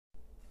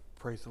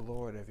Praise the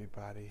Lord,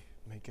 everybody.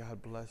 May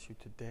God bless you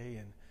today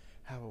and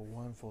have a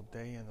wonderful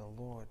day in the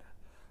Lord.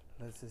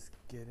 Let's just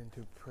get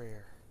into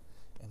prayer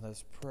and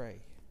let's pray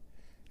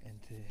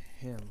into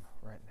Him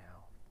right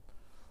now.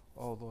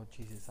 Oh, Lord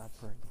Jesus, I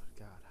pray, Lord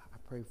God. I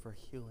pray for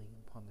healing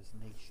upon this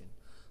nation.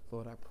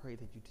 Lord, I pray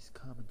that you just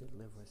come and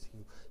deliver us.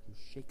 You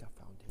shake our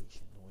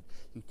foundation, Lord.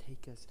 You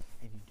take us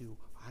and you do.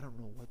 I don't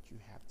know what you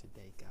have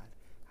today,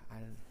 God.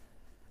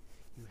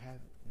 You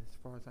haven't, as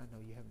far as I know,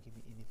 you haven't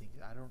given me anything.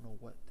 I don't know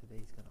what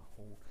today's going to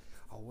hold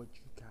or what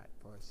you got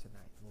for us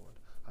tonight, Lord,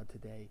 or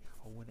today,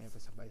 or whenever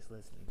somebody's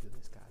listening to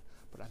this, God.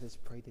 But I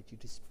just pray that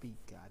you just speak,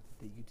 God,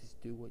 that you just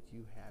do what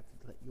you have.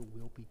 Let your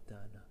will be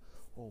done,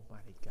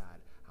 Almighty God.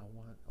 I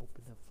want to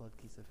open the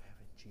floodgates of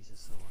heaven,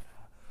 Jesus, Lord.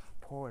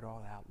 Pour it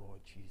all out,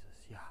 Lord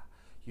Jesus. Yeah,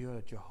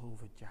 you're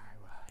Jehovah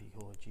Jireh,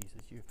 Lord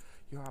Jesus.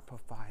 You're our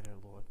provider,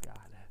 Lord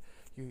God.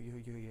 You're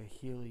your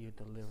healer, your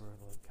deliverer,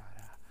 Lord God.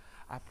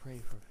 I pray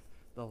for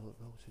those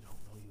who don't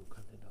know you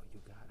come to know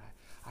you, God.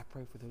 I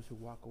pray for those who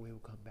walk away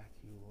will come back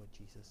to you, Lord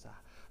Jesus.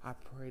 I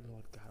pray,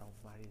 Lord God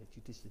Almighty, that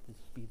you just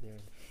be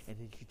there and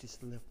that you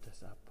just lift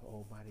us up,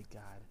 Almighty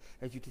God.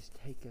 That you just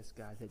take us,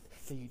 God. That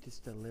you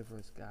just deliver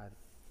us, God.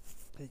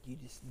 That you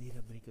just need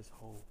to make us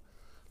whole.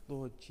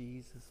 Lord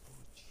Jesus,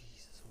 Lord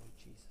Jesus, Lord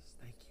Jesus.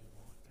 Thank you,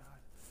 Lord God.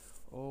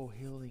 Oh,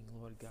 healing,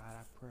 Lord God,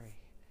 I pray.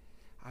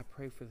 I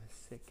pray for the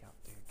sick out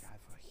there, God,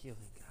 for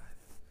healing, God.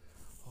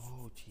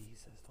 Oh,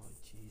 Jesus, Lord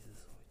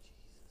Jesus, Lord.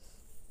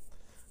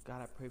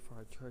 God, I pray for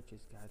our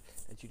churches, God,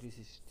 that you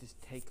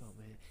just take them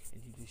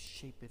and you just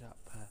shape it up.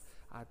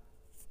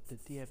 The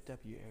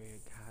DFW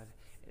area, God,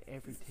 in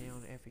every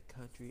town, every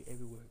country,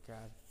 everywhere,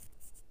 God.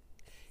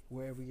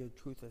 Wherever your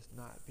truth is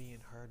not being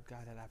heard,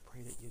 God, and I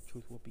pray that your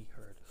truth will be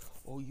heard.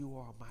 Oh, you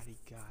are Almighty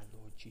God,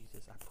 Lord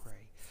Jesus, I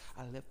pray.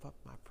 I lift up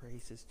my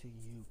praises to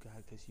you,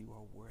 God, because you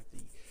are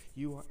worthy.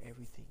 You are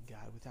everything,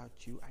 God. Without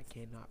you, I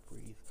cannot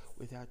breathe.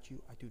 Without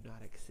you, I do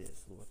not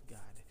exist, Lord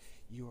God.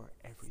 You are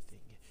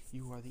everything.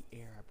 You are the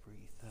air I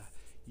breathe.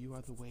 You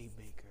are the way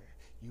maker.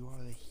 You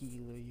are the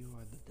healer. You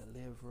are the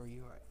deliverer.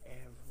 You are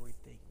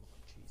everything,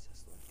 Lord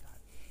Jesus, Lord God.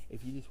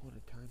 If you just want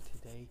to turn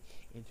today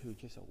into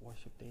just a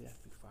worship day, that's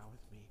be fine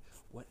with me.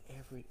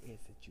 Whatever it is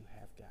that you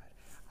have, God,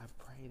 I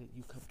pray that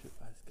you come to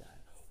us, God.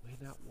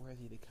 We're not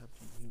worthy to come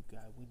to you,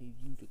 God. We need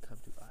you to come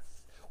to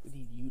us. We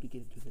need you to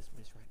get into this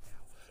mess right now.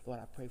 Lord,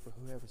 I pray for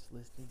whoever's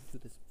listening to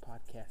this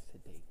podcast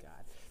today,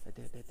 God, that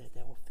they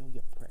will feel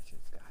your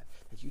presence, God,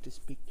 that you just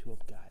speak to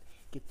them, God.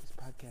 Get this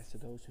podcast to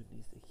those who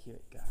need to hear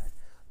it, God.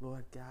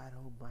 Lord God,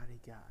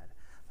 Almighty God,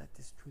 let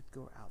this truth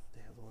go out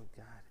there, Lord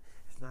God.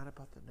 It's not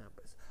about the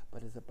numbers,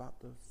 but it's about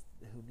those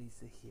who needs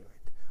to hear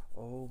it.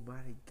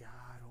 Almighty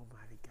God,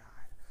 Almighty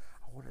God.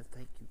 I want to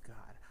thank you,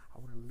 God. I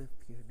want to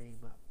lift your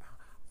name up. I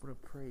want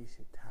to praise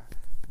you, God.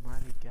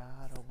 Almighty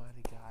God,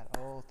 Almighty God.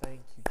 Oh,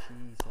 thank you,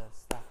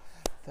 Jesus.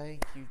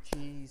 Thank you,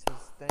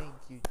 Jesus. Thank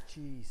you,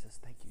 Jesus.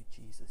 Thank you,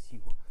 Jesus.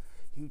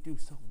 You do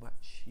so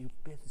much.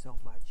 You've been so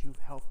much. You've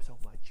helped so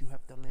much. You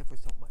have delivered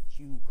so much.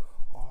 You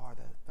are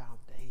the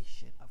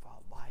foundation of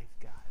our life,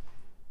 God.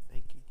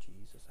 Thank you,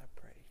 Jesus. I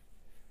pray.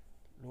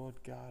 Lord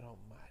God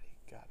Almighty,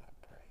 God, I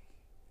pray.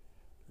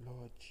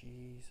 Lord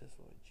Jesus,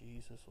 Lord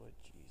Jesus, Lord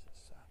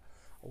Jesus.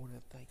 I want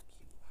to thank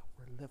you.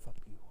 I want to lift up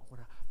you. I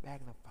want to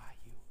magnify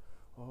you.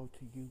 Oh,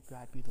 to you,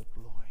 God, be the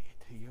glory. And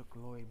to your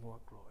glory, more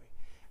glory.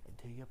 And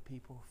to your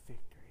people,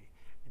 victory.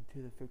 And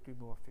to the victory,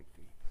 more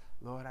victory.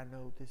 Lord, I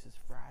know this is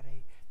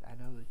Friday. I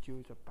know the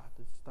Jews are about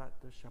to start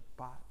the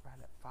Shabbat right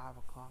at 5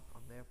 o'clock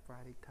on their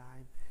Friday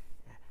time.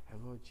 And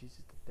Lord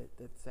Jesus, that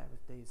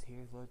Sabbath day is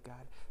here, Lord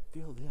God.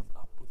 Fill them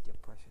up with your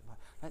presence, Lord.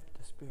 Let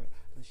the Spirit,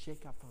 the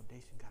shake our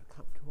foundation, God,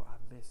 come to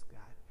our midst,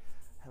 God.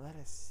 And let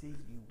us see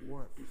you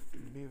work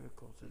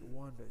miracles and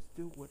wonders.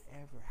 Do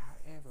whatever,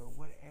 however,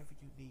 whatever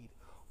you need.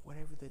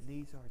 Whatever the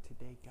needs are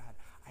today, God,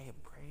 I am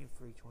praying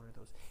for each one of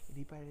those.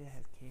 Anybody that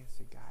has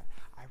cancer, God,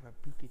 I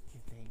rebuke it in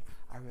your name.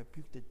 I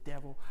rebuke the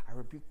devil. I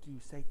rebuke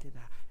you, Satan,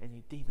 and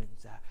your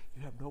demons.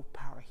 You have no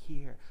power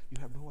here. You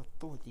have no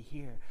authority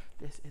here.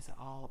 This is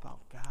all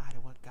about God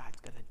and what God's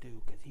going to do,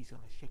 because he's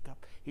going to shake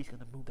up. He's going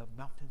to move the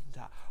mountains.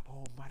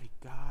 Almighty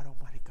God,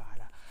 Almighty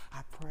God.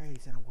 I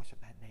praise and I worship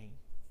that name.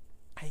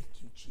 Thank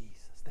you,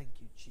 Jesus. Thank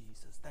you,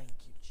 Jesus. Thank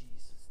you,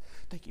 Jesus.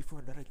 Thank you for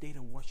another day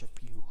to worship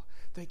you.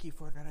 Thank you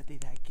for another day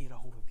that I get a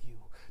hold of you.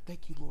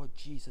 Thank you, Lord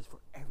Jesus, for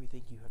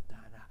everything you have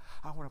done.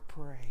 I want to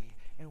pray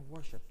and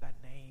worship that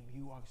name.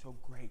 You are so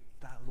great,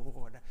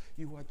 Lord.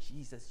 You are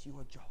Jesus. You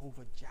are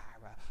Jehovah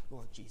Jireh,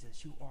 Lord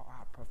Jesus. You are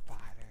our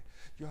provider.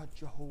 You are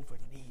Jehovah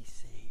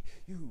Nisi.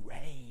 You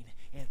reign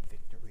in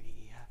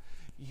victory.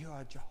 You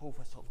are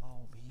Jehovah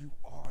Salome. You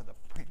are the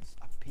Prince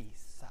of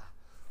Peace.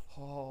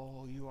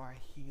 Oh, you are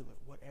a healer.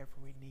 Whatever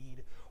we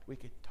need, we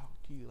can talk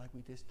to you like we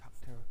just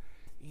talked to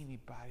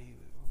anybody,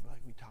 like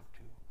we talked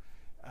to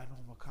a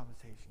normal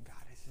conversation,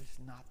 God. It's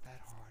just not that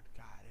hard,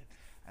 God.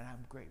 And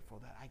I'm grateful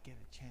that I get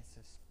a chance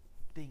to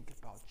think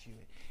about you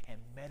and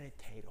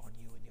meditate on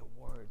you and your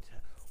words.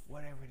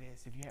 Whatever it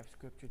is, if you have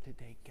scripture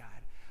today,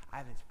 God,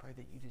 I just pray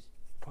that you just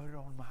put it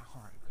on my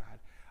heart, God.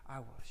 I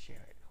will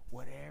share it.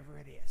 whatever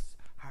it is,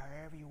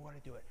 however you want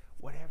to do it,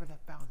 whatever the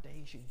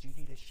foundations you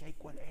need to shake,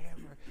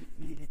 whatever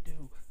you need to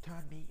do,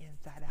 turn me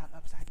inside out,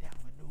 upside down,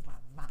 renew my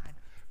mind,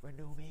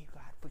 renew me,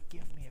 God.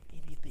 Forgive me of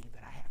anything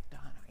that I have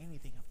done or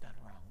anything I've done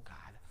wrong,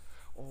 God.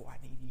 Oh,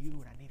 I need you,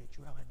 and I need to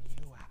drill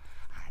into you.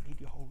 I need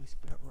your Holy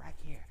Spirit right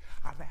here.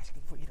 I'm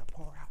asking for you to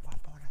pour out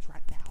upon us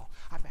right now.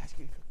 I'm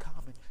asking you to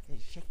come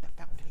and shake the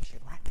foundation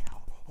right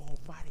now.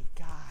 Almighty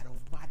God,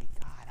 Almighty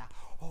God.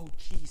 Oh,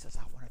 Jesus,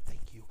 I want to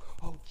thank you.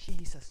 Oh,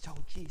 Jesus,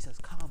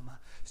 come.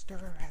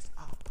 Stir us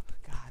up,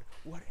 God.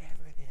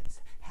 Whatever it is,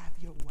 have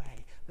your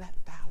way. Let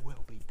thy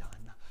will be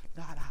done,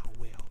 not our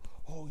will.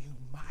 Oh, you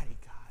mighty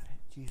God.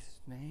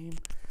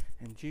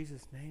 In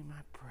Jesus' name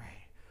I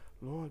pray.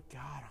 Lord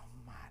God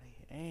Almighty.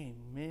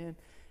 Amen,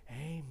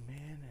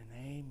 amen, and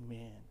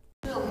amen.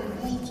 Now we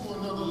move to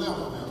another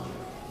level now.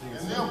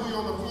 And now we're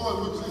on the floor,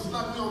 which is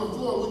not on the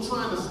floor, we're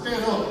trying to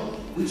stand up.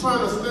 We're trying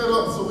to stand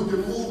up so we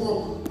can move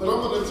on. But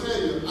I'm going to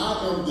tell you, I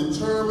am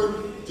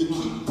determined to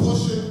keep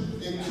pushing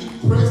and keep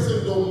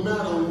pressing no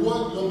matter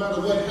what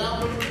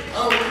happens.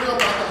 I don't care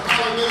about the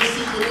holiday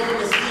season, I'm going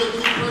to still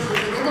keep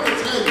pressing. And I'm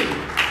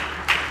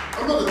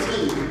going to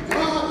tell you,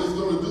 God is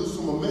going to do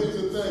some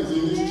amazing things in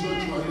this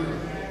church right here.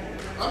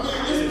 I mean,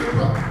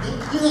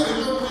 we had a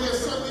young man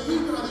Sunday,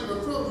 he's not even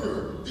from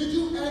here. Did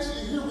you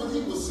actually hear what he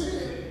was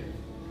saying?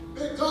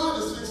 That God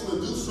is fixing to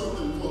do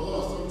something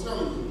for us, I'm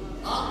telling you.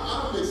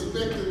 I'm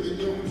expecting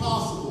the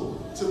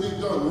impossible to be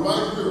done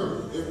right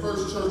here at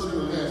First Church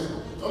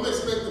International. I'm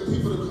expecting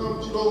people to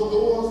come through those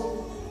doors,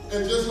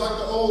 and just like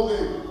the old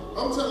days,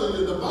 I'm telling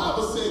you, the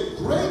Bible said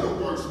greater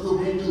works will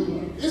we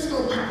do. It's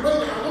going to be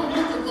greater. I'm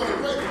looking for the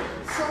greater.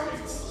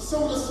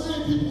 Some of the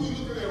same people we're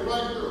looking at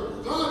right here,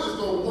 God is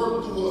going to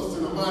work through us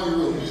in a mighty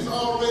way. He's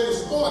already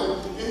started,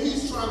 and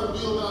he's trying to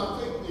build our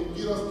faith and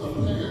get us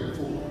prepared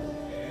for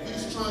it.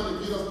 He's trying to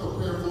get us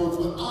prepared for it,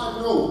 but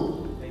I know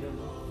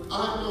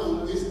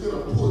it's been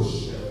a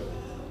push.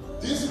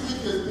 This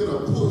week has been a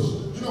push.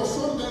 You know,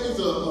 some days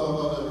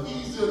are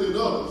easier than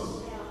others.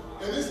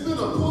 And it's been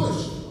a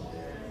push.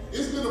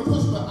 It's been a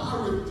push, but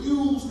I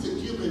refuse to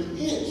give an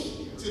inch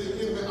to the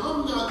enemy.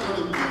 I'm not going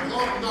to give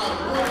up not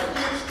 1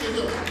 inch to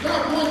him,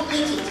 not 1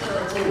 inch of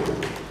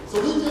territory. So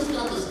we just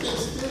got to stay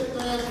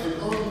steadfast and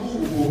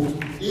unmovable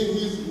in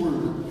his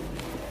word.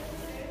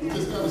 We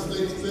just got to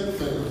stay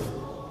steadfast.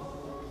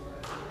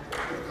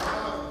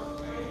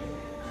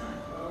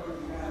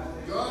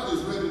 God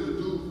is ready to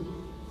do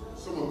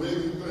some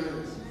amazing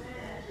things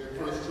at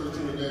First Church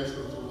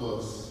International to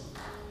us.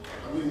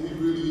 I mean, he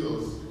really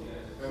is.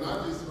 And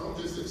I'm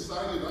just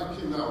excited. I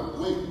cannot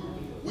wait.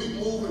 We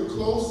moving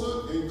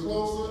closer and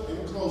closer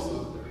and closer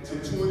to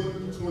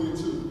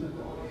 2022.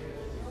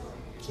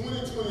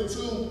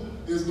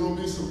 2022 is going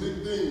to be some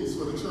big things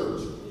for the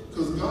church,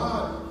 because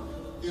God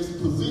is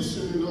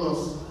positioning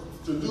us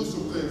to do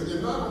some things.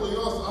 And not only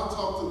us,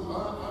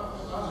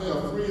 I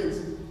have friends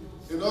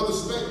in other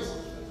states.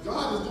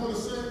 God is doing the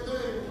same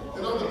thing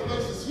in other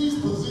places. He's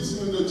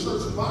positioning the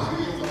church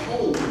body as a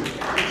whole to be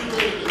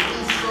ready to do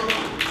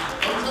something.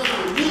 I'm telling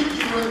you, we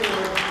get ready to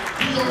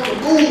be on the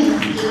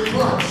move in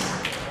Christ.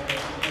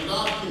 And I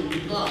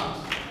cannot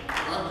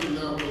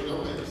wait.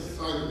 I'm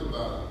excited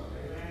about it.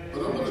 But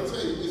I'm going to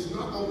tell you, it's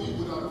not going to be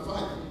without a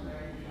fight.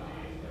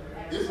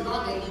 It's not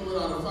going to be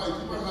without a fight.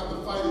 You might have to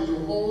fight in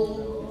your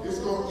home. It's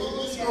going to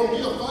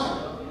be a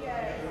fight.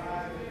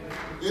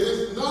 It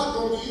is not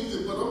going to be easy,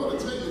 but I'm going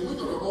to tell you, we're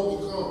going to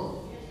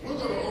overcome. We're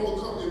going to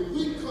overcome. If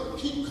we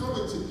keep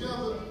coming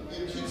together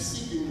and keep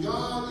seeking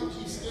God and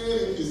keep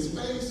staying in his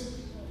face,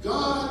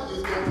 God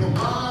is going to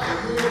provide a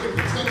hedge of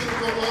protection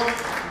for us.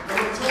 And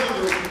I'm telling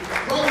you,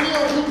 right now,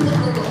 we're putting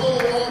on the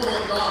whole armor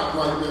of God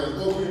right now, is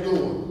what we're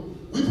doing.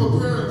 We're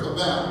preparing for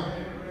battle.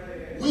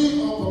 We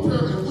are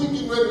preparing, and we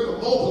get ready to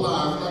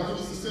mobilize, like we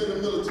used to say in the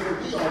military.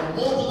 We are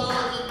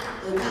mobilizing,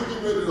 and we're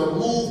getting ready to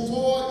move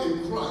forward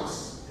in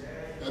Christ.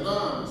 And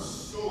I'm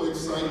so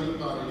excited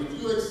about it. If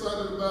you're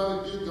excited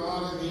about it, give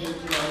God a hand.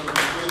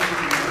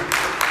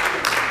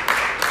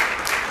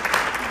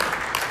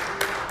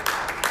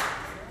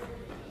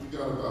 We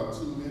got about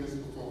 2 minutes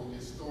before we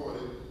get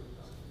started.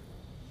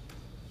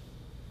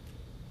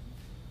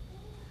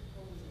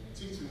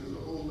 Teaching is a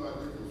whole lot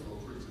different from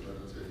preaching, I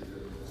can tell you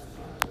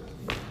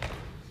that.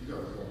 You got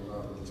to have a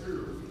lot of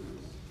material for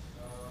this.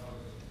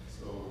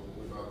 So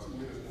in about 2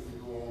 minutes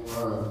before we go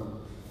online,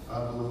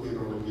 I'll go ahead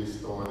and get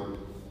started.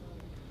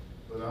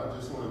 But I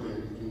just wanted to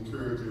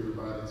encourage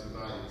everybody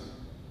tonight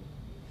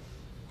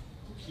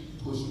to keep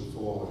pushing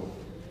forward,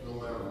 no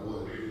matter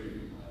what.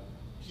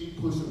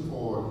 Keep pushing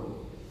forward.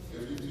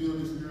 If you feel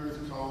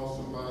discouraged, call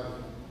somebody.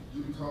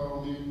 You can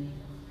call me.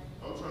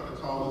 I'm trying to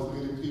call as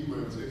many people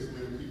and text as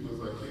many people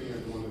as I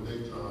can during the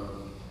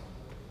daytime.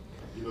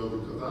 You know,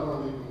 because I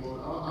don't even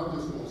want, I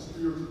just want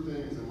spiritual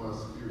things in my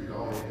spirit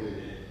all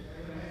day.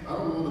 I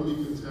don't want to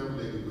be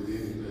contaminated with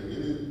anything.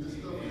 And this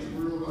stuff is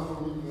real. I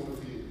don't even want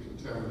to be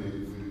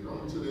contaminated with it.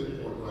 To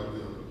that point right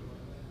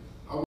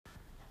now.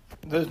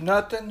 There's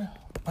nothing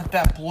but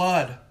that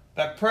blood,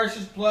 that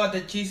precious blood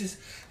that Jesus,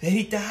 that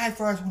he died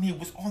for us when he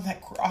was on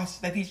that cross,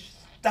 that he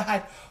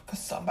died for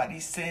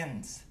somebody's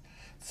sins.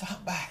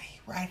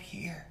 Somebody right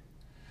here.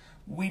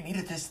 We need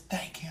to just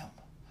thank him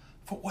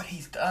for what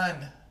he's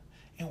done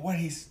and what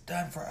he's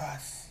done for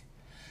us.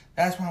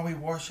 That's why we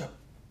worship.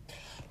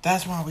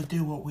 That's why we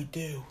do what we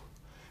do.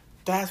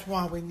 That's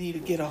why we need to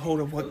get a hold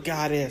of what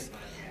God is.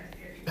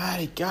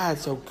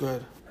 God's so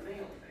good.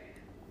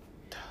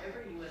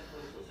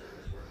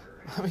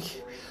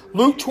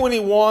 Luke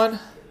 21.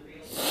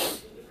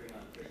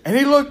 And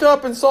he looked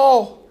up and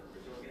saw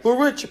the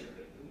rich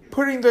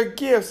putting their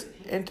gifts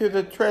into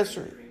the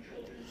treasury.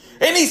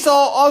 And he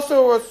saw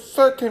also a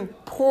certain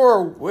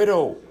poor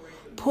widow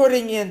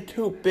putting in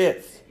 2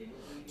 bits.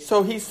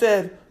 So he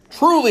said,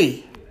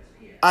 truly,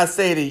 I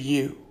say to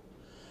you,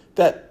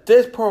 that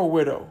this poor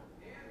widow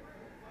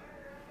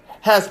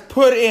has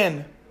put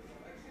in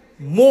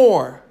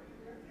more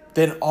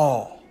than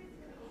all.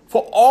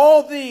 For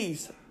all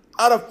these,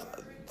 out of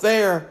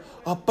their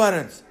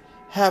abundance,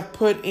 have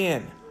put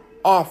in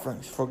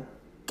offerings for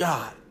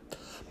God.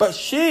 But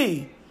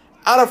she,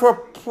 out of her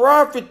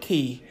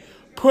poverty,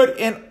 put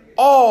in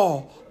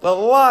all the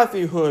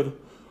livelihood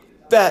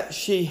that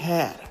she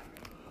had.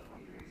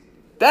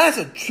 That's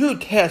a true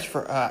test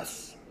for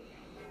us.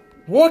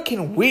 What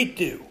can we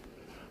do?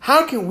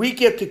 How can we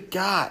give to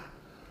God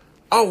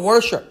our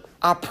worship,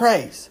 our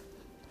praise,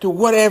 to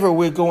whatever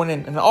we're going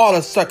in and all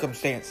the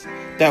circumstance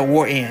that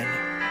we're in?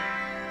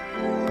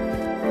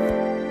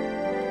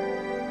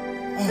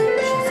 Oh,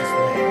 Jesus'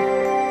 name.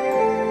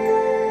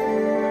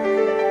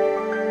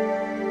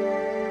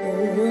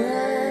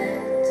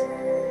 What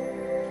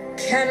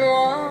can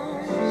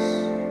wash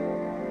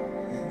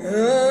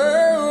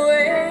away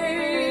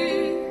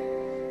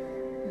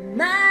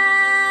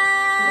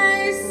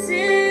my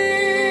sin?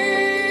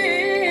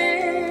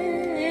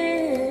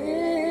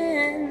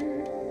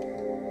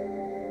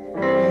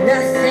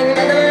 Nothing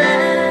but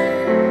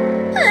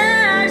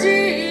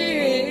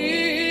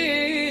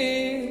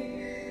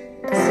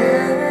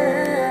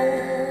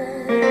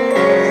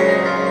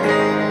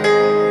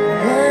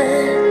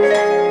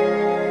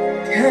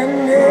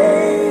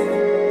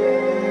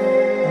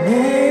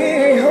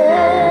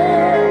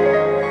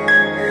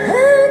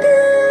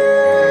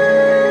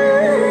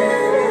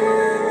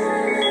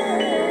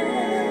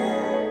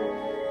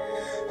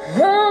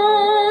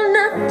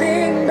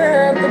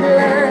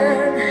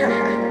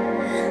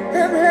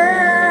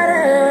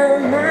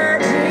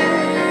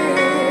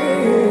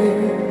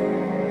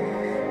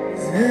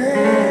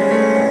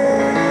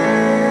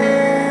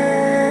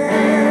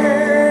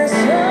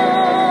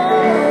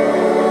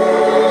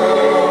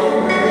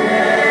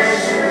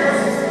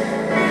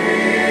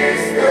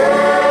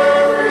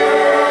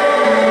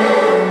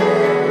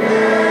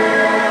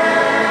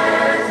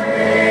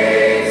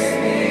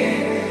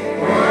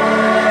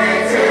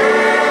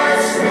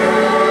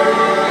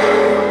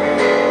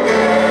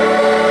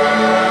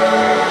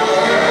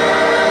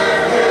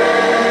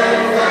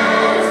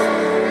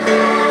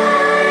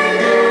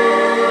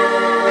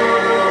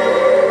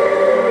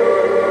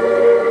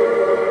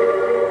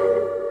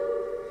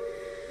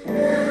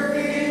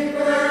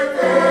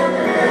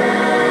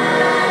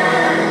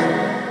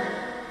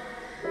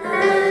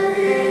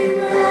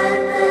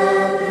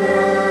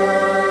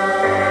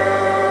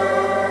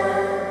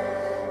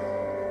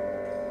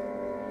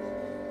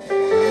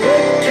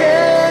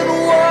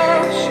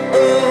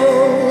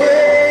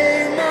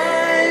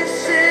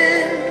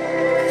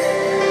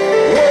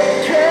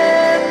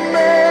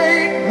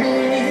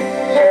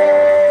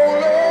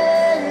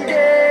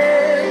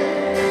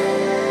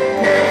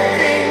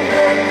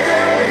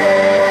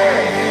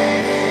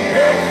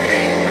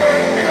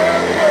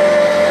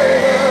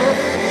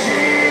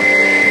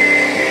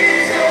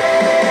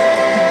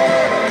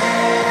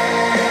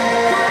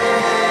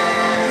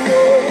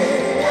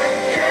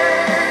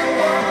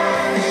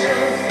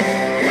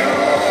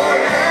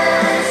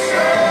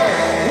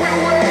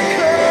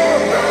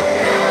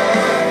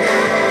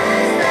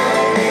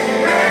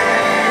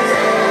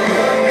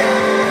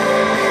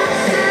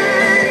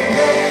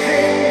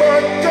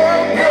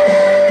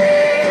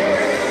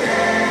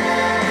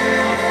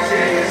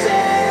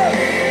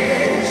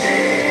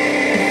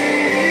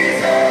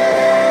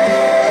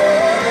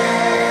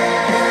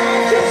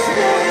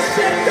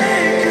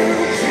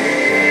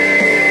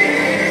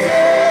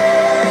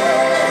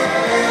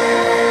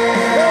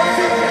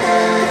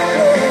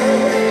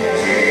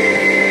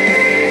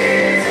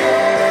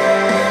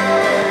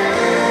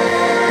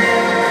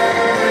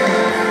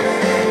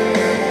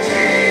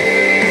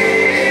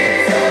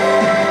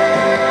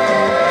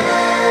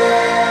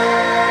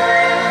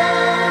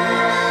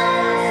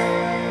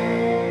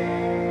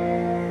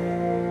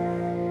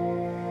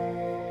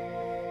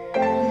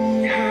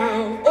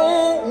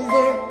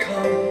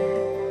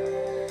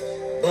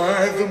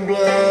the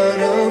blood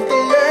of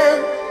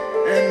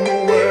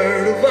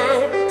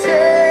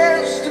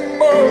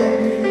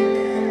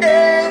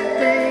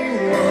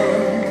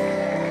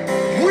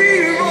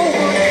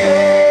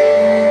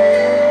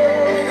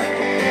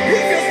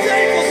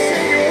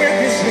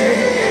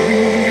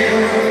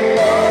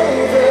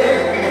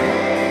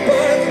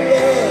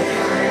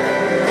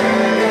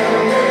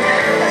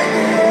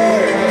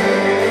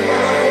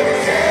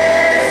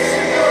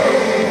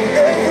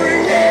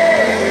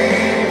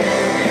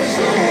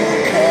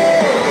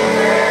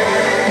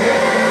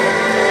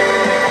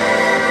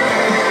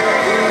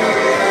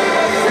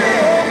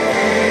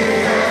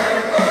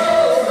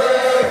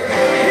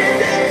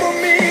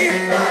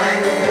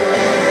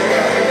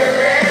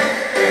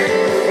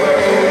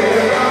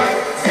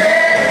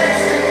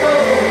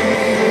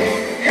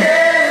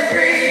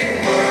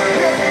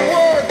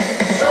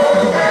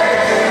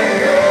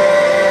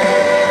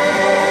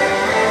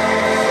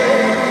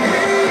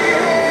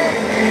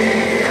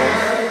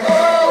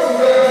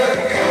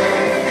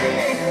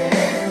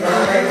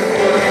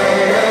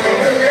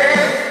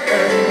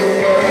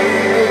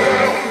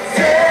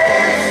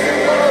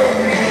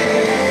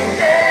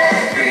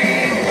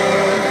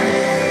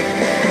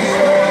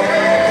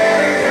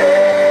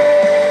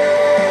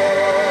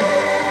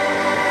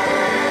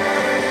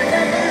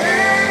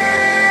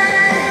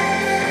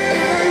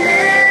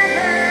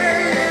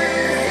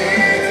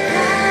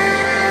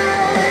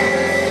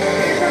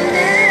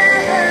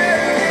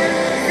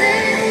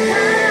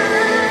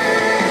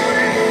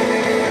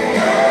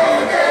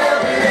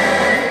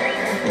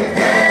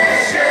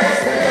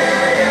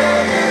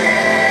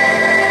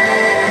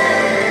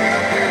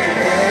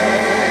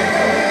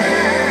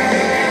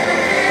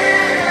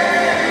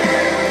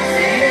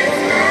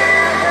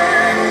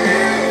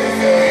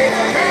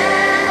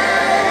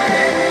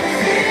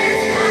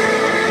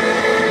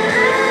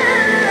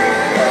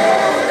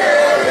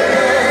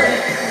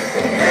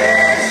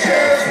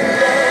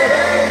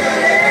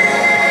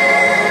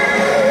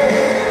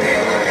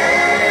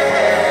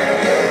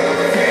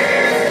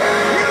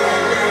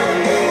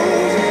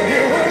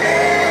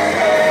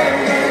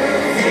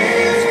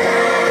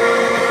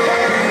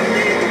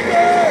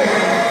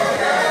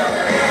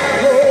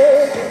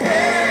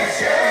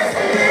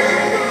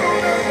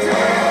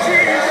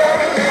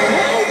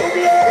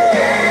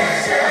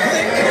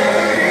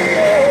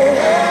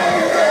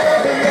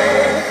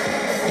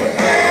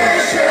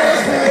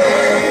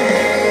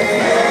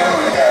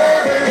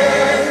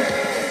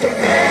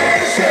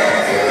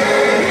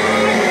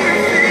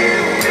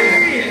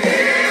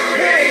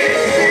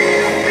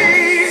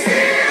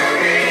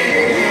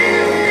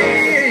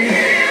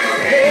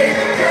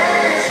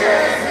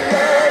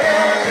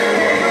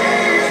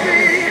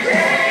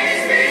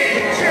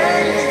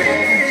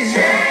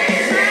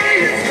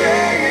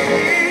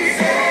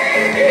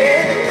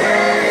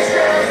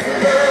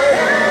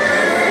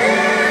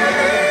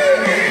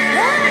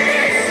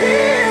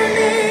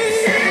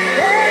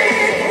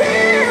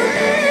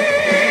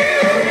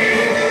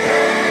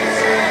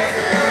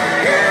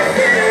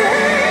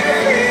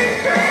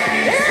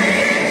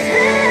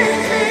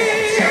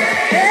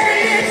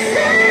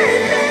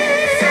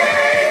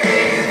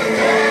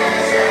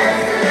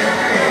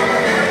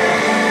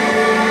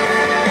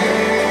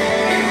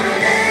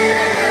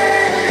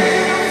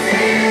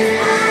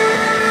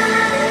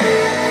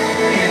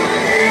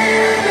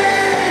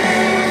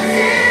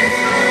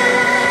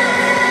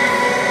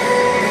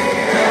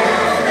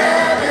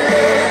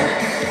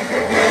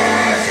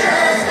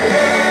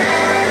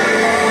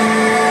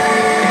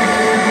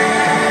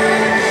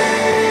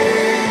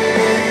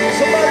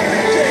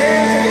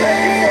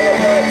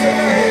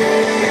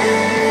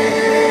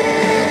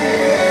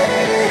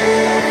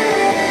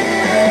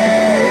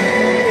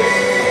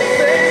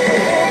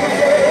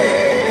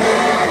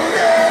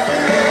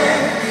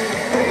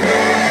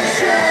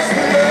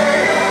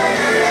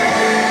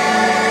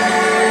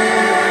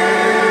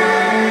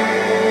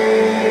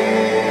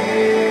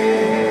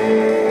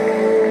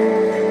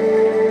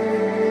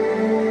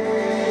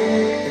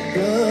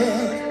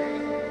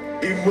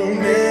will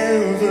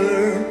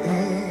never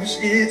lose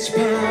its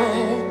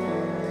power.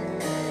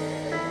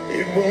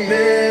 It will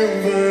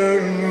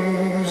never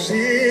lose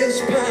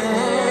its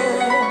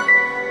power.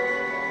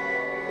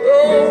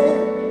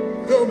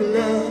 Oh, the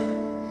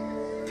blood,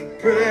 the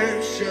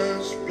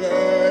precious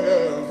blood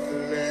of the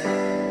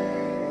Lamb.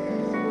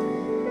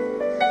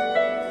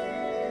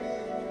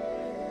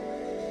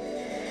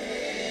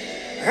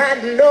 I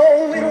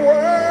know it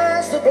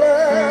was the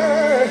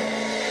blood.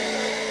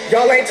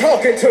 Y'all ain't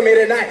talking to me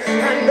tonight.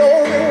 I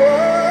know it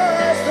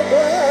was the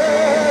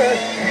blood.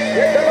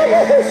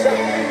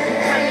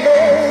 I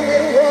know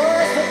it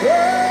was the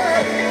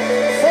blood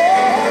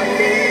for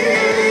me.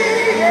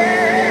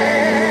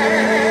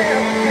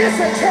 Yeah.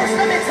 Listen, church,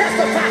 let me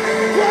testify.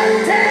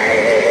 One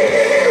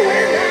day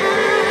when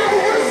I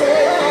was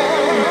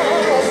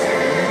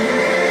lost,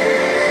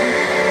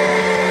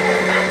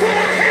 I thought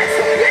I had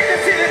some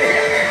witnesses in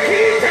here.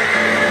 He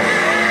died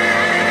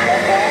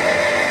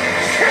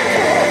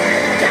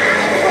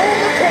on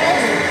the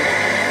cross.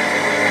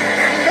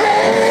 I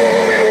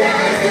know it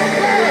was the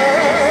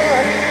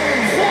blood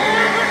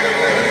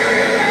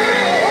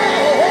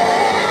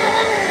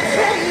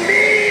for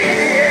me.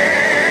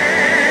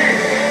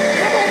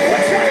 Come on,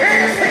 put your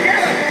hands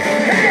together.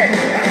 Hey,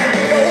 I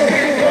know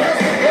it was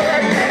the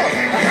blood.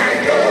 I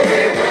know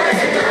it was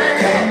the blood.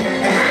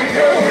 I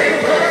know it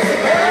was the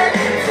blood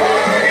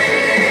for me.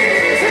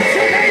 Touch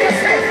your neighbor,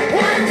 say,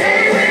 one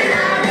day when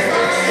I was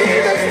lost,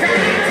 Jesus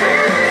died.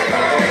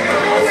 I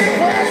know it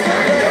was the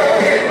blood.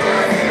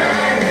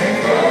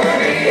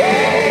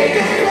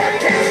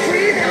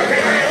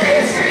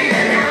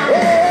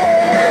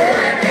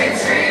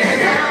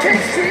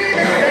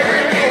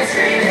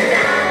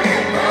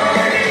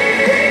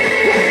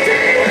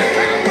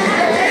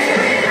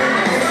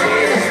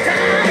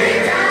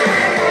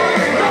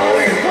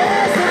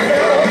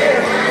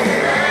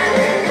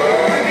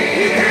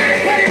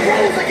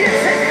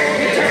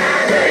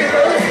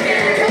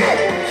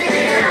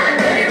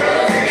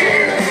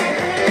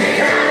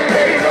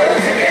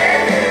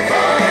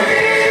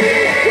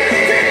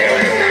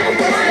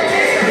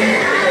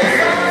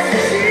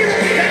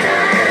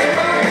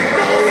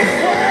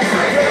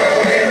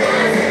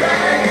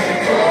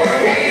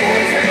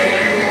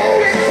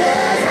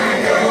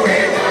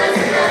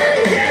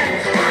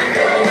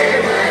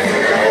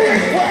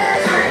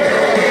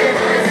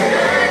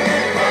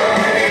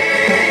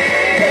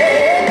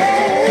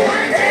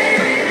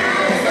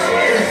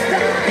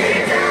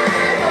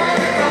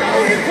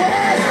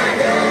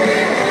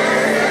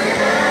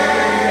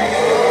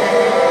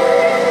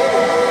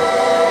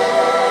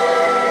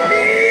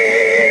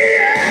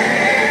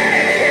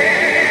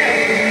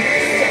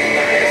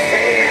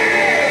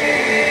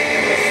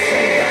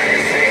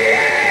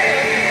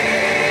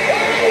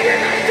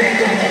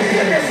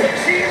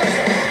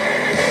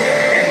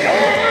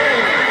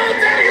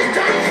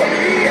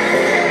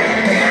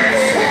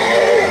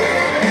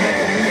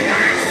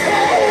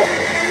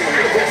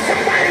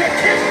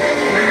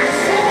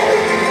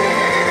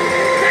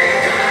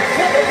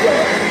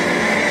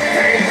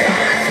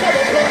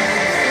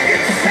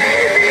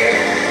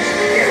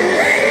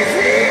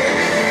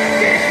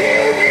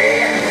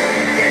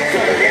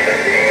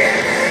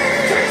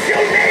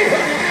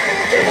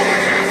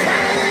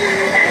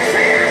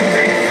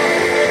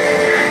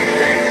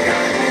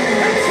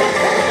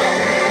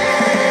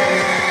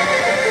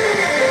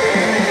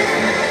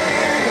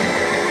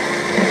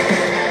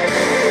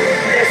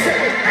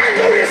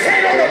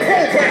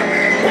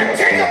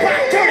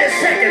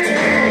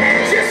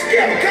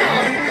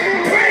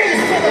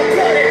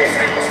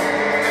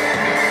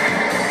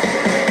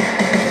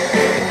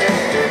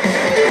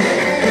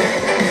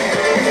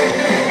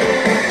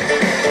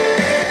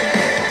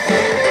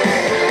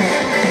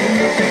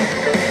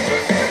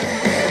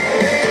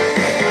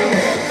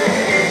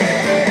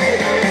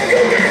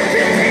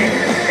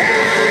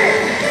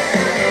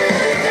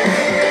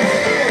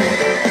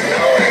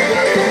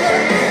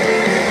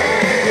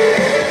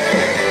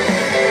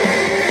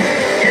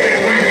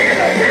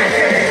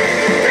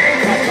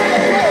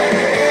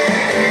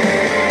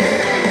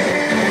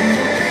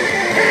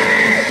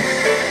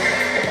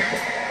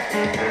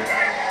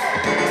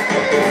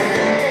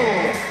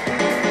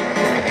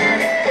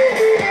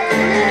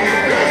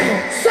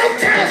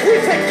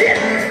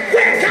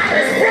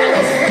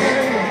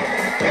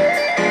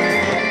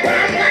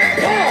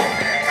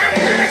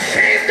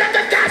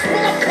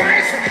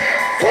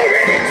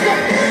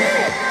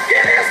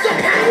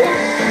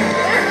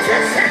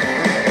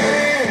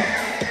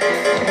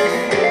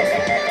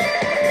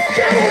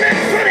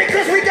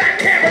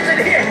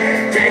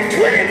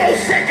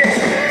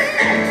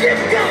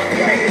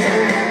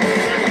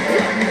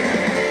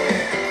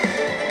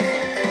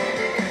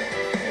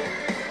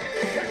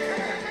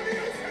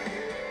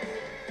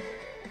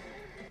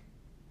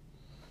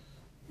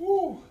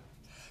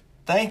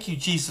 Thank you,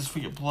 Jesus, for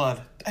your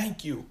blood.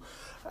 Thank you.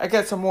 I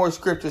got some more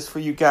scriptures for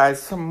you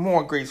guys. Some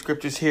more great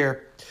scriptures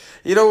here.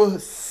 You know,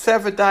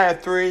 Zephaniah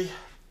 3.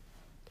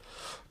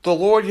 The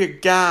Lord your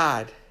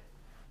God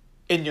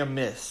in your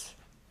midst.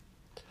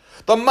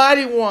 The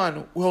mighty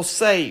one will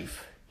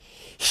save.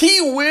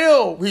 He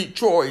will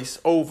rejoice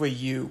over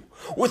you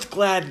with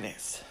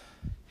gladness.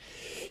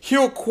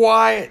 He'll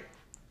quiet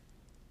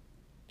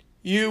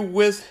you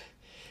with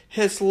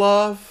his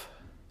love.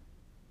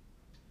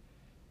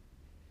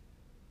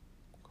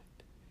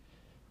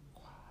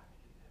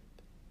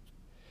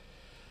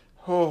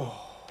 Oh.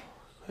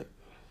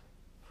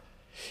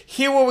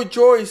 He will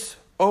rejoice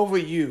over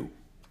you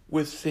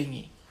with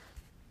singing.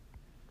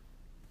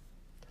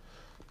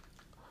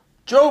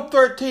 Job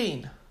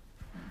 13.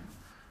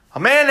 A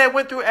man that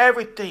went through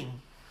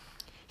everything.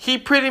 He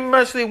pretty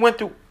much went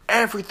through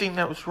everything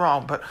that was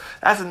wrong. But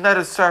that's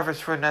another service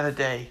for another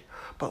day.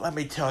 But let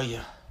me tell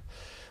you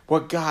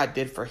what God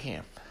did for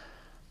him.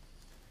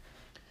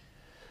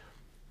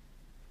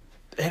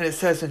 And it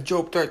says in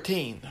Job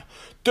 13,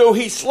 though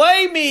he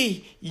slay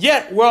me,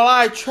 yet will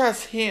I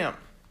trust him.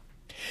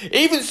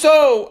 Even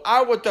so,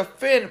 I will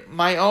defend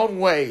my own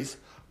ways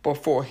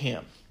before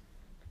him.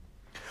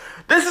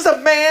 This is a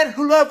man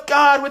who loved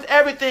God with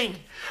everything.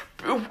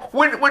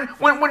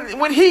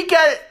 When he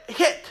got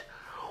hit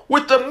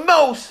with the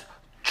most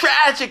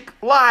tragic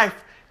life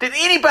that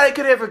anybody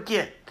could ever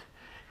get.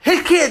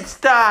 His kids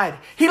died.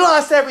 He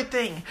lost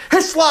everything.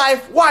 His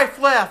wife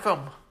left him.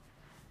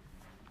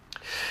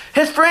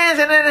 His friends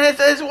and then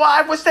his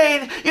wife was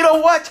saying, you know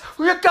what?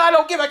 Your God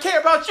don't give a care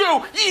about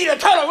you. You need to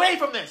turn away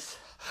from this.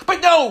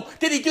 But no,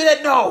 did he do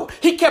that? No.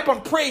 He kept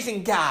on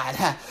praising God.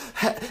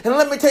 And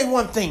let me tell you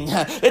one thing.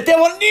 The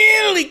devil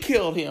nearly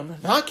killed him.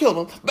 Not killed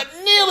him, but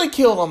nearly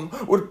killed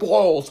him with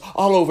boils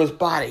all over his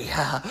body.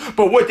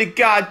 But what did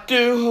God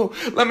do?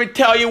 Let me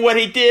tell you what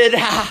he did.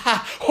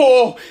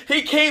 Oh,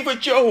 he came for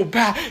Job.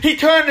 He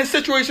turned the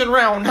situation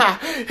around.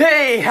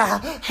 Hey,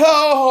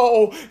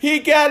 oh, he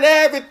got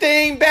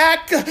everything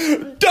back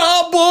doubled.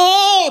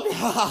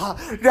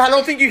 I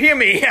don't think you hear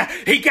me.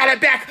 He got it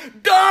back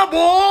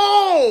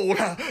doubled.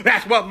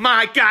 That's what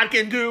my God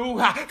can do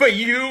for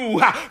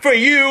you,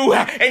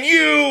 and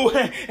you,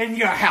 and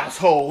your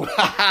household.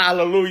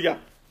 Hallelujah.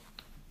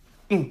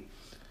 Mighty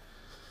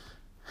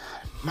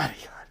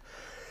God.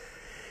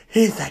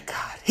 He's that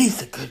God. He's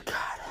the good God.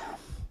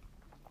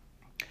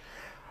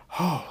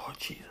 Oh,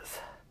 Jesus.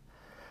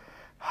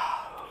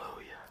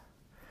 Hallelujah.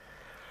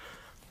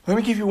 Let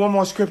me give you one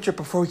more scripture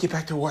before we get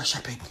back to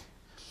worshiping.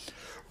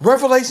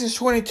 Revelation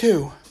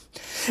 22.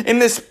 In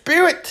the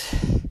Spirit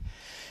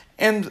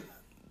and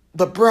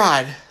the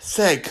bride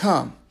say,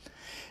 come.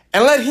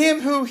 And let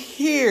him who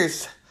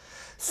hears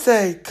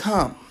say,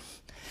 come.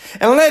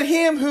 And let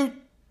him who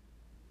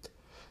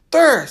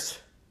thirsts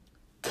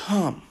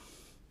come.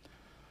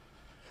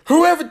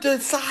 Whoever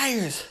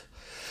desires,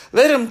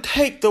 let him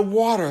take the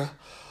water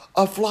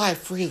of life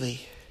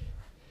freely.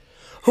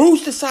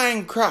 Who's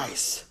desiring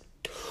Christ?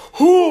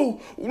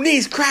 Who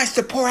needs Christ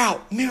to pour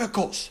out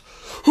miracles?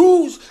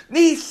 Who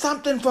needs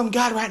something from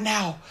God right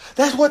now?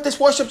 That's what this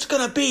worship's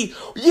going to be.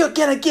 You're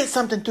going to get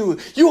something through.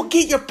 You'll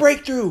get your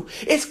breakthrough.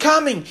 It's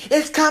coming.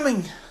 It's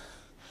coming.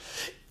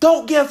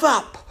 Don't give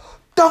up.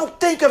 Don't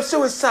think of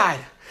suicide.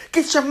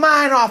 Get your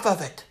mind off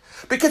of it.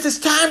 Because it's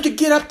time to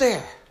get up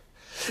there.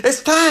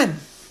 It's time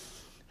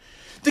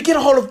to get a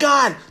hold of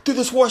God through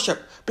this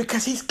worship.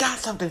 Because he's got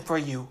something for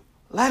you.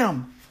 Let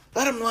him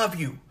love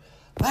you.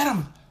 Let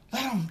him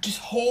just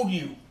hold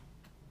you.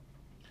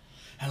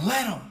 And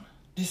let him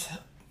just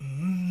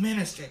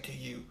minister to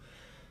you.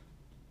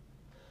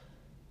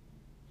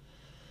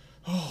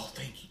 Oh,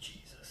 thank you,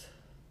 Jesus.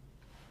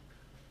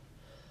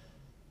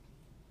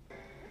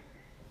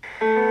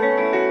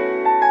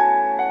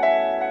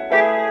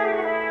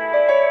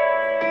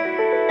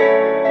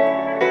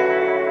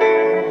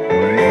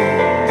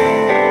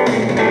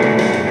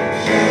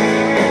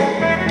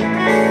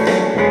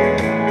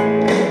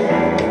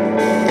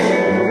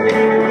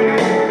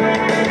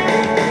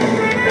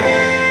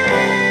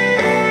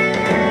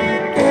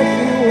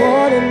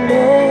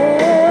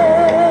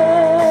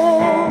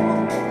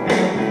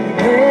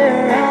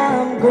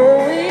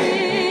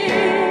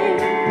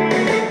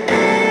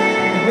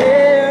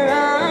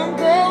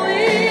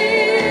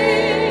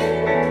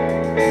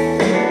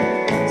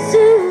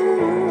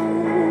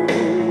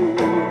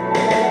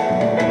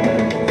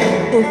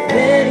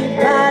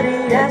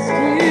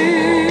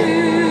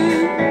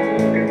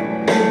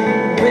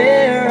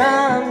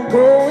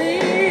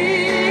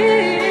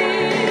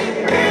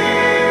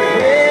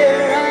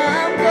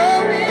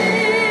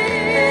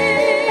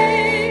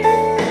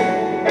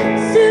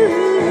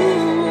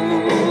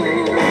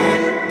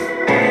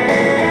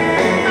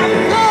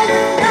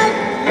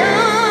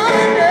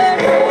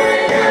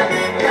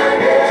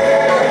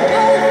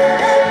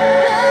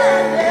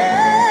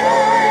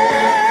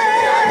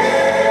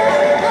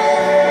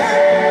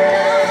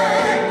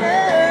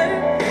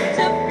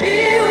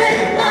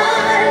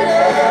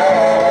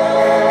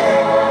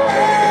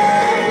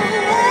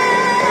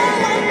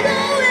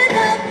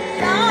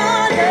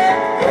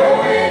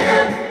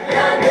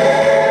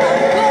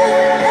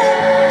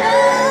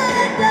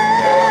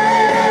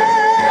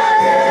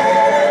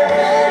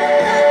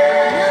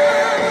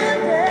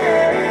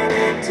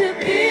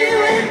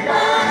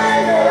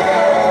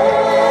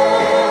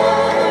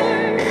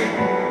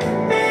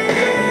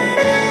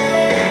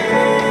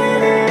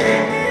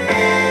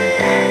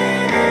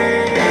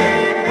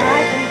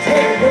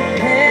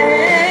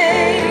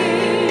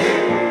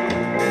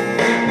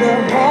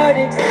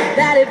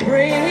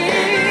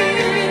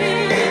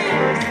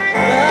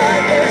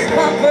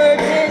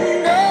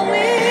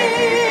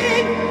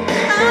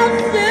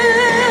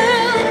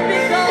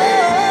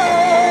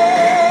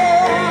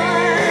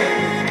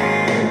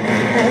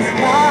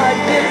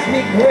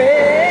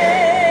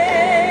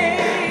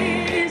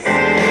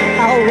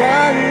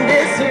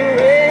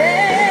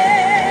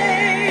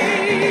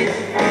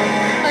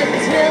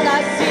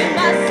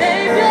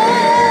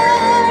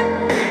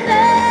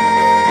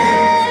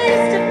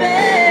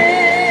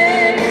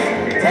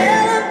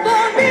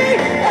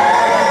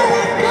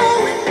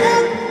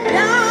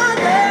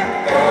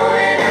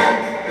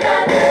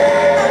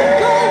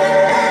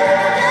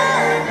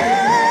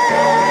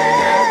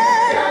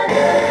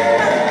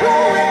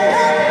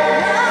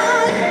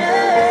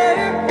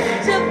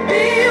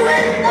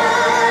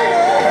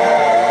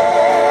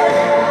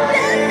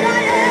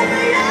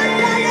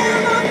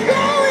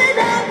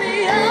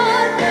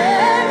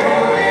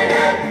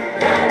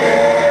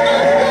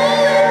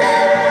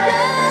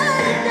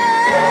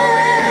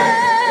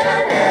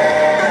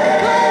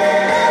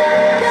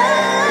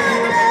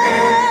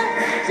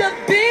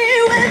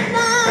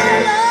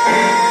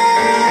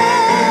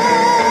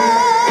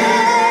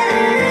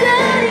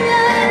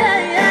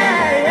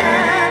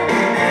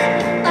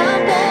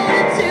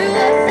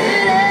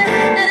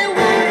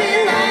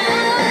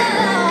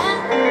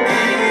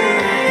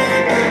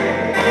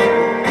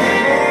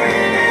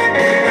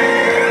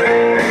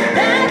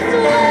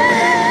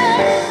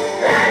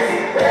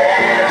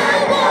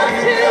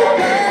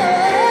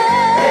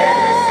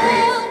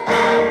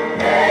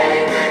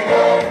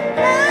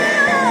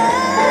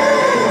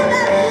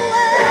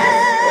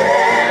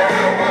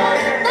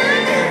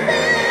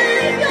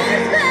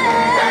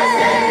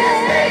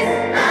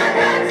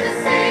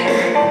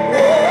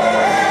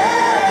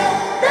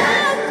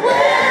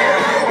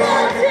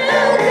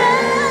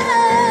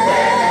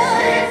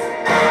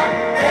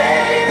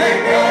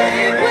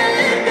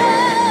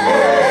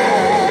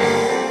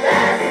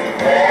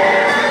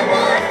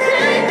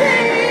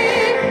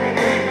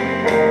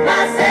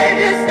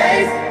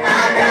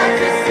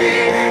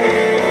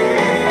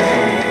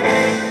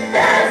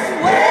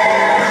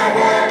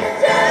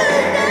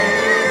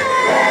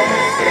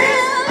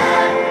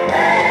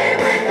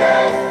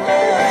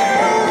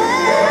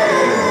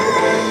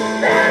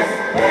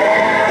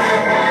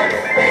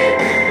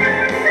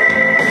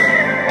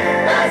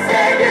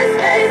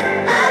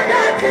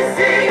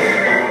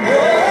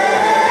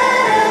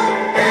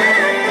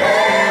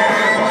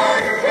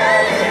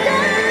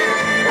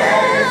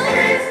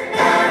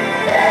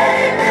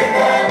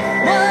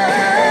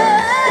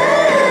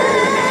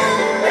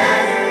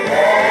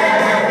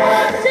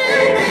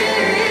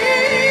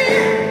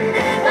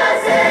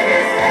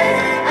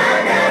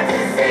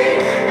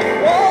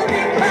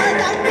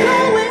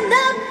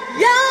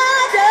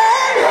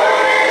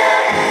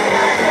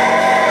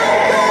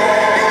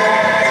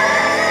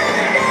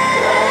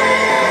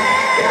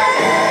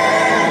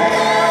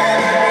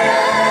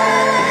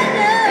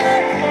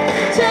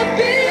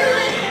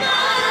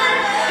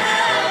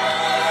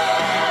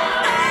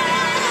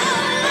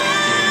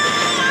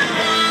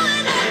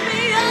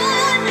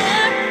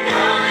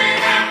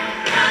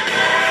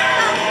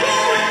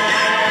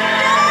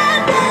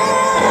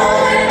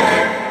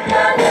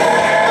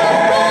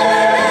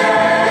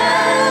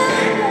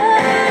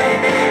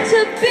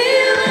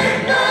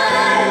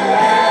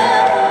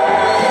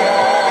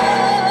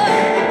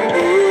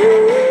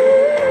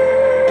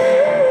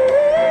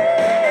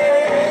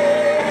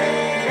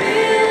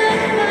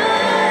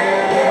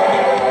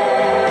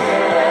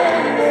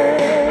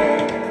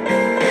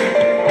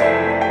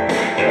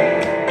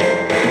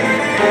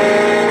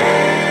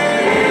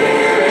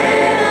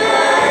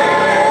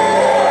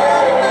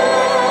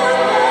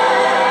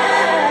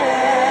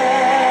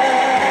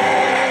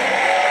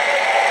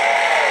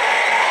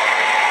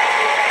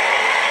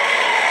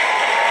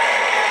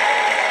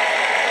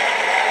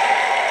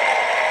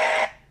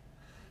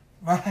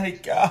 Mighty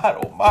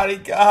God, Almighty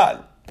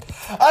God.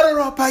 I don't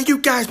know about you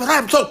guys, but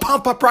I'm so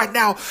pumped up right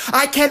now.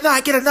 I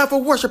cannot get enough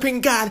of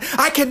worshiping God.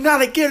 I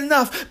cannot get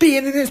enough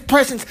being in His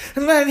presence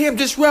and letting Him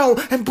just roll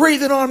and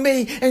breathing on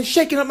me and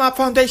shaking up my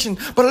foundation.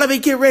 But let me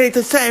get ready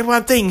to say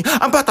one thing.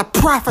 I'm about to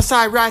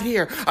prophesy right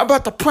here. I'm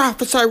about to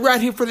prophesy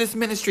right here for this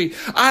ministry.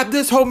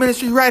 This whole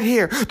ministry right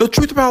here. The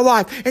Truth About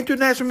Life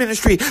International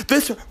Ministry.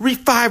 This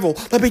revival.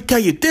 Let me tell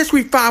you, this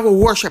revival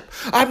worship.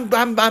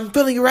 I'm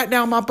feeling it right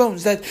now in my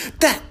bones that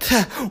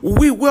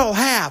we will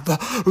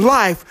have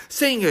live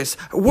singers,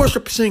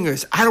 worship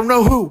singers. I don't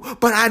know who,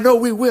 but I know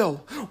we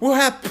will. We'll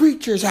have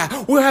preachers.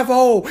 We'll have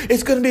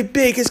it's going to be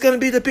big. It's going to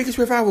be the biggest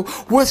revival.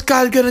 What's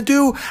God going to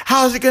do?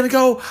 How is it going to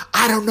go?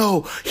 I don't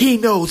know. He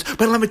knows.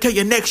 But let me tell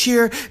you, next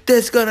year,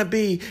 it's going to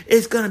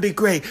be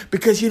great.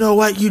 Because you know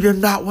what? You do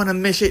not want to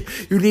miss it.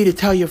 You need to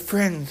tell your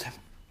friends.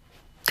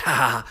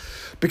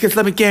 Because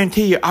let me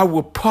guarantee you, I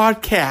will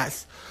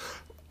podcast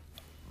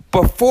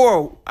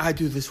before I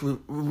do this,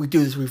 we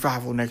do this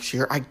revival next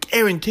year. I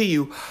guarantee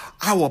you,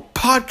 I will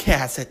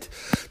podcast it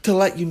to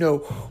let you know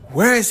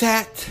where it's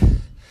at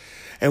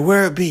and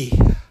where it be.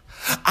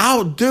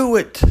 I'll do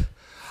it.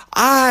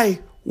 I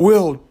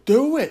will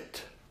do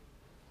it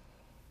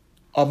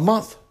a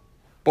month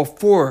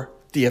before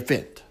the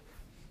event.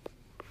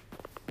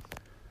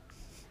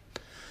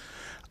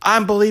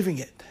 I'm believing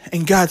it,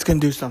 and God's going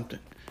to do something.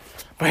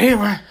 But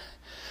anyway,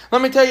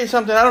 let me tell you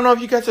something. I don't know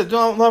if you guys are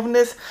loving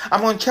this.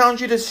 I'm going to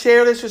challenge you to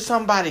share this with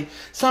somebody.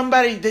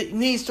 Somebody that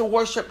needs to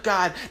worship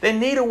God. They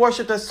need to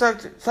worship the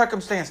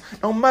circumstance.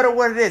 No matter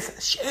what it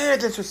is. Share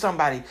this with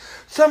somebody.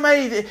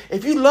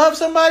 If you love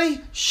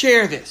somebody,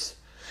 share this.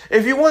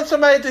 If you want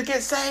somebody to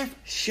get saved,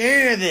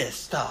 share this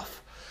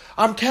stuff.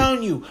 I'm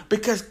telling you.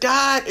 Because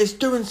God is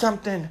doing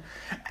something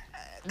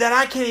that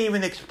I can't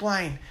even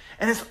explain.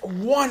 And it's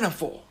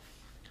wonderful.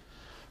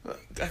 You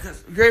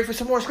ready for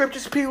some more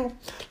scriptures, people?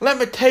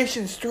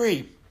 Lamentations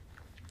 3.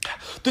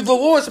 Through the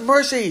Lord's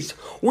mercies,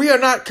 we are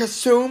not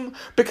consumed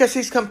because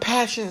His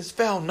compassions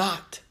fail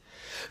not.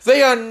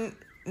 They are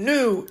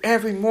new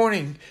every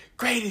morning.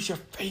 Great is your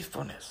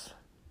faithfulness.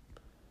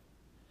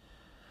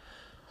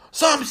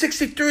 Psalm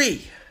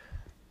 63.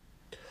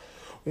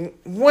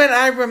 When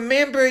I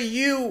remember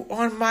you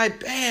on my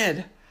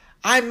bed,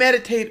 I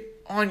meditate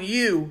on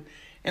you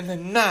in the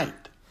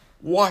night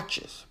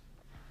watches.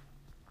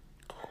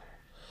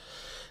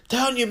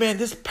 Telling you, man,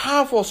 this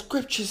powerful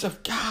scriptures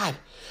of God.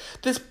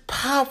 This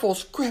powerful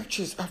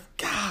scriptures of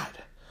God.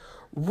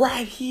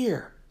 Right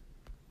here.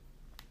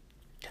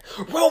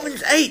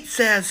 Romans 8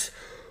 says,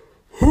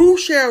 who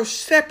shall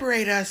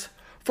separate us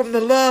from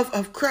the love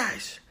of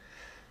Christ?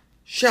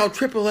 Shall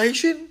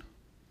tribulation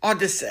or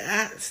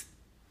distress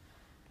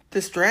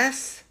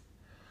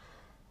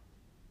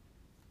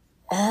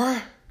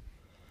or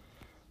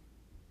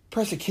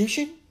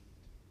persecution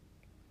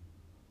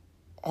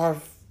or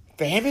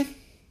famine?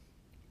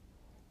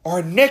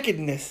 Or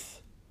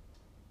nakedness,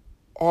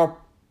 or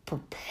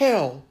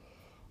peril,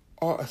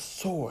 or a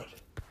sword.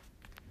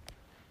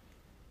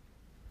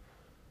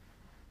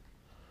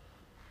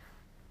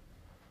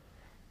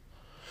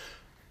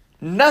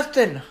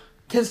 Nothing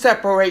can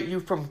separate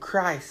you from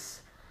Christ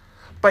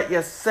but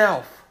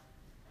yourself.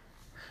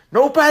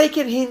 Nobody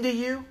can hinder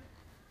you.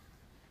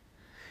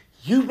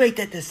 You make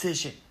that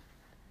decision.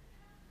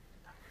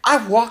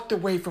 I've walked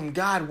away from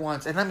God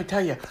once, and let me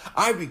tell you,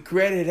 I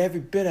regretted every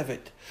bit of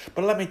it.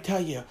 But let me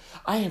tell you,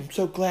 I am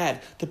so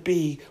glad to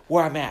be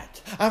where I'm at.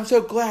 I'm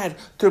so glad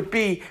to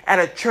be at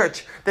a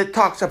church that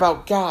talks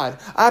about God.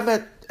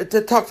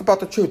 That talks about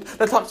the truth,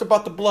 that talks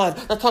about the blood,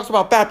 that talks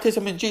about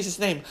baptism in Jesus'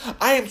 name.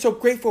 I am so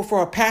grateful for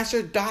our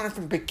pastor,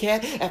 Donovan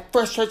Biquette, at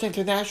First Church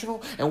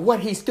International, and what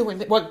he's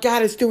doing, what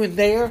God is doing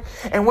there,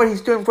 and what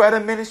He's doing for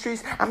other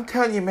ministries. I'm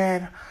telling you,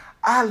 man,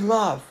 I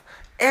love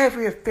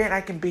every event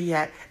I can be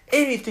at,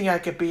 anything I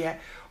can be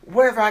at,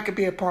 whatever I could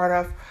be a part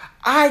of.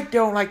 I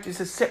don't like to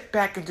just sit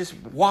back and just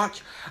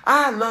watch.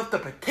 I love to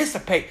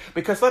participate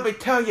because let me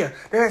tell you,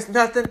 there's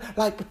nothing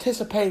like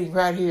participating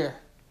right here.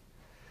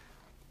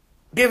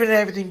 Giving it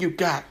everything you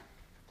got.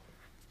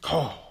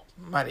 Oh,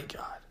 mighty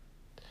God.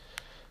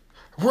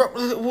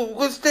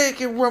 Let's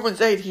take in Romans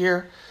 8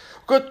 here.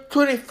 Go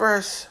 20th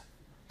verse.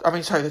 the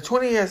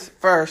 20th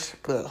verse.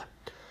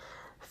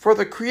 For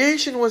the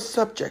creation was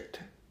subject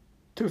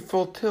to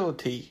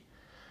futility,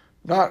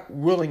 not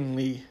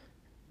willingly,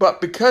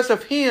 but because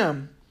of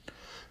Him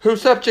who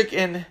subject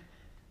in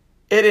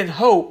it in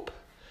hope,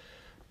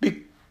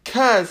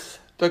 because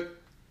the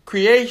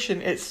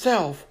creation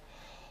itself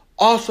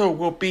also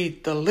will be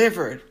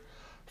delivered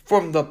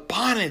from the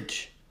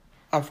bondage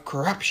of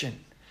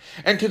corruption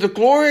and to the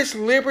glorious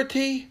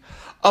liberty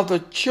of the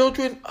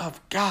children of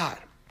God.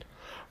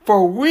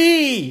 For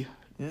we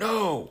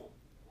know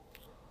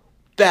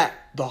that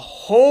the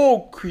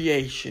whole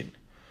creation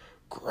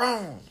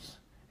groans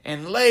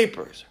and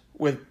labors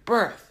with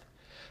birth,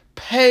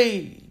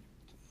 pains,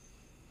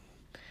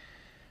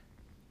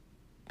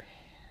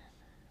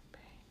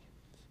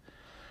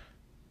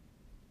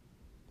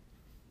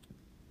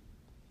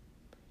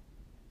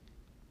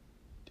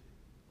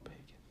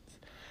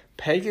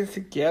 pagans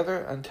together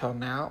until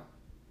now.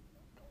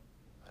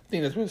 I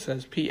think that's what it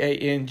says.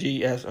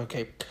 Pangs.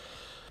 Okay.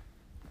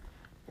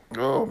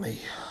 Oh, me.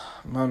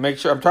 I'm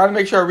trying to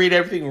make sure I read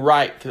everything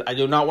right, because I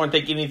do not want to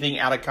take anything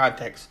out of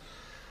context.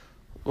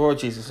 Lord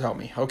Jesus, help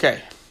me.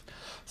 Okay.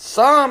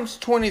 Psalms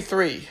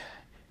 23.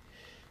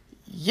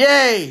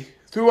 Yea,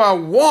 though I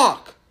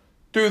walk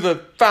through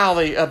the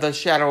valley of the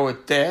shadow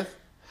of death,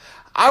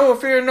 I will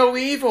fear no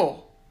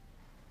evil.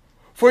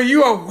 For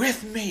you are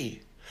with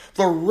me.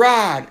 The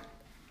rod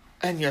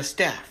and your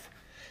staff,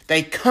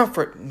 they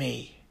comfort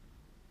me.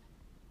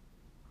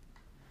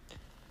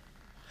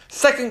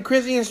 2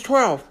 Corinthians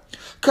 12.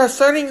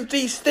 Concerning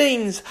these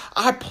things,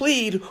 I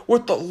plead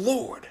with the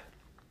Lord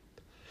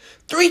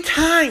 3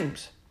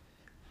 times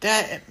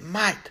that it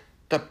might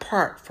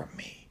depart from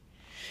me.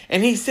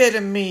 And he said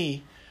to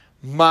me,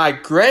 my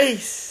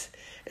grace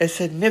is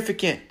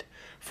significant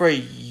for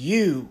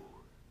you.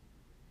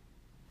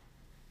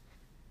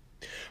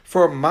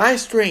 For my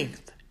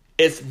strength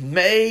is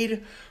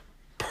made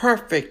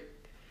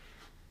perfect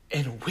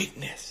in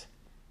weakness.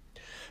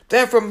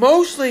 Therefore,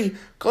 mostly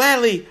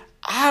gladly,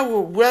 I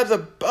will rather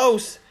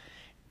boast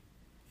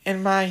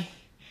in my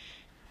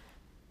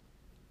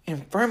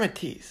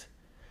infirmities,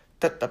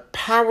 that the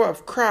power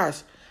of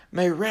Christ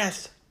may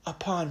rest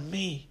upon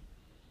me.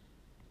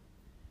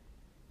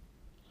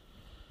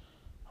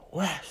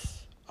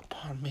 Rest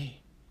upon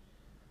me.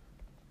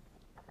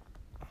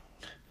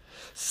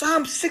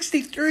 Psalm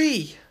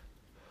 63.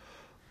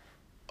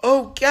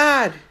 O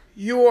God,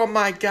 you are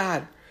my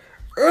God.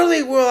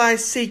 Early will I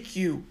seek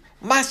you.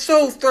 My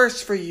soul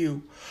thirsts for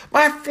you.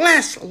 My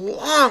flesh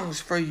longs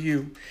for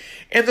you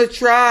in the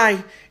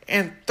dry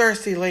and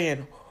thirsty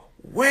land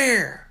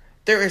where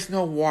there is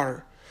no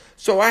water.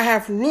 So I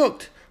have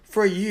looked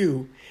for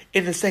you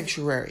in the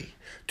sanctuary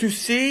to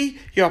see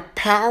your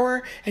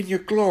power and your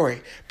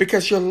glory,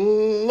 because your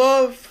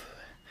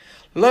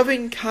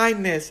loving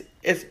kindness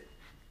is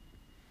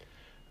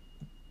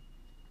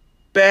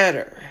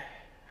better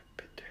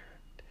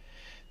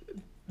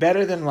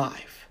than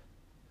life.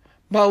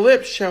 My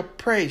lips shall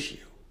praise you.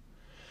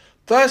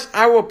 Thus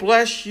I will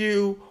bless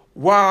you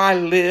while I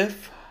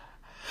live.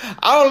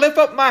 I will lift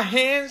up my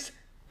hands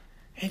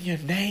in your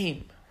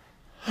name.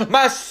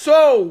 My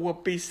soul will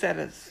be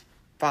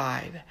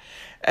satisfied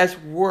as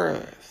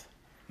with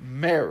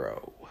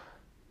marrow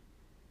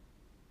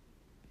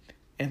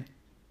and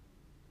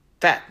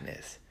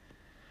fatness.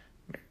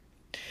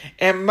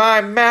 And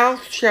my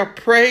mouth shall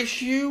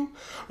praise you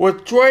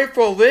with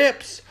joyful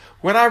lips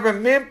when I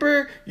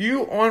remember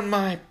you on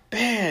my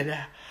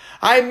bed.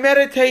 I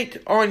meditate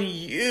on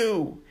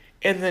you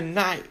in the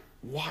night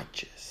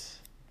watches.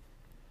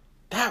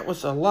 That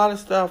was a lot of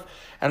stuff,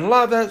 and a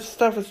lot of that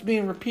stuff is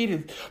being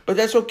repeated, but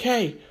that's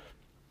okay,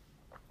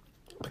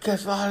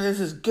 because a lot of this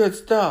is good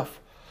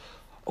stuff.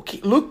 Okay,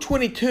 Luke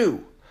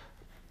 22,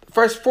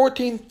 verse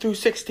 14 through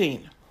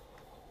 16.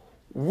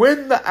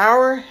 When the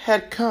hour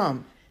had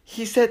come,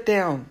 he sat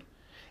down,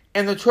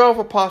 and the 12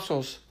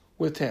 apostles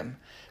with him.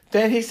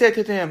 Then he said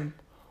to them,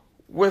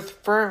 with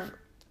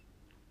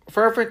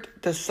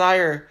fervent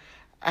desire,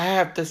 I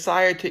have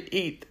desired to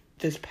eat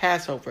this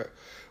Passover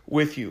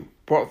with you.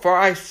 For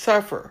I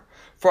suffer.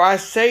 For I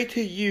say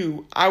to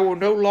you, I will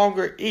no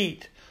longer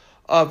eat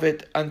of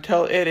it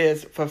until it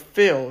is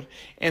fulfilled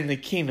in the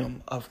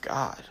kingdom of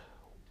God.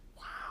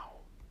 Wow.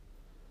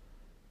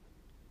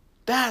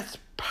 That's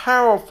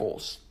powerful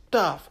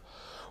stuff.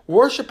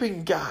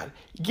 Worshiping God,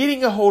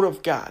 getting a hold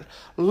of God,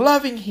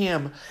 loving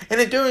Him, and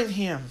adoring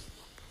Him.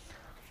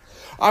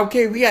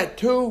 Okay, we got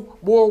 2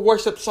 more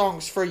worship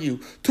songs for you.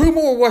 2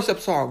 more worship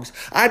songs.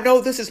 I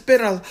know this has been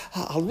a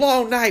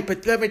long night,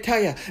 but let me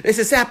tell you, this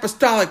is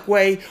apostolic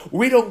way.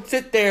 We don't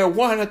sit there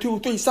 1 or 2,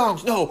 3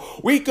 songs. No,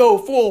 we go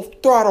full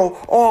throttle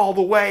all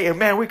the way. And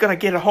man, we're going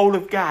to get a hold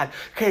of God.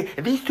 Okay,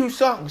 and these 2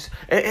 songs,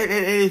 and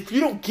if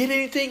you don't get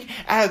anything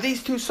out of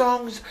these 2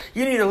 songs,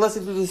 you need to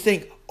listen to this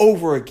thing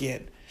over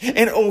again.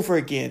 And over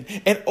again,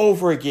 and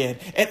over again,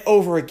 and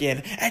over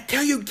again,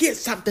 until you get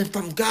something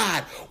from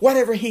God.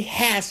 Whatever He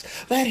has,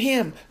 let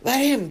Him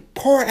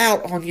pour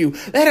out on you.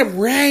 Let Him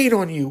rain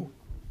on you.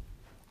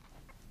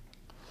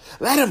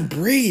 Let Him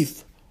breathe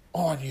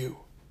on you.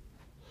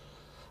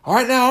 All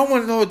right, now I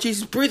want to know,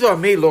 Jesus, breathe on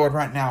me, Lord,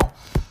 right now.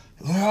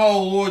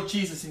 Oh, Lord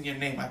Jesus, in your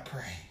name I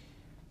pray.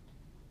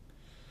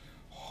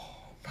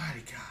 Oh,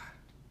 mighty God.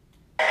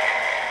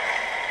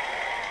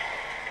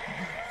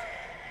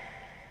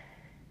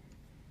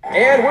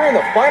 And we're in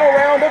the final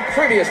round of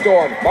Trivia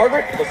Storm.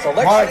 Margaret, the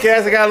selection.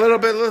 Podcast, I got a little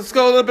bit. Let's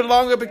go a little bit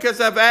longer because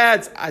of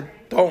ads. I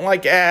don't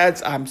like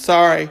ads. I'm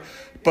sorry.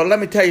 But let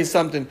me tell you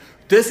something.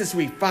 This is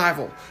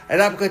revival.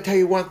 And I'm going to tell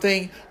you one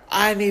thing.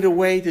 I need a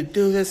way to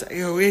do this.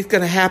 You know, it's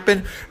going to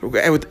happen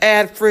with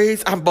ad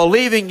freeze. I'm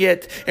believing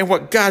it in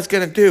what God's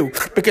going to do.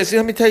 Because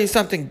let me tell you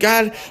something.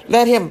 God,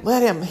 let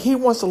him. He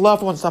wants to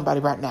love on somebody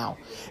right now.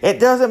 It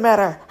doesn't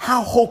matter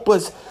how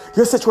hopeless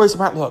your situation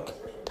might look.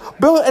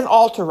 Build an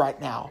altar right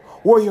now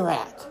where you're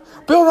at.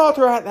 Build an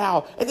altar right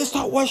now and just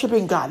start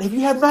worshiping God. If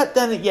you have not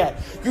done it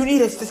yet, you need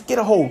to just get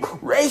a hold.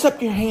 Raise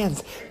up your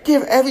hands.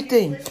 Give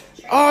everything.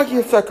 all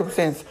your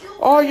circumstances,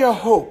 all your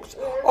hopes,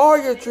 all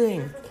your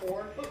dreams,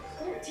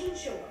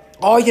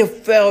 all your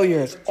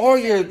failures, all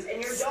your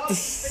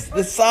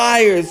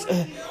desires,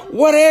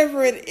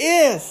 whatever it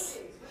is,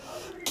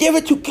 give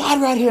it to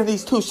God right here in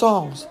these 2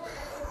 songs.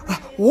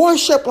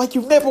 Worship like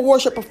you've never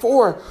worshiped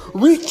before.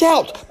 Reach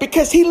out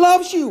because He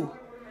loves you.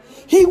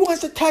 He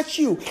wants to touch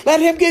you. Let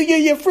Him give you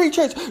your free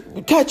church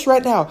touch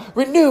right now.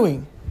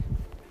 Renewing.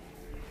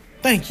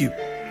 Thank you.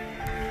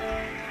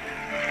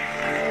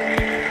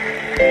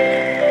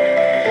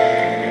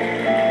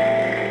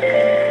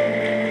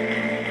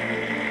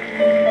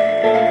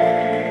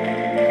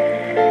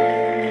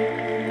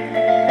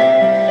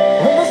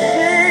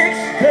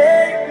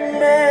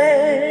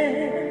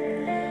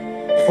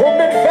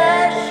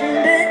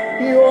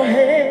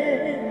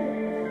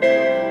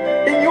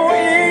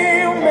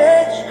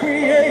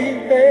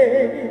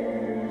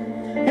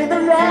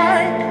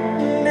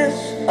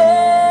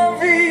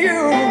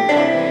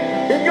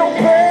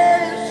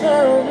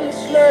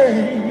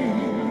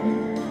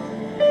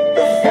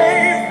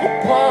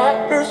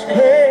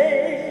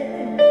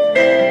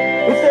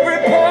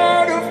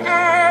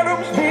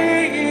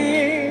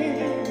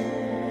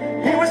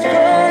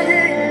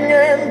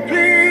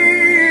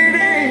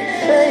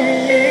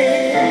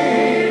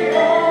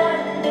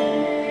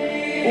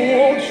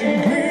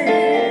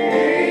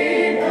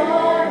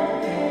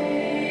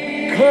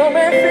 Come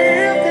and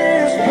fill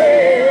this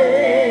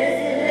place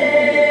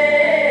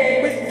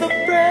with the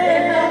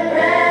breath of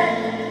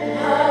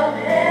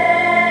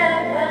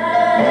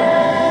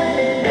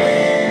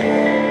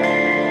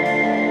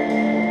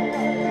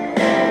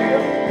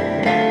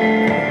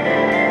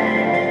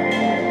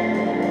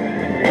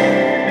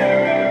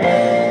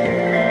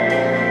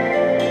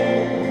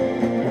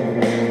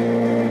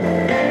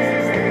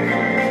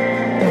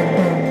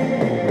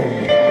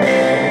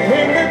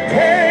When the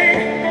day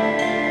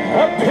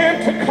of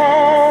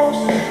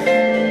Pentecost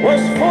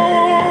was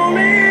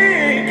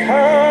fully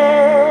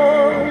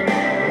come,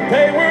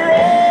 they were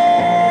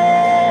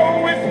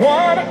all with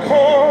one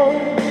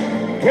accord,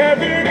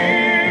 gathered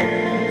in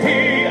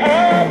the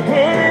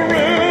upper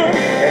room,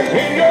 and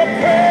in your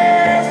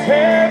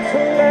presence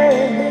lay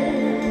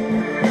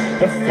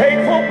the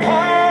faithful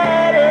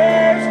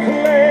potter's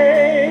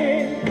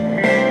clay,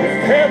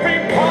 with every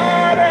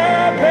part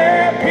of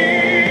their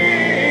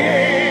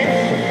being,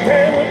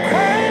 they were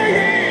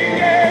crying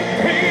and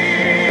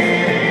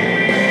pleading,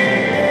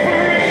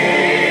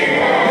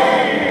 breathe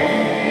on me.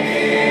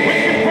 We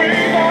can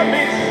breathe on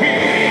me,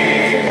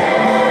 Jesus.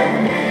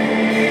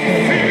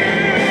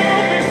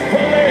 Fill this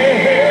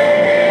place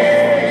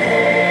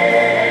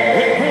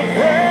with the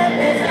breath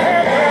of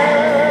heaven.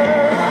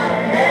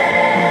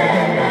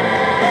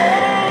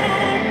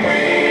 Oh,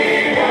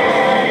 breathe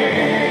on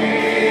me.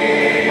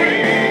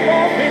 Breathe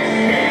on me,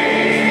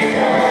 Jesus.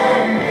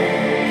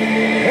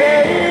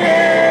 Hey,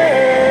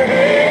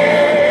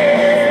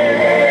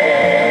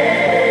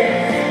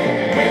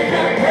 with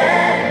the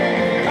breath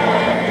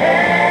of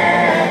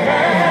heaven,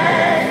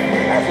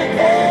 as it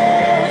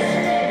was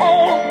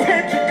on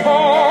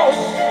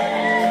Pentecost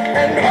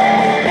and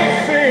on the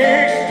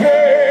 6th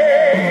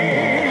day.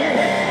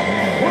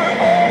 We're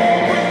all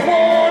with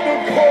one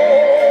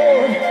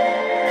accord.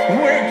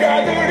 We're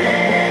gathered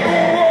in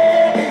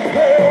one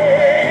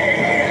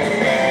place.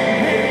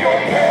 In your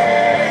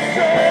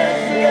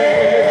presence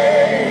lay.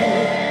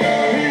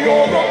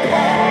 You're the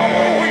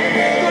potter, we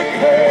the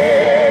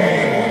clay.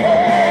 Oh,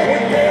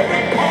 with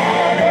every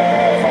part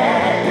of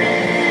our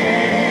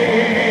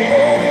being,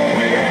 oh,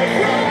 we're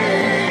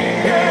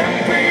crying and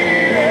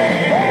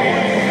pleading. Oh,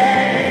 and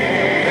saying,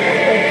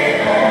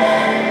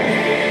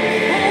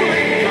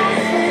 Holy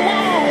Ghost,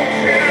 won't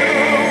you?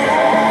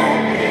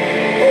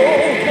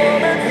 Oh,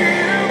 come and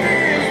fill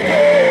this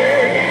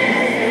place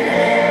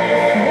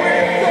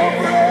with the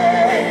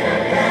breath,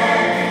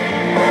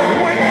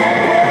 with the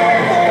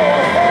breath of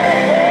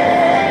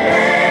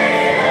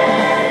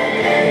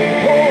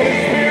Holy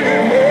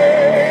Spirit,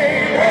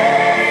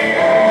 rain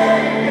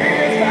on me.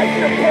 It's like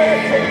the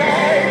breath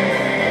tonight.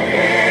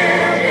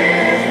 Fill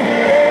this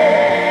place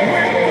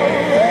with the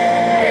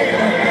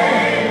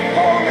rain.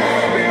 Holy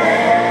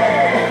Spirit,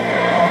 rain.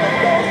 Holy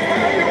Ghost,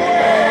 have your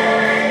way.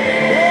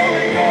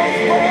 Holy Ghost,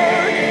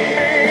 burn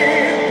me.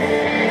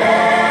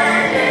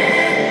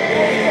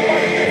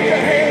 Somebody lift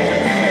your hands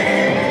and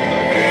sing.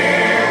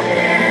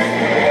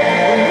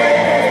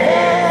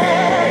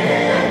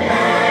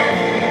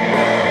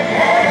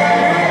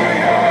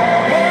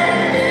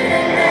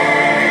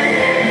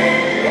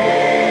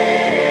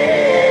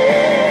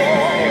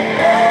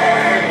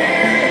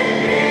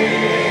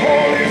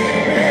 Holy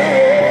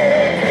Spirit,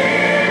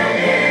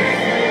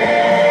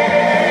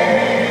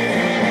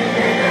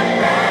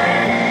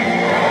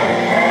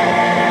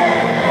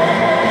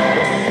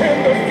 send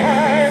the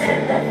fire,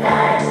 send the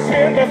fire,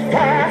 send the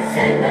fire,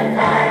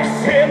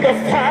 send the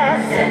fire,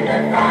 send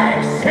the fire,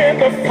 send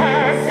the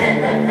fire, send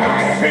the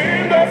fire,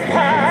 send the fire, send the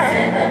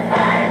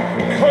fire,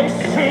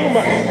 consume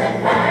us,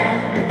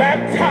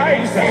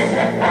 baptize us,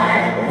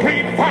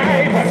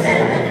 revive us,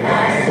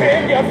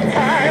 send your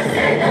fire,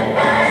 send your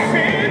fire,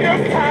 send your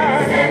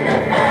fire,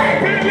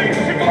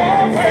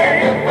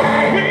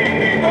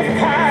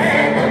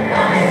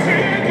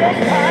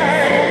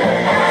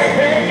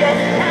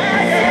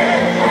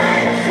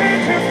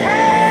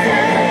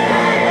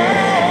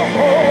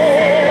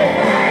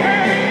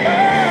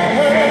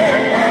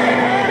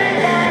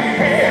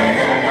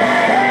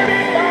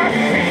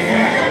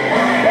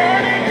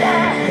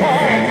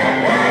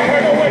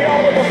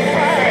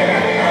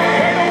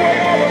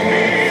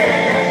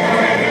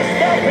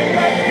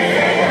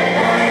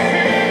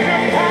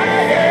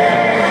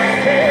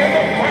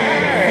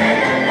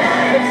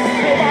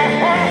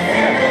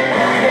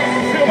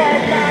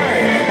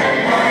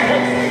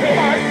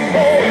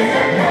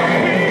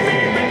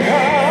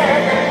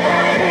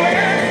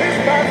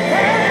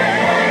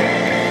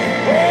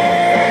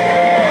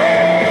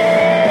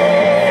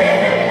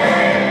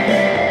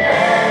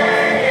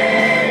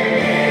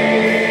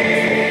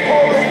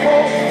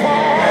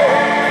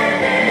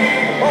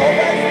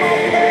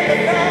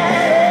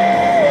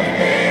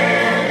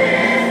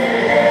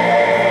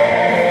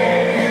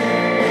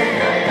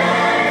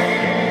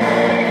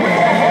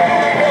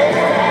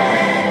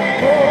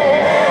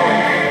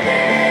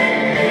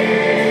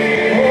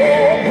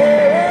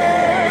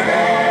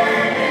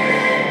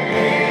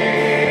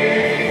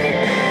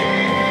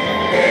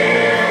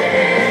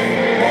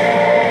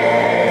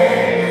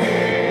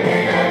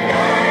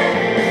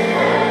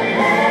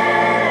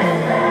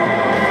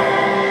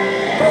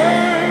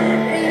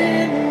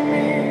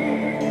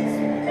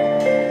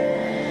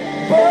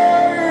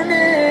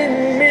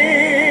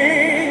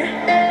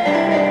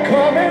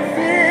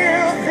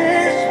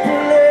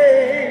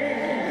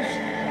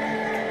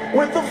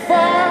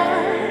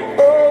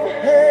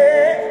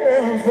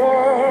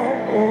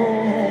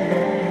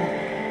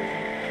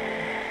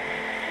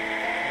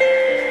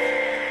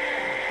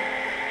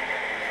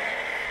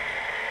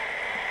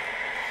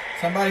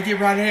 Somebody get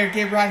right here,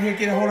 get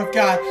a hold of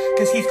God,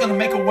 because He's going to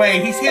make a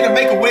way. He's here to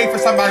make a way for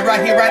somebody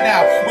right here, right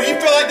now. When you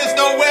feel like there's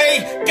no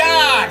way,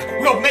 God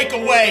will make a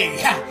way.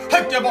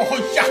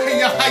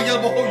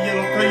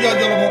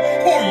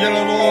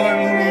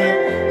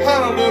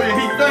 Hallelujah.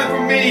 He's done it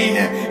for me.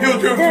 He'll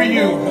do it for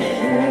you.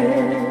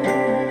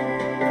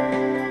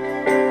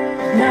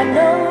 Not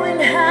knowing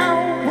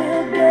how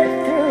we'll get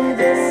through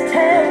this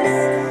test,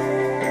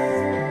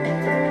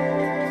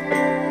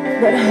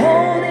 but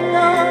holding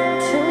on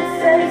to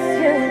faith,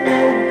 you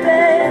know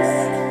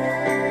best.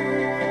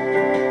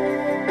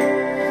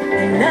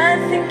 And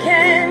nothing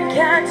can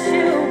catch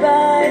you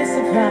by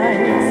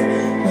surprise.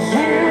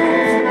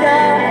 You've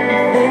got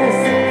this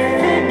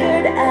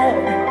figured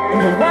out.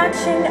 You're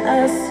watching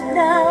us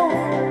now.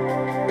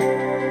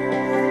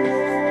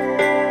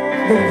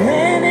 But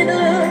when it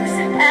looks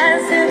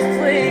as if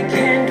we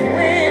can't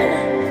win,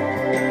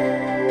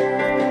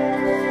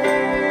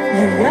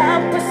 you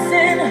wrap us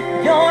in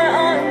your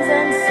arms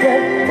and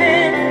step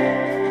in.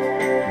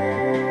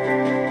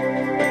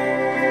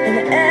 And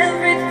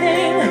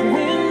everything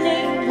we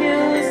need you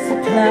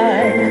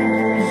supply.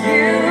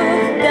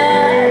 You've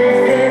got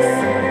this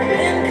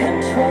in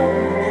control,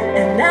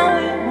 and now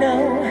we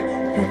know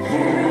that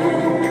you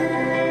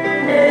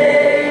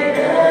made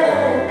a way.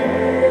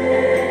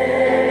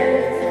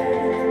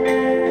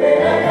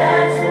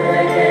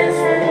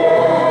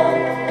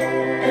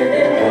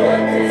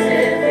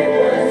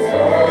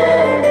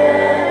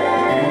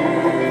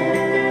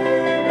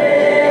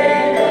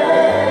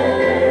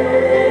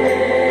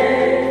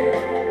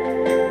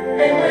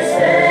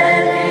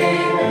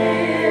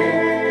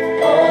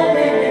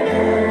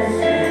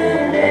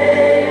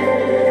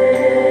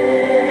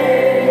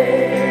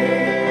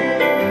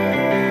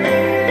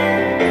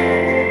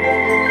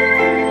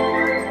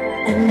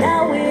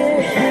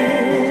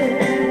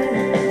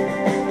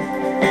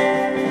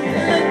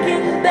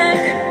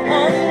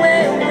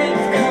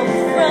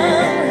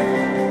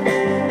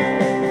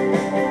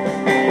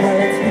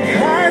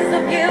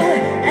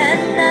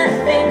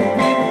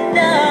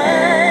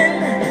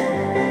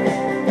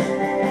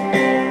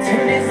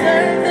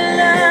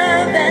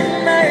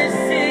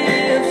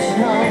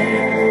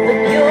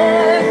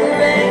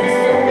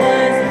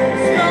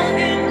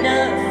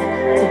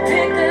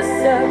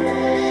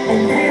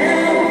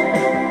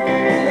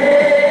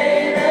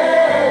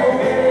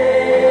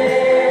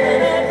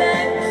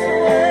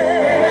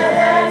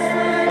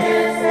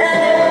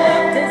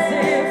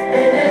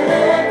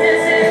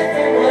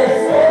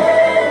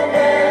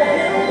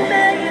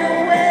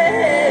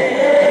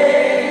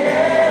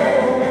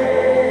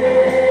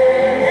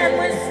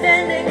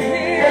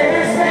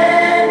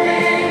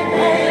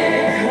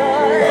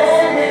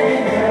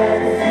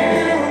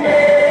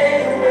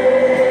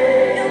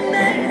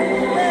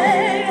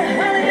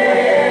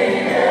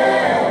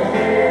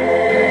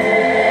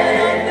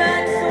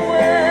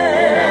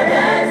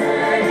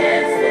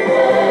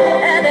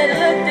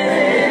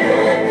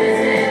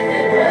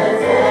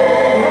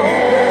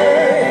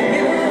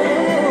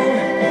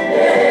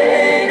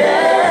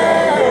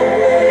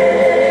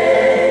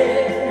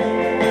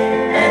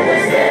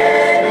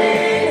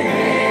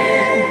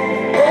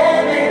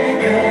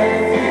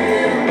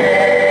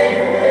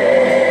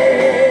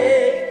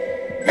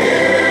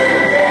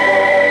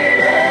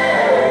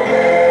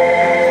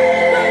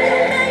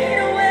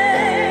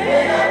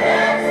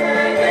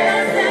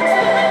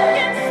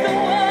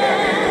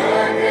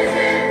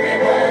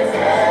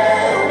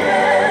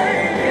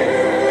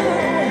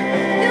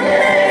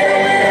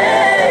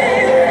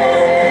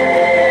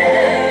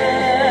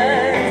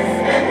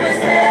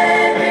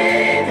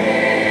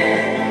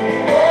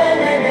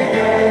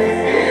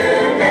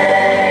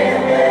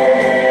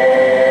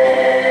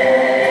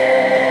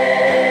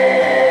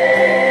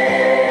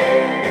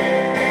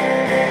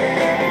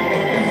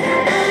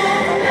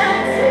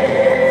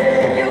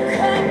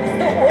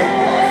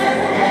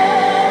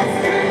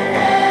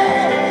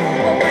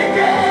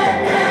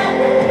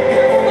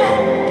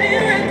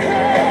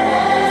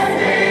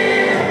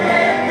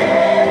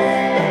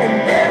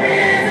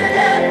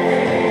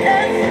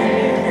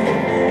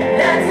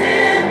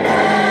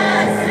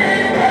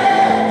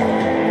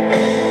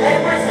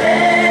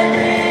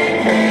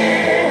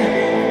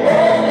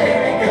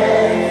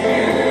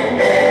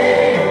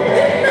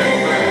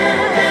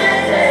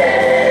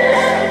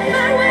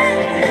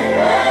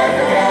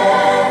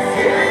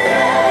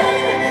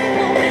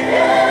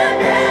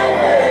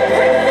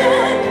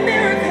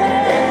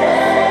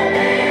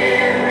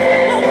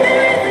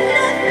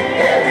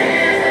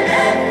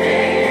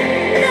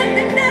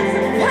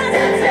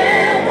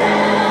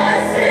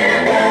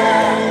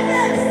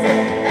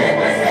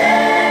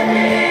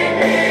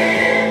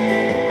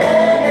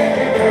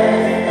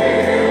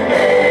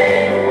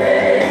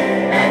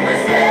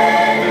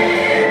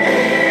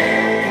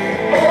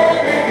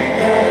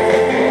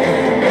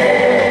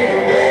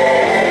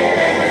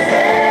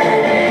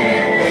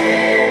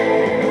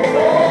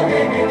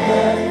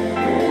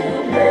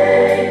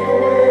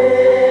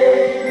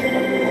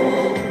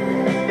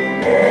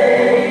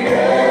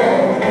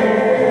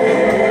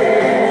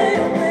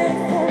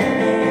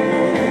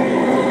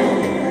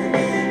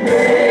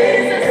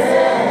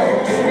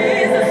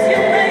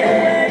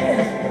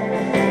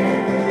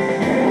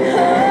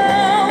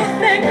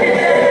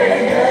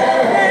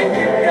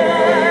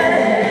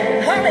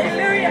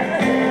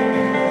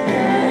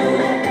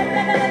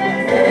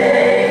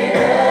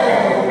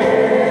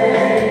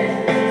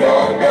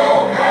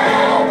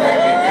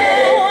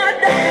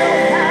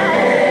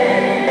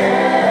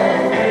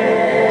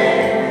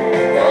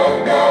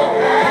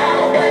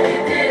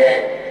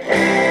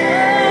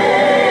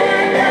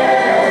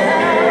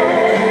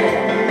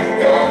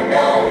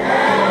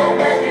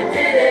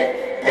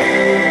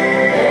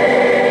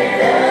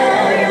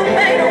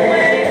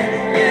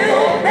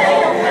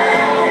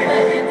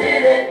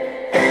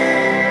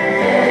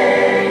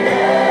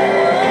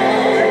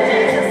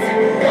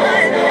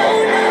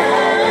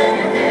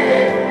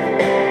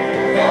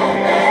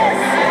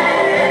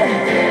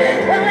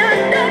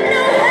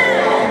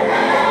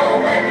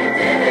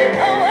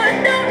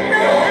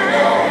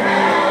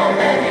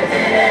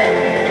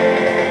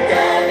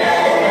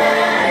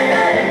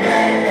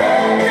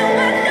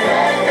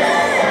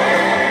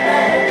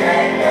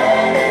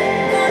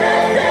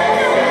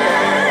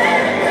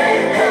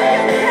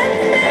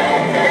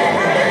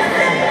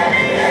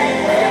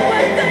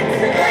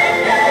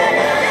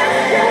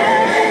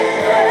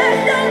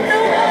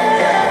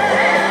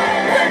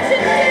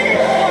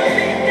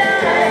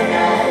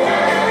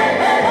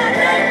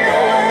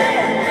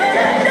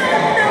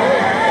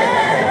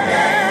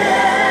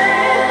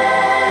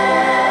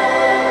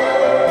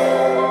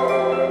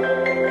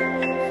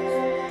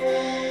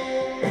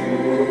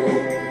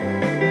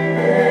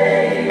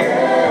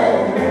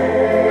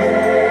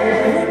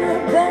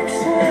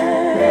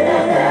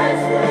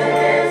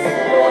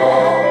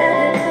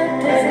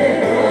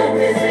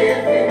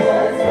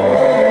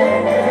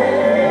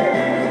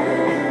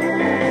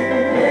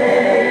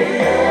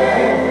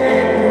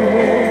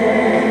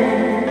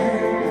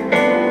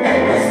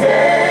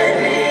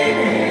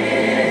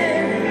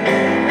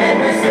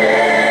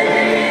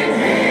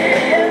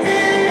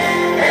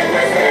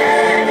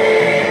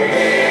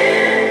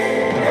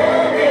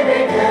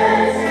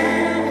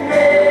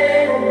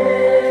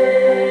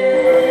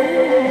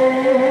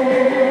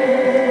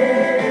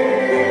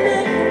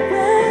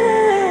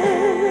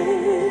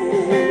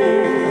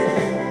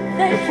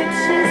 you,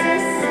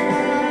 Jesus.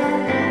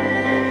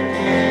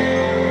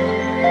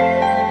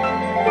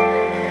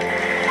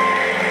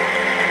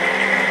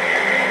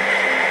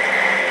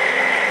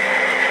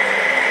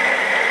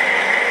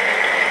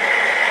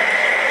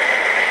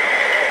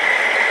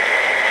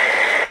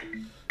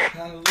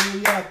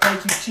 Hallelujah.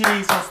 Thank you,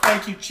 Jesus.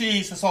 Thank you,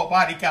 Jesus,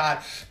 Almighty God.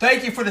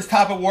 Thank you for this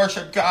time of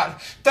worship, God.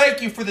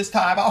 Thank you for this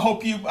time.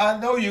 I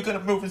know you're going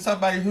to move in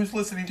somebody who's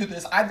listening to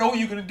this. I know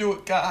you're going to do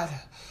it, God.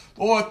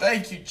 Lord,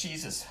 thank you,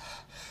 Jesus.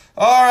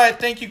 All right.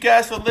 Thank you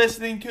guys for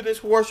listening to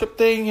this worship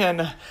thing.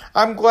 And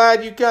I'm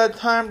glad you got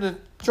time to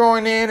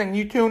join in and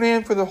you tune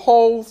in for the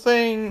whole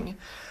thing.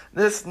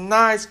 This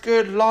nice,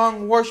 good,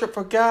 long worship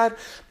for God.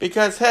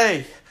 Because,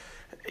 hey,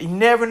 you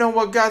never know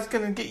what God's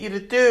going to get you to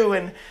do.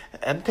 And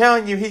I'm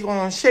telling you, He's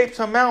going to shape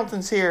some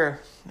mountains here.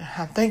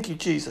 Thank you,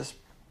 Jesus.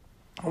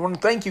 I want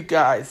to thank you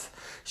guys.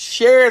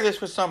 Share this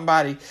with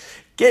somebody.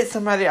 Get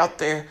somebody out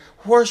there.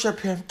 Worship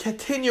Him.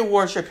 Continue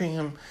worshiping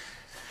Him.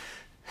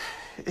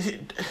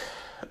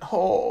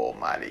 Oh,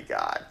 mighty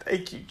God.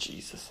 Thank you,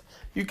 Jesus.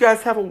 You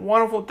guys have a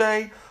wonderful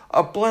day.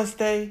 A blessed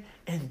day.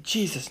 In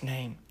Jesus'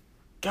 name.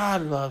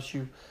 God loves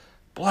you.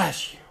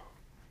 Bless you.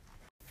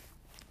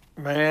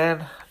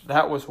 Man,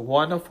 that was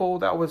wonderful.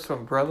 That was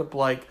from Brother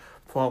Blake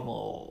from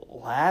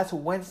last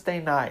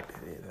Wednesday night.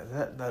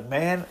 The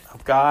man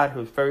of God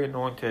who's very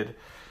anointed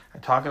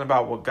and talking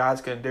about what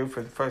God's going to do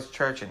for the first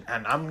church. And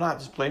I'm not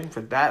just believing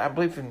for that. I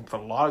believe for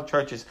a lot of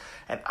churches.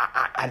 And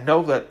I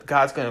know that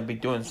God's going to be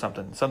doing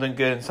something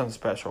good and something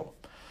special.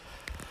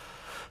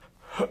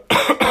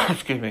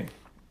 Excuse me.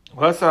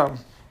 Let's, I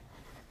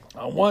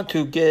want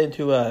to get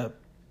into a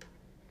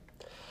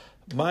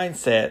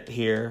mindset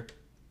here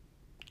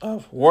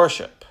of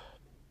worship.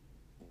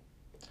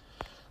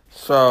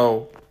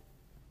 So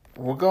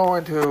we're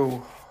going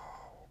to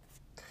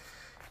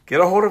get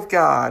a hold of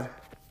God.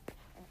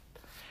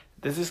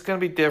 This is going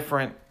to be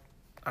different.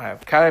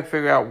 I've kind of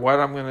figured out what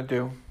I'm going to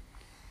do.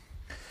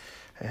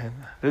 And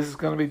this is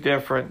going to be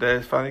different. That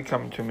is finally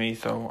coming to me.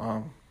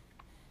 So,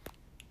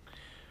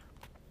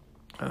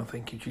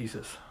 thank you,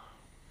 Jesus.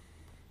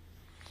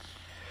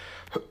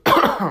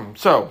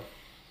 So,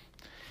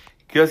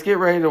 just get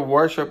ready to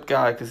worship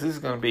God, because this is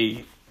going to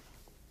be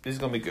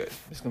good.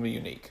 It's going to be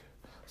unique.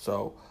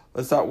 So,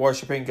 let's start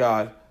worshiping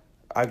God.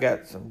 I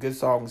got some good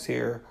songs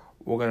here.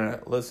 We're going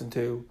to listen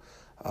to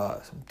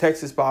some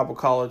Texas Bible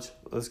College.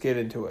 Let's get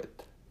into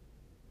it.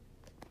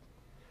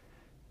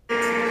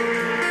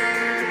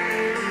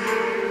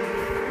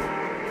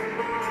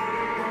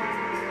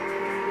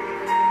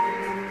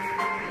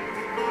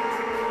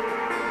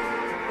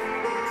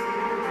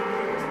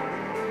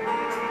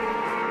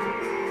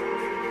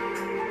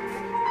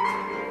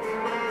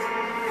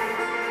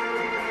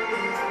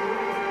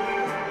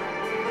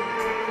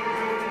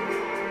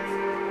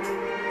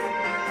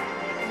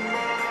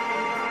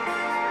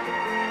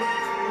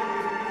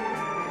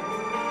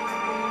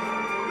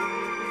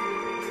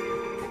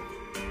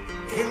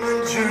 In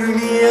the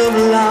journey of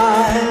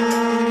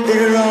life,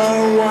 there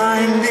are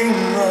winding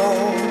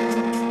roads,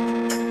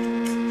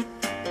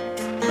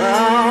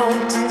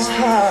 mountains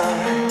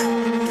high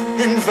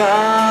and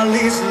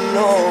valleys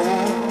low.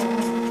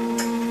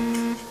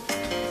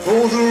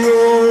 For the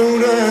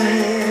road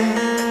ahead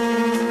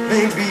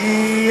may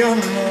be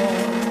unknown,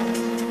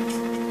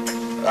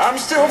 I'm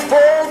still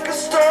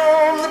focused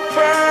on the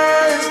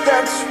prize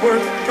that's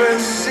worth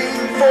pressing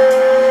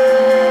for.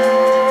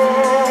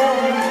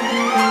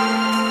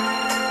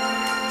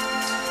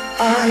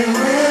 I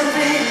will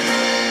be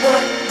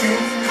what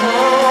you've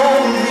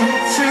called me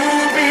to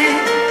be.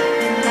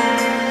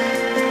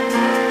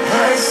 I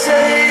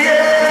say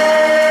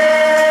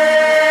yes,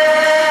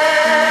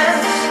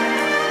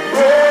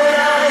 Lord,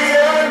 I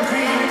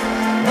agree.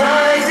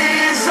 My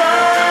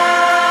desire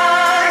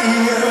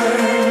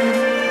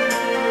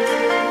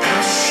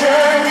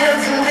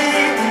passionately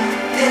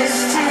is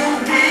to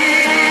be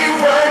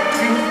what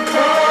you call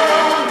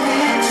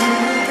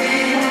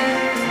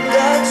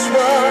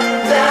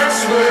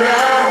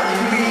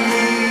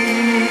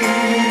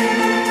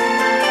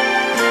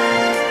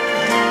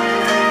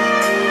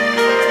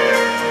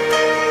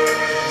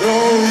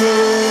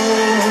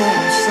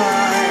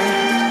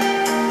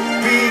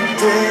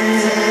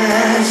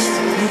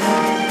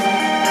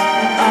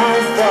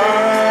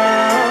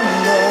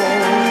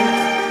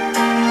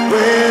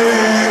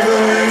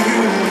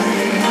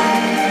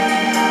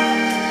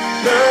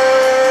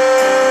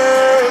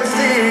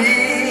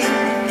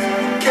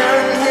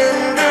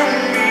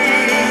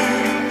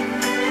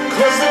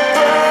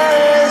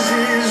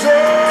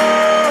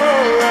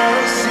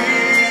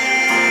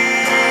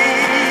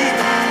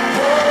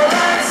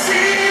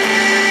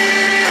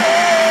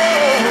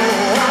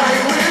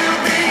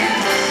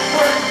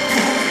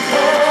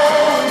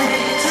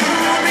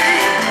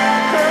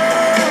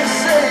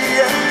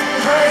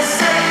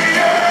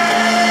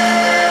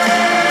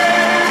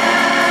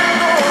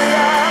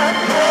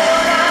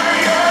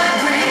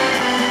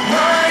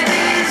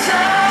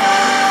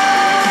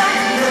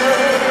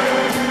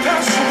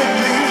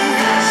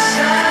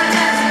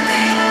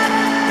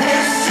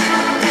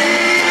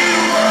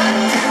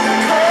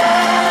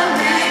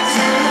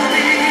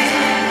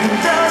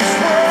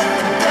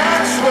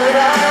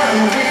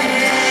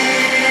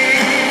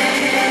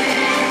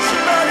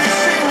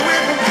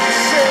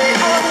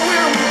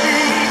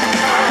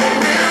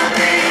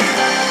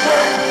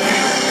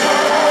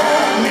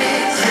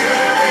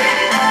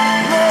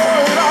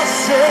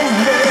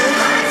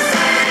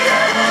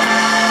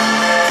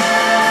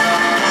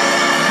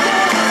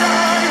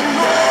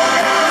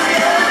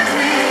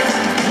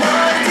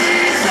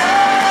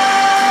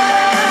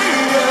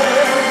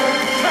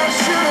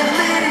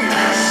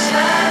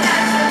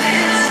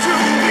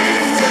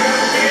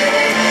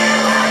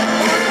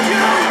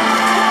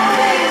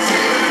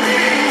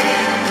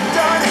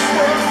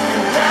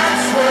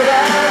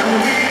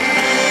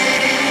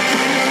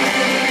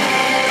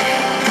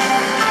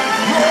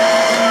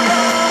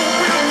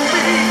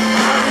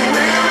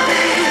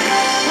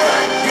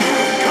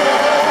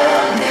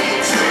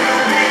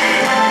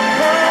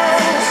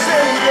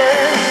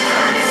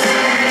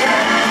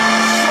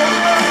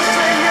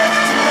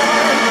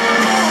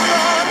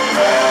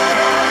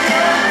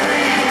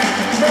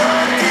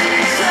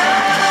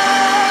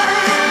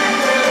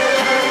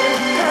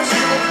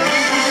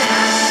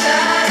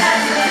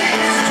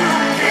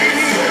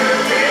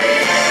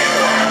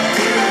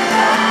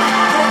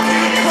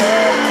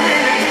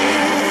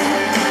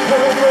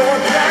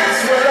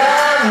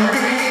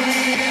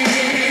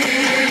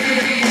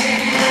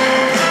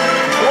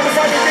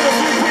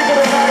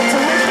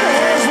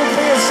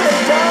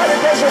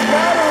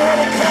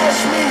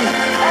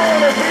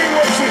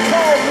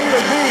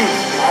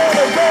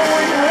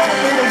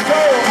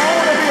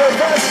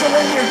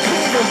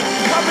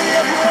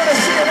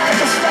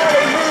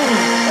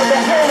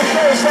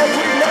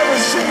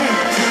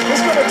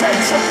to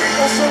take some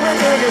people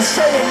surrendering and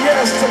saying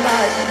yes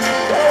tonight.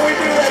 Why don't we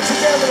do that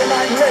together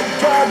tonight and let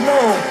God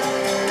know,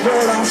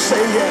 Lord, I'll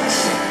say yes.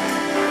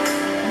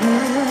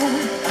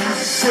 I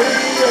say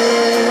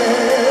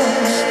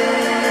yes.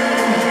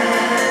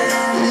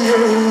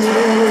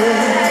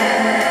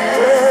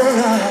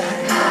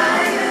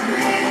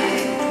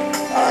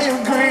 I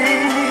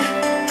agree.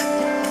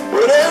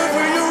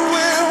 Whatever you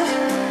will,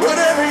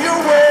 whatever your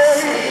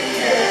way.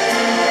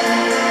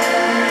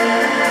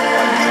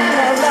 I give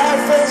my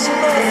life as an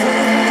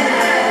offering.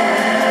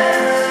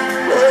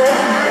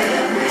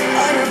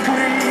 I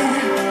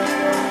agree.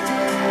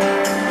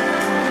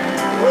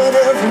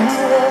 Whatever you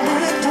want me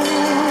to do,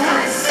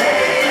 I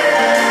say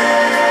yes.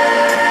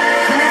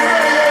 Here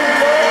I am,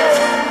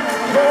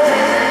 Lord.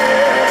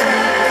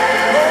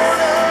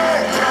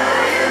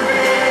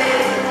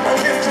 Now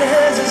lift your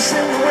hands and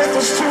sing with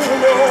us to the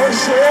Lord.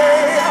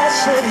 Say, I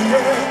say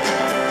yes.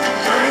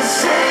 I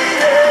say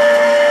yes.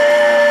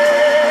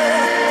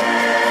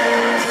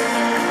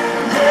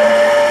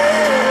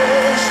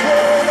 Yes,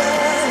 Lord,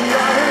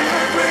 I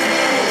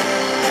agree.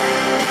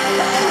 I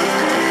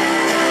agree.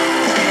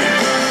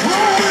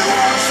 Lord, we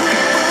want you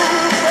to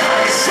move.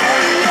 I say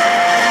yes.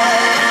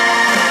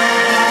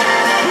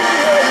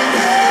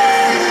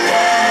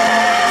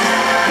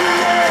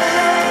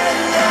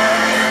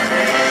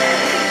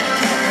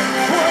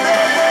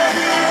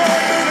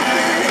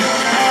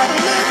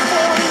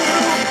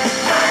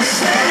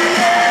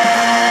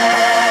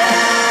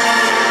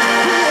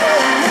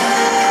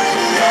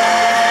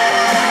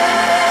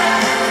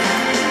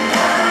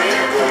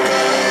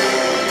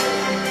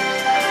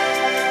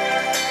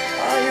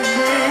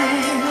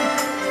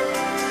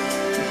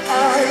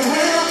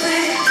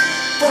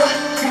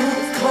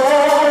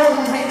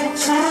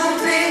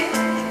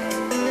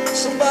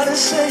 Somebody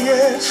say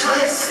yes.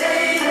 I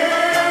say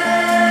yes.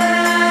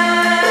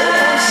 Oh,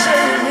 I'm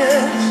saying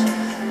yes.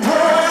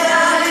 Lord,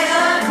 I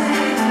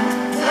agree.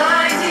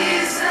 My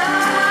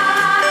desire,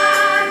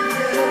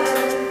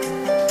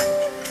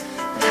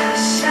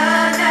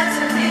 passion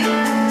after me,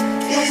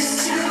 is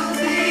to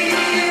be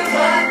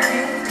what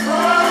you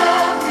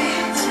call me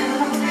to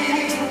be.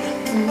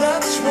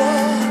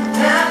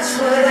 That's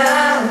what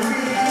I'll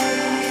be.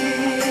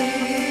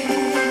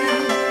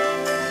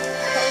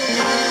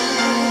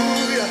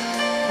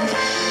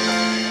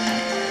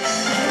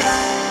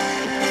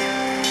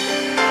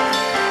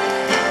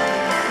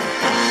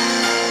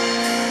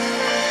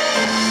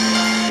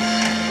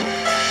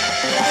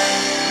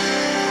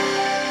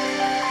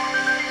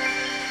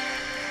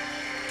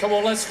 Come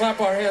on, let's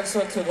clap our hands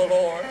unto the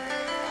Lord.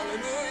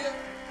 Hallelujah.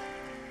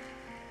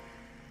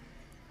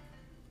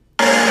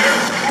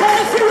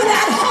 Going through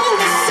that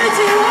holy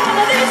city, one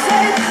of these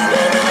days,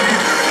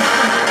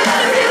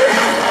 going through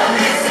that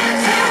holy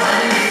city,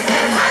 one of these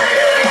days,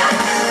 hallelujah.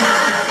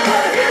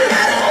 Going through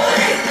that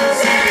holy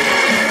city,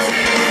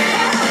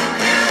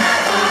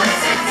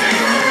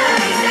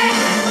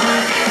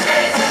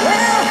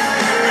 well,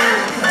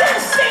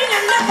 this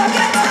singing never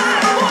get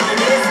tired, one of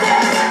these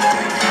days.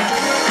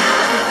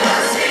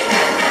 This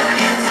singing never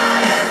get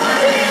tired, one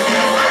of these days.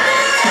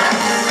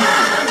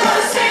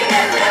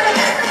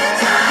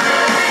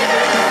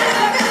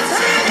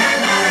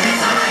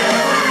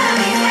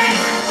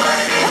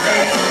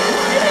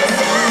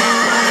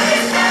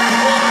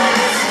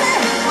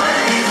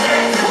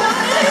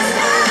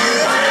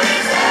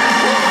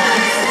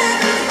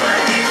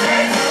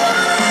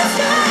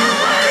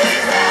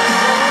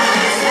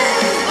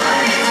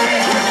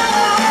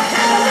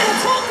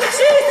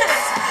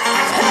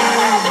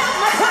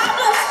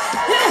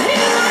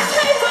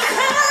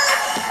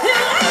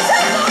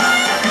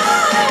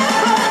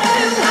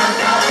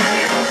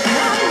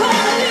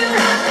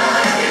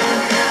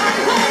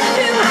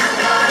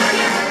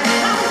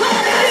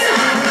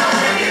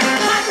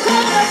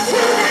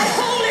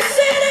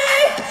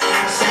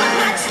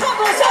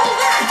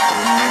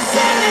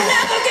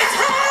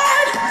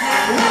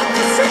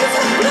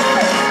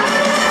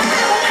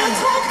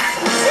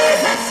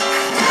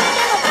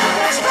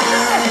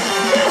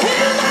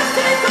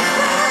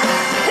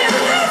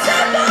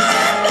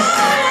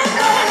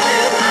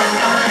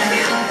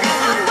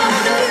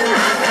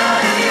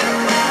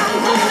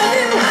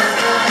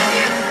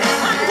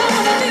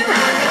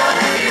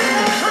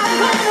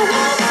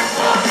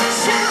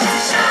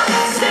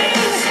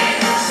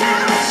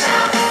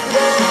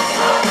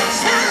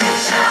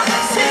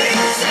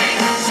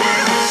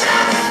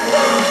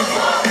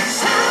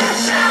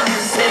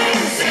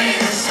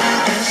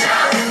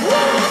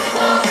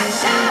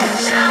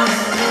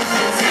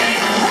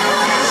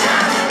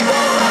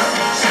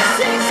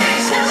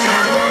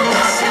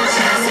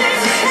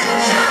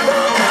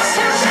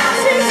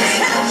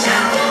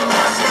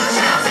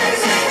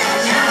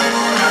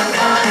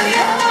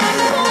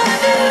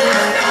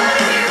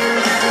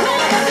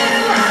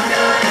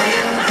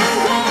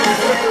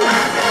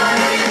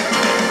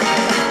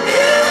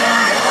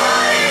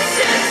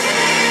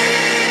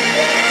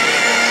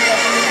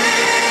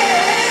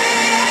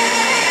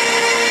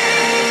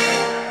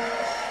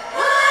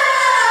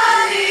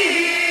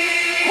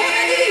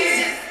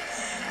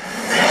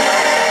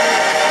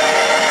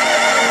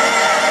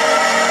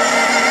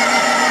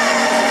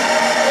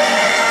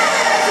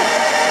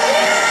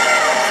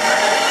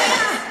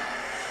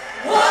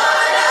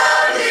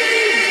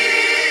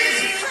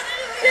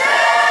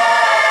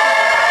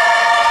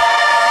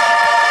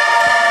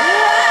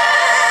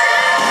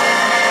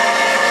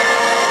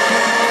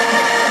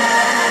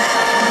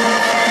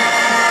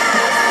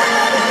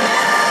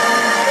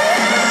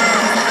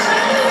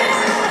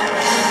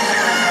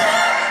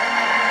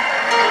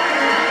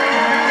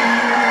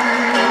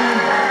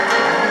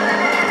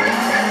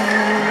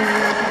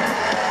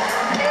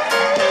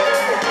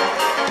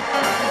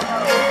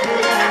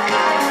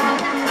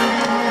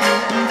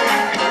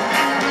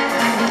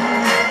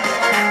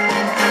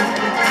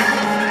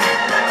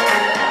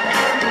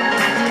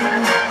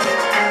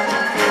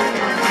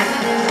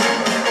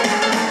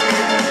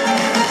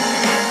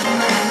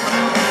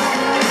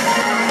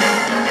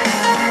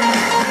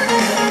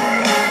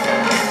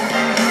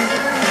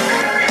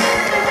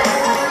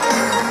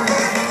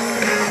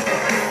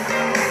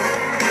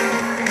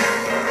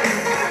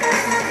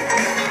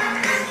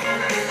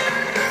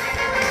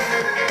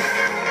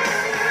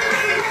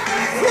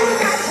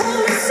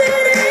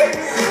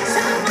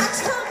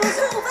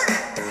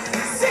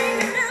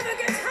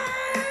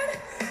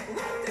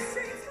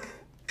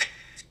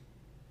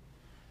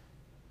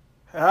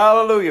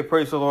 Hallelujah.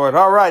 Praise the Lord.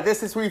 All right.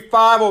 This is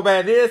revival,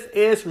 man. This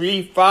is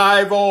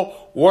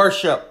revival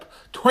worship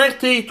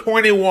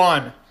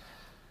 2021.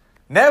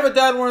 Never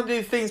done one of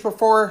these things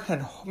before.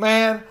 And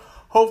man,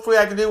 hopefully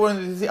I can do one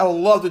of these. I would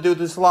love to do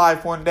this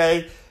live one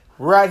day.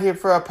 Right here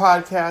for a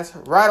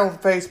podcast. Right on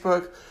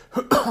Facebook.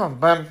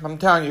 But I'm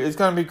telling you, it's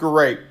going to be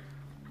great.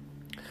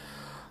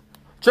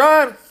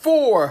 John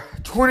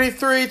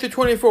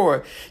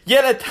 4:23-24.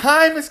 Yet a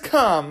time has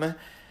come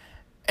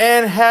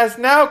and has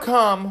now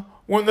come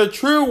when the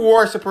true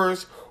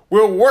worshipers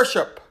will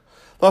worship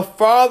the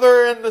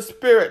Father in the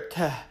Spirit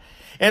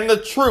and the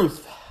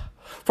truth.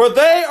 For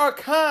they are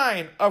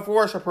kind of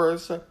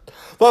worshipers.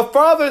 The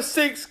Father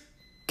seeks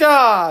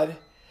God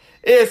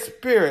is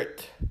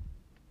Spirit,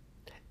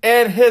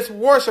 and His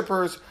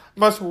worshipers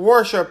must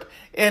worship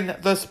in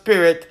the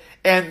Spirit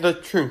and the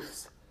truth.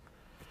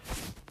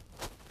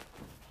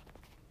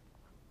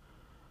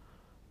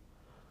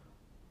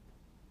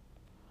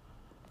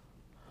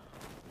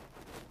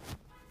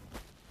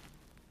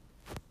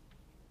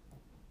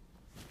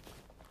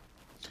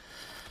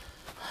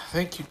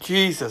 Thank you,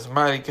 Jesus,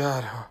 mighty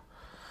God.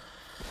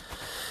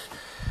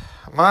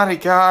 Mighty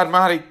God,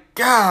 mighty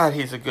God.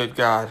 He's a good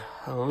God.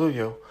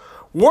 Hallelujah.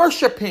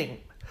 Worshiping.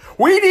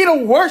 We need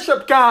to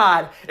worship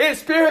God in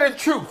spirit and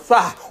truth.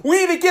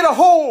 We need to get a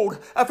hold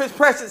of His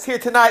presence here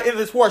tonight in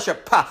this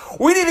worship.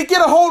 We need to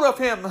get a hold of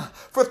Him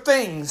for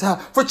things,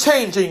 for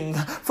changing,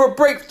 for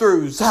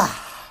breakthroughs.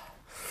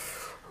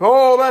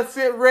 Oh, let's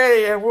get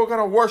ready and we're going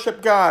to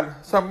worship God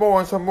some more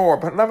and some more.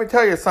 But let me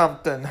tell you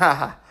something.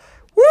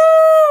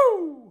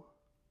 Woo!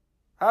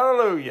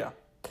 Hallelujah.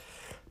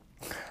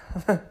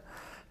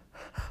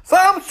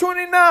 Psalms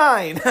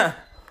 29,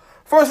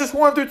 verses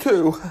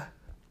 1-2.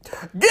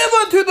 Give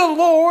unto the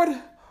Lord,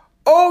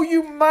 O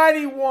you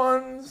mighty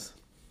ones.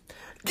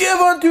 Give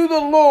unto the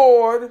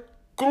Lord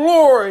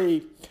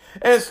glory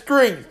and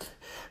strength.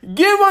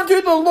 Give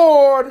unto the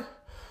Lord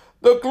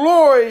the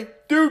glory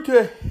due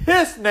to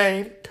His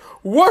name.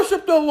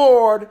 Worship the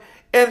Lord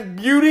in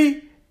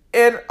beauty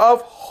and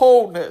of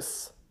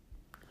wholeness.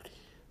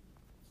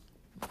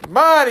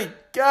 Mighty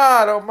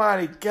God,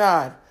 almighty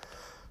God.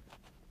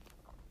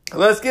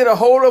 Let's get a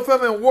hold of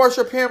Him and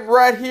worship Him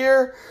right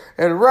here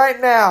and right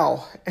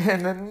now.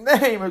 In the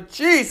name of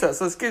Jesus,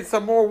 let's get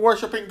some more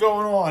worshiping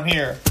going on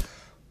here.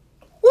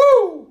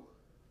 Woo!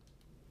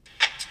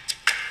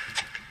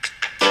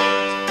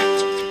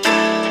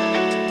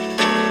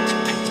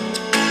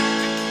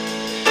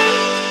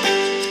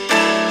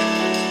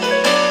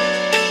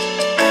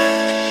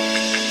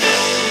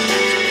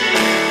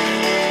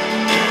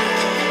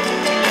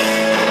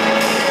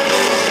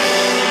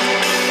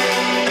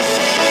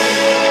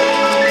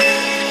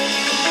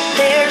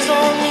 There's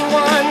only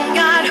one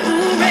God who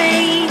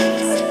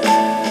reigns,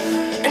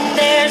 and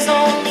there's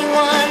only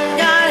one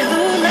God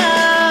who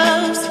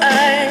loves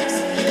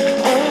us.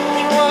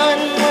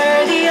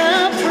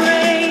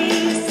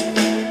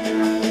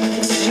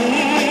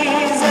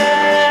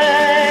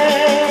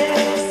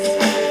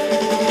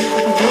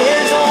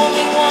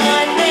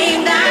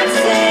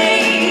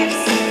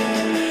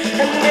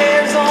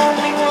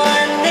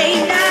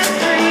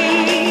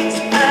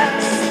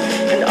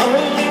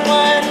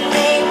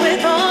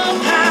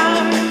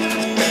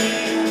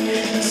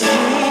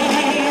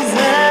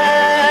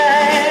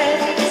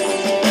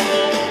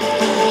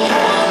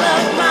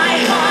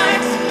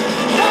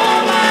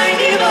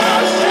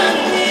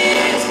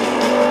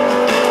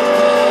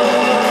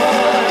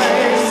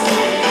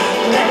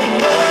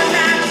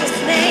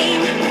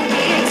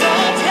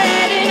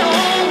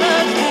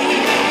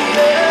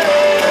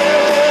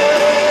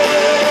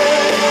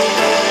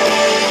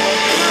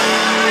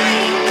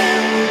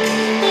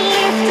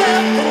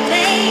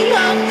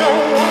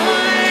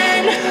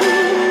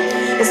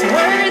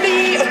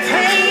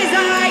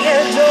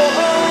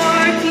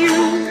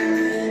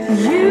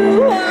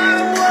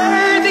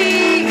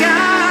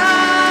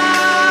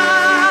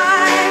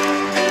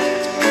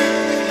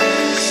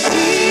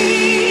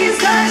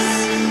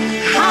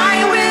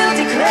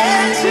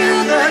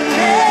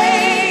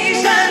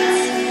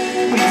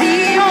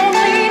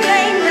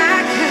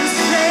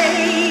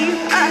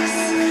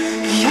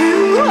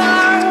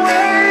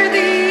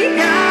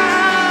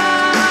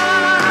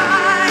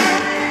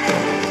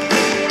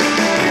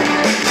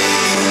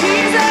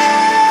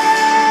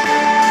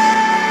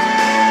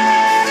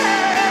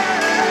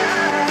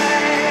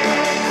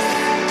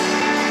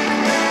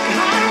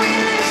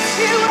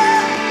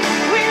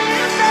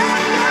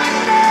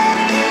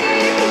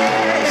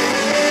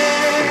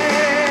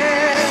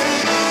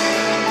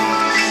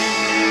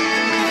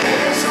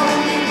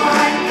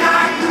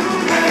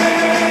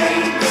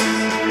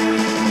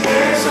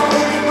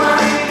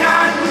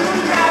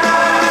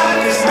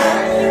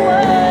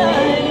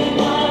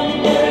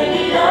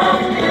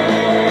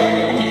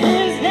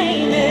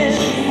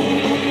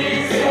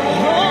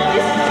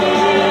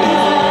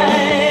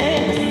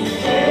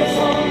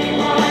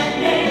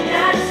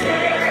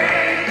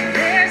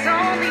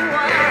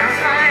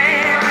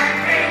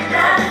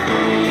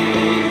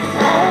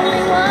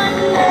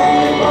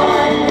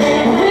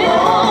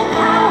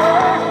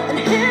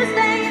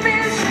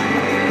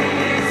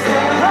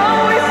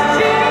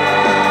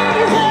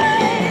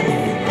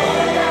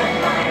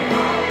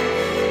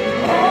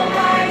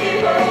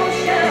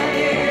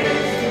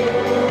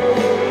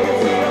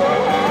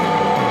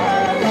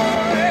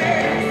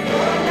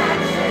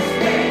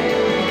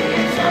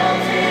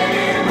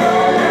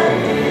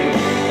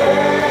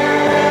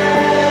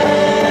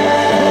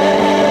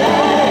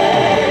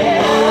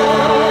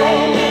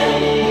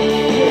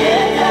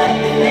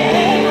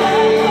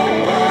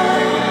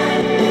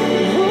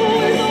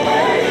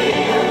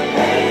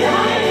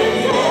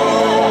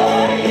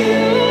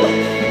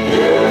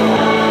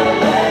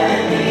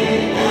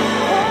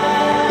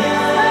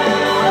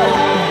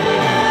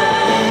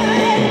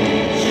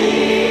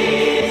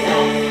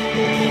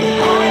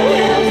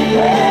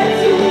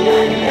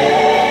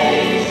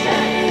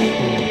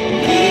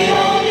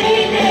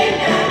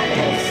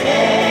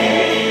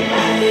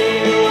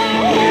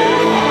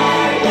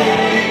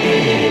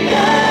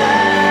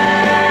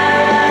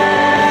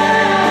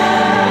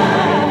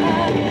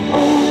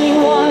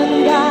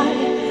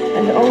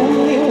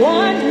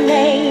 one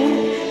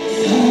name,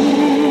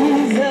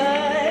 Jesus.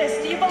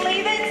 Do you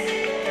believe it?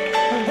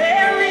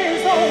 There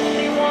is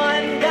only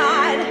one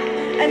God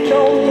and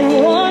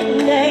only one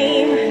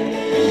name,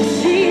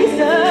 Jesus.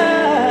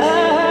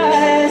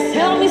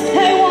 Help me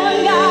say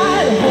one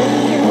God,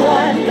 only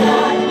one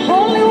God,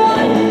 only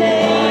one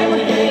name.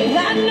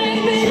 That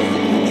name is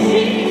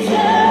Jesus.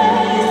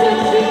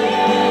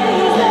 Jesus.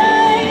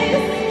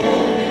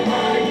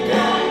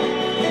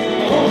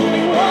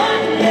 Only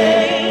one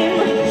name,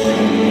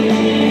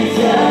 Jesus.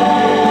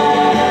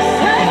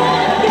 Say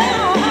one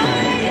God.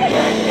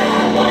 One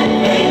God, one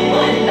name,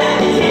 one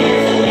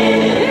baptism in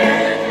the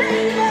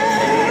name of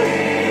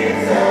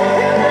Jesus.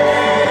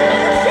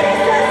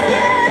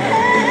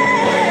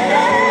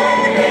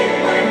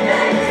 One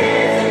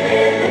baptism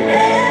in the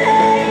name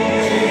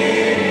of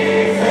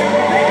Jesus.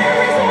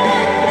 There is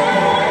one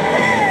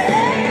God, one name,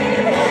 one baptism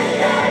in the name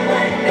of Jesus.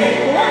 One God, one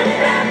name,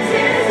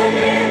 one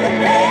baptism in the name of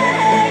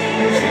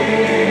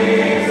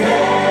Jesus.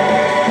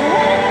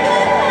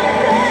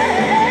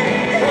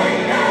 One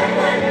God,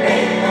 one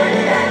name, one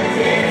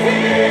baptism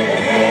in the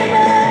name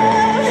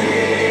of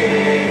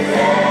Jesus.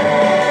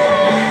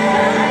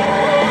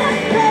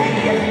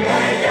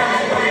 One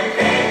God, one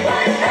name,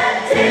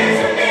 one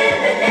baptism in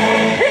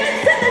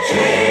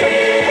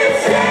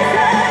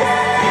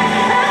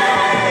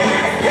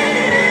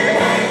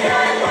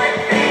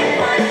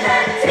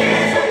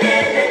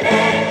the name of Jesus.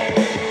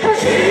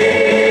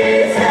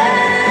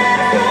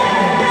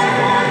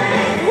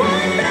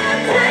 One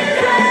baptism,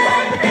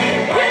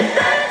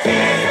 one name,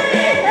 one baptism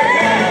in the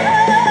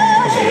name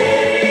of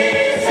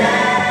Jesus.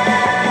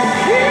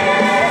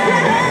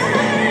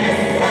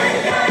 One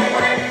God,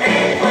 one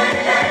name, one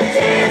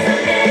baptism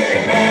in the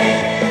name of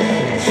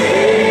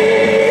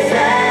Jesus.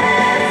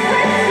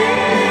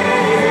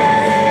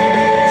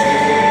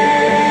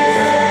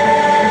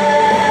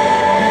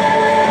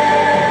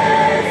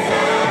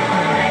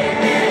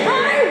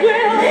 I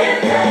will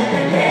lift up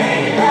the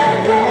name of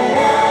the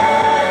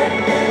one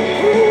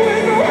who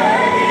is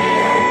worthy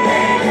of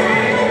praise.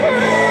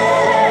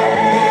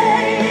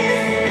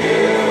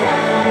 You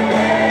are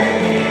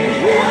worthy.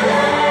 You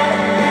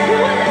alone. You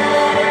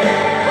alone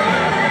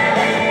are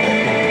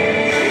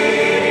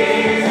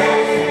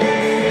Jesus.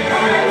 I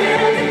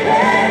will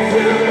declare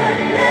to the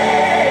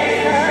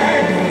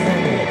nations,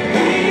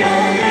 the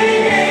only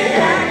name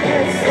that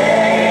can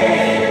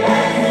save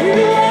us.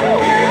 You are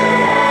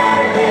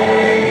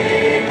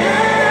worthy,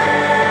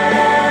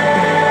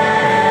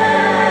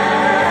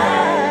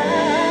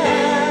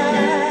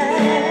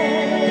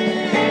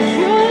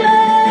 you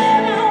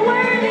alone are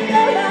worthy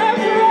of our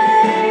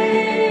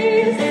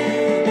praise.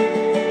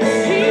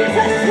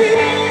 Jesus, we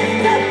will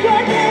lift up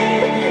your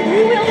name. We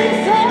will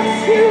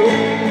exalt you.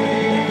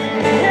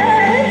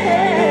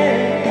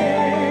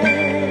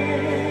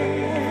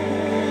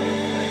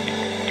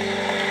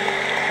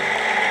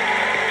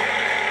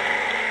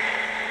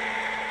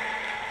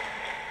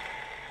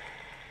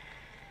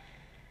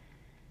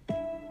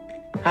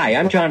 Hi,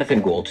 I'm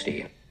Jonathan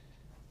Goldstein.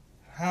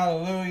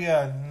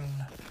 Hallelujah.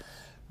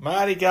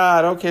 Mighty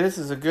God. Okay, this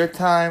is a good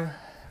time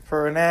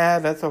for an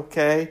ad. That's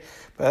okay.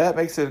 But that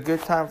makes it a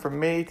good time for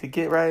me to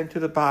get right into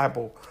the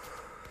Bible.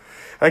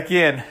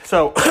 Again,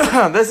 so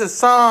this is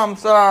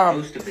Psalms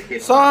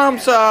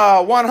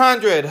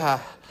 100.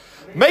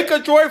 Make a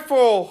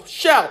joyful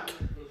shout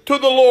to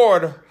the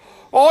Lord,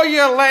 all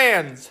your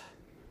lands.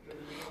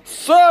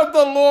 Serve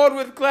the Lord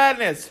with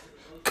gladness.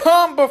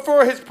 Come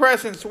before his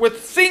presence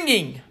with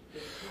singing.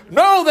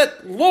 Know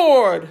that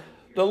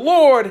the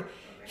Lord,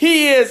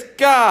 he is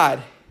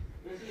God.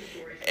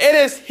 It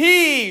is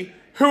he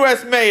who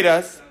has made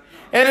us,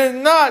 and it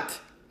is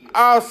not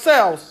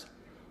ourselves.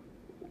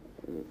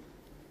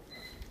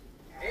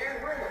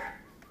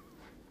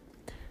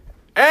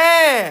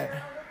 And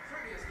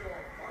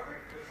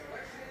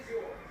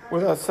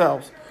with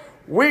ourselves.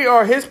 We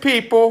are his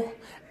people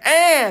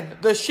and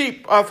the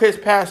sheep of his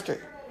pasture.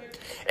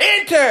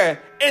 Enter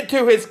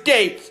into his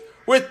gates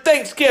with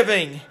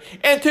thanksgiving,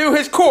 into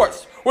his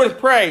courts with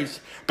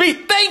praise. Be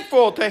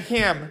thankful to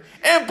him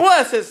and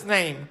bless his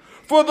name,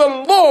 for the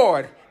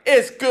Lord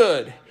is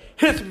good.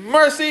 His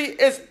mercy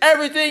is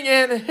everything,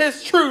 and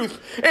his truth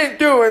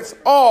endures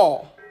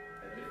all.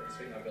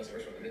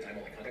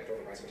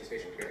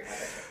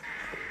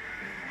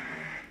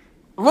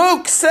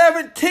 Luke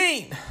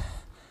 17.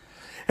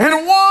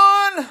 And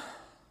one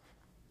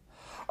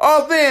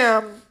of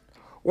them,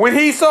 when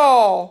he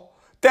saw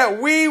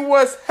that we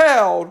was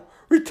held,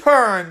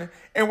 returned,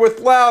 and with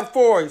loud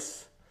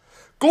voice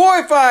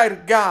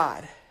glorified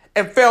God,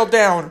 and fell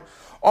down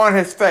on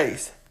his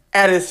face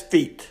at his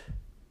feet.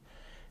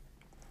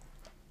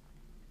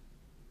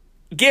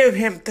 Give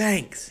him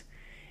thanks.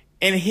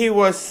 And he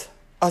was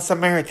a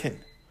Samaritan.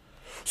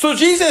 So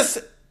Jesus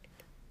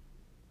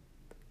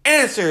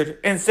answered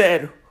and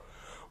said,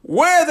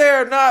 were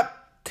there not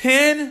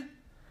 10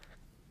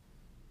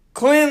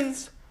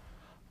 cleansed?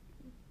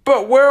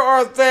 But where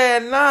are there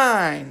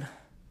 9?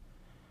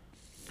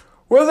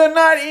 Were there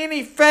not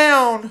any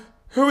found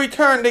who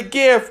returned to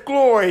give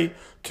glory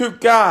to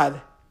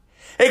God,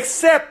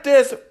 except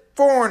this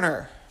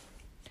foreigner?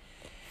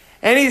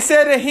 And he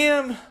said to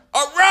him,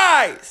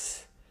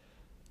 Arise,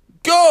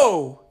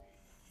 go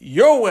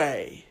your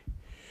way.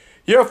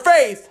 Your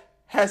faith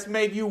has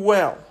made you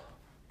well.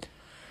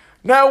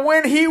 Now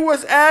when he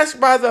was asked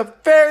by the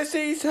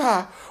Pharisees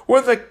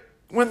when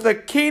the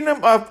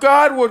kingdom of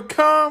God would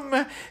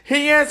come,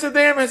 he answered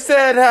them and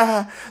said,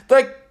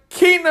 the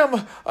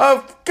kingdom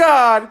of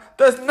God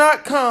does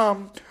not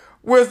come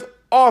with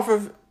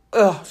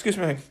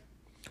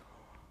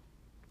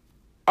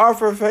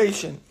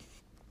affirmation.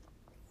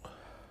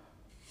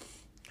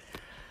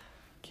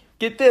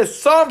 Get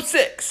this, Psalm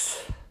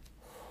 6.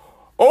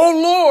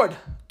 O Lord,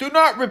 do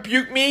not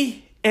rebuke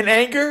me in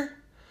anger,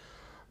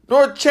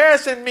 nor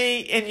chasten me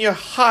in your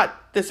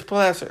hot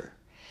displeasure.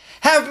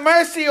 Have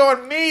mercy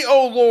on me,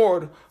 O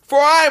Lord, for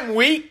I am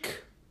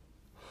weak.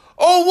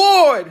 O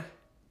Lord,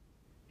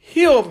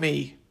 heal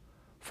me,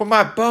 for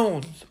my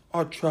bones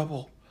are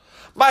troubled.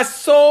 My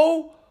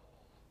soul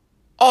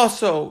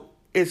also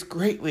is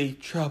greatly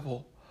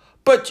troubled.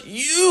 But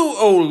you,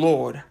 O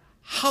Lord,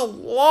 how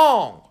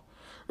long?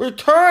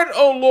 Return,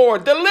 O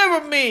Lord,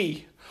 deliver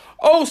me.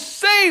 O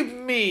save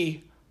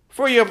me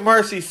for your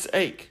mercy's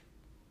sake.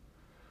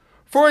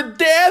 For in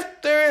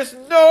death there is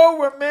no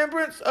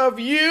remembrance of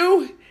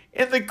you.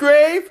 In the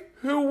grave,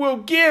 who will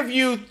give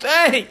you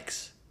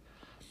thanks?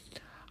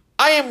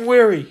 I am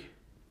weary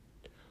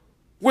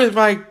with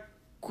my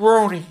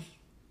groaning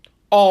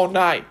all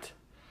night.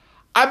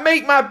 I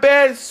make my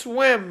bed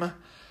swim.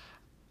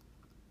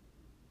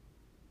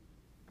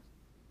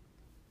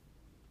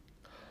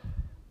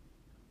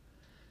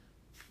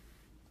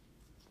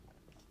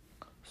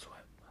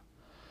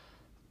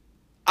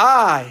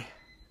 I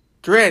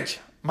drench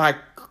my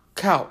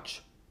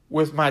couch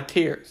with my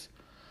tears.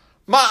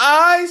 My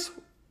eyes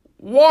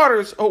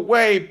waters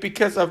away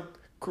because of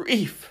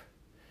grief.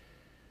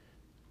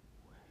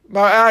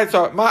 My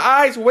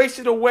eyes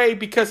wasted away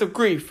because of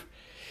grief.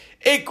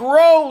 It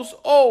grows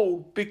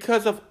old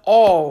because of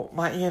all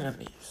my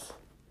enemies.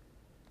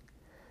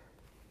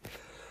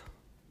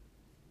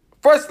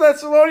 1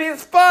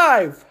 Thessalonians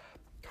 5.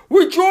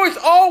 Rejoice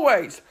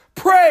always.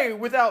 Pray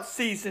without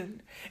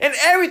ceasing. In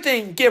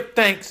everything give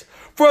thanks.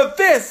 For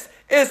this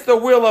is the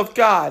will of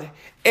God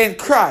in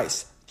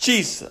Christ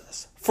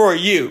Jesus for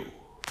you.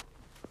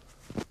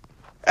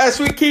 As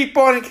we keep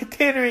on and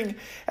continuing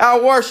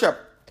our worship,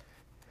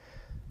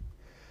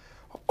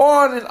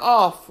 on and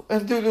off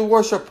and through the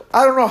worship,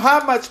 I don't know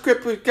how much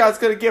scripture God's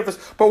going to give us,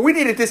 but we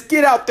need to just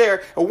get out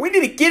there and we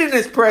need to get in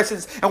His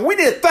presence and we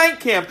need to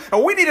thank Him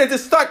and we need to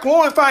just start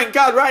glorifying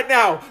God right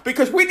now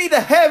because we need the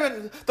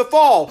heavens to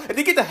fall. And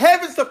to get the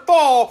heavens to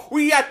fall,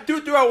 we have to do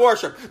it through our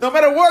worship. No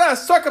matter what our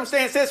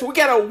circumstance is, we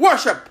got to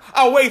worship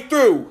our way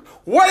through,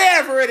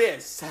 whatever it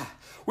is.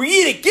 We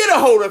need to get a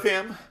hold of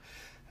Him.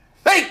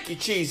 Thank you,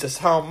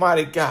 Jesus,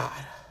 Almighty God.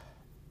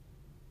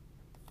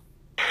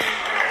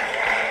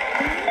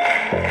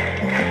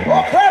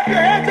 Oh, clap your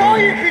hands, all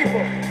you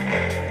people.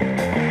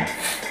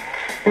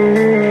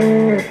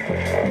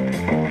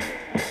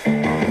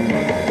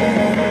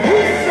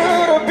 You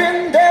should have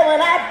been there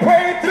when I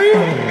prayed through.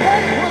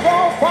 Heaven was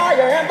on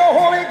fire and the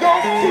Holy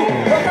Ghost too.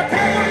 From the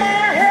top of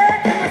my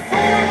head to the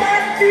sole of my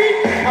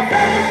feet, I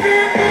felt the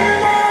Spirit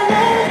moving all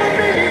over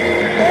me.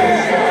 You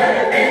should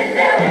have been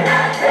there when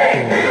I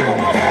prayed through.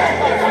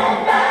 Heaven was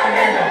on fire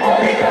and the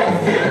Holy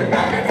Ghost too.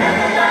 From the top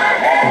of my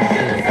head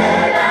to the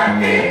sole of my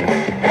feet,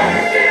 felt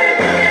the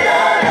Spirit moving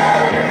all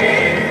over me.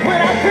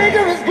 When I think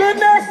of His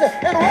goodness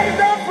and what He's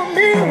done for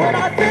me,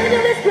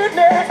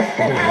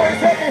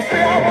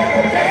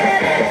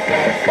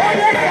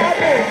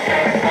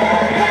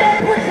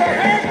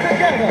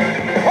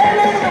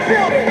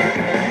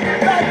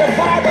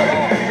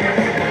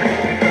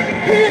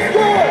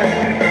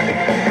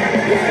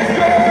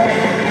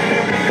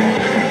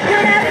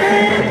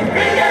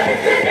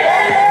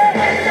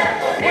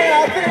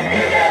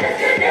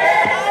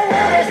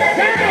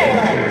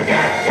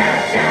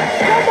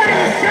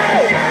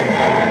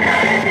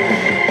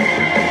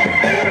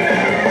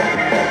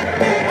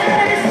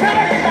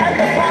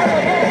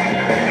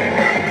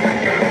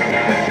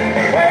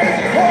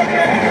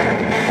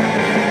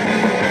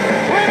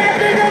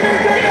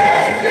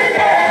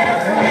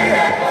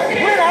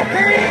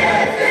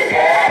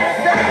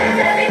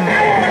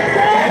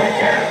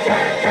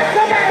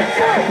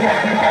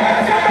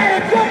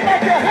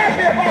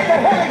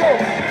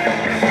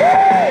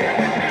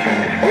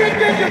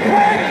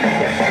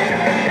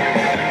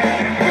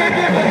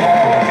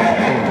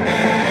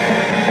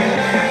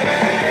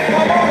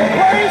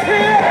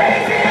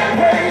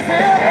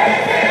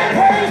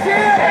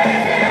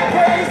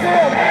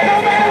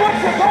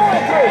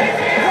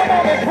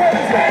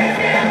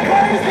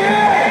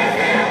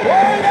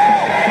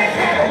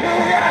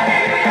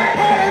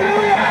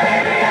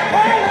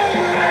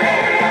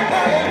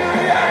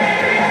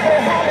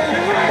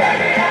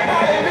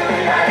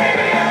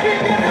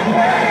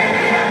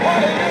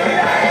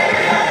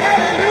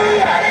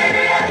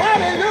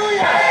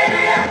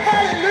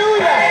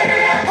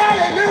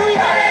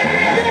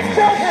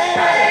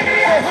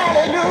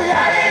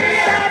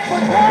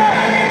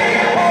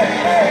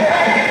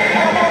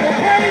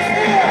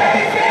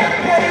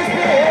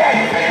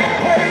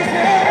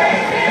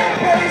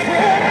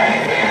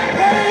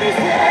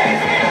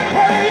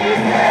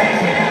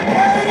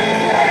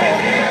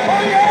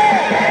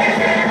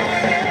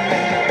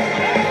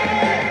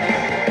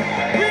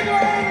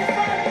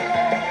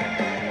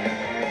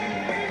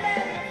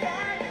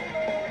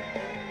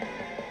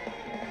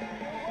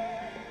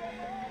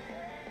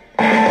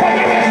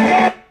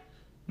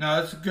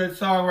 good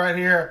song right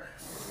here.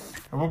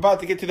 And we're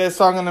about to get to that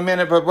song in a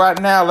minute, but right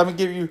now, let me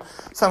give you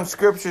some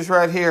scriptures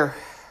right here.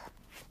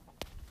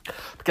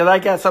 Because I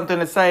got something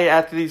to say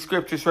after these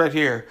scriptures right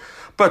here.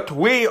 But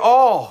we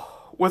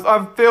all, with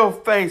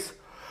unveiled face,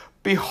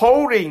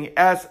 beholding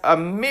as a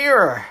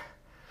mirror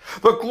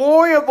the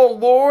glory of the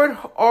Lord,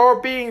 are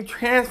being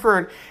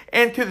transferred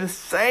into the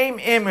same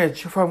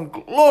image from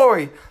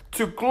glory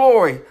to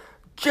glory,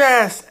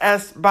 just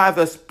as by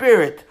the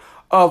Spirit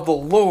of the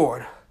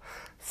Lord.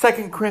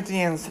 2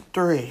 Corinthians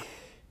 3.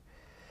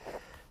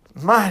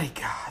 Mighty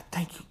God,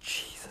 thank you,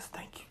 Jesus.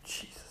 Thank you,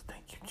 Jesus.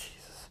 Thank you,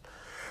 Jesus.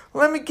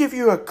 Let me give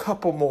you a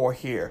couple more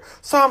here.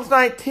 Psalms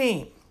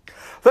 19.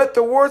 Let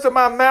the words of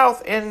my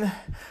mouth and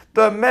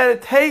the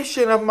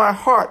meditation of my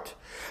heart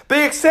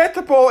be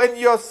acceptable in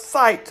your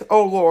sight,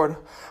 O Lord,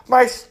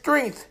 my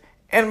strength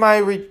and my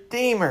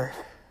Redeemer.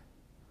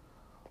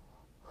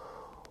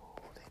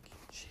 Thank you,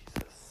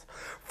 Jesus.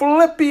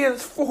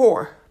 Philippians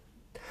 4.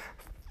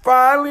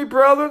 Finally,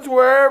 brothers,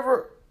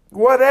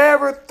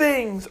 whatever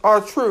things are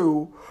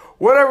true,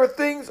 whatever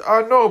things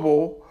are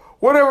noble,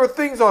 whatever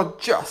things are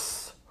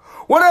just,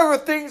 whatever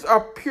things are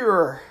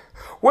pure,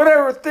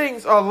 whatever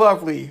things are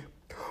lovely,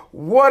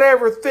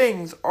 whatever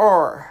things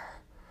are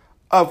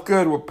of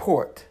good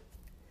report.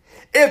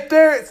 If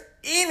there is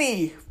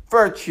any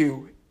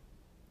virtue,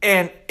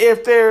 and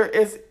if there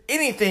is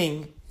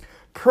anything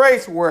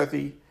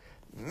praiseworthy,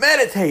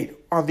 meditate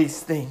on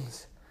these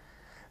things.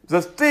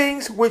 The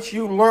things which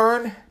you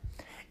learn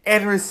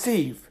and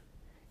receive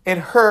and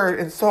heard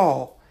and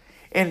saw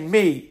in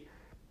me,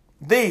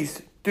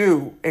 these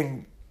do,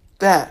 and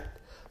that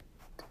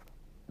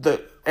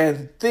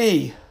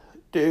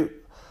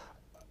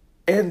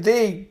and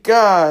the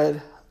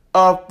God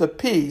of the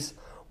peace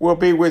will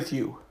be with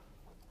you.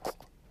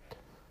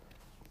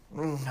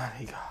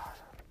 Mighty God.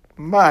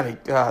 Mighty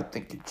God.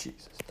 Thank you,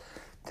 Jesus.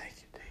 Thank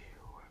you, dear.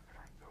 Where can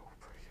I go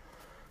for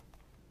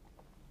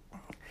you?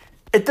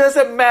 It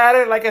doesn't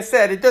matter, like I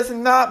said, it does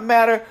not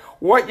matter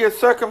what your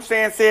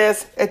circumstance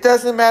is. It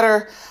doesn't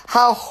matter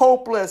how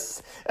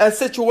hopeless a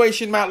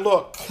situation might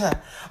look.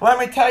 Let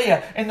me tell you,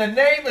 in the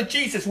name of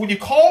Jesus, when you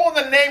call on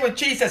the name of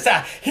Jesus,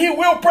 He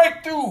will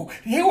break through.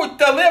 He will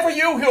deliver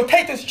you. He'll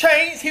take those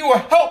chains. He will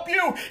help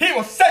you. He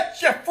will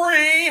set you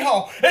free.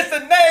 Oh, it's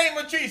the name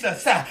of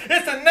Jesus.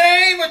 It's the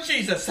name of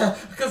Jesus.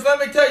 Because let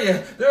me tell you,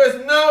 there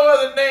is no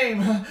other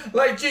name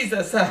like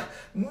Jesus.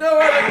 No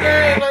other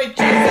name like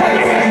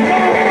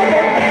Jesus.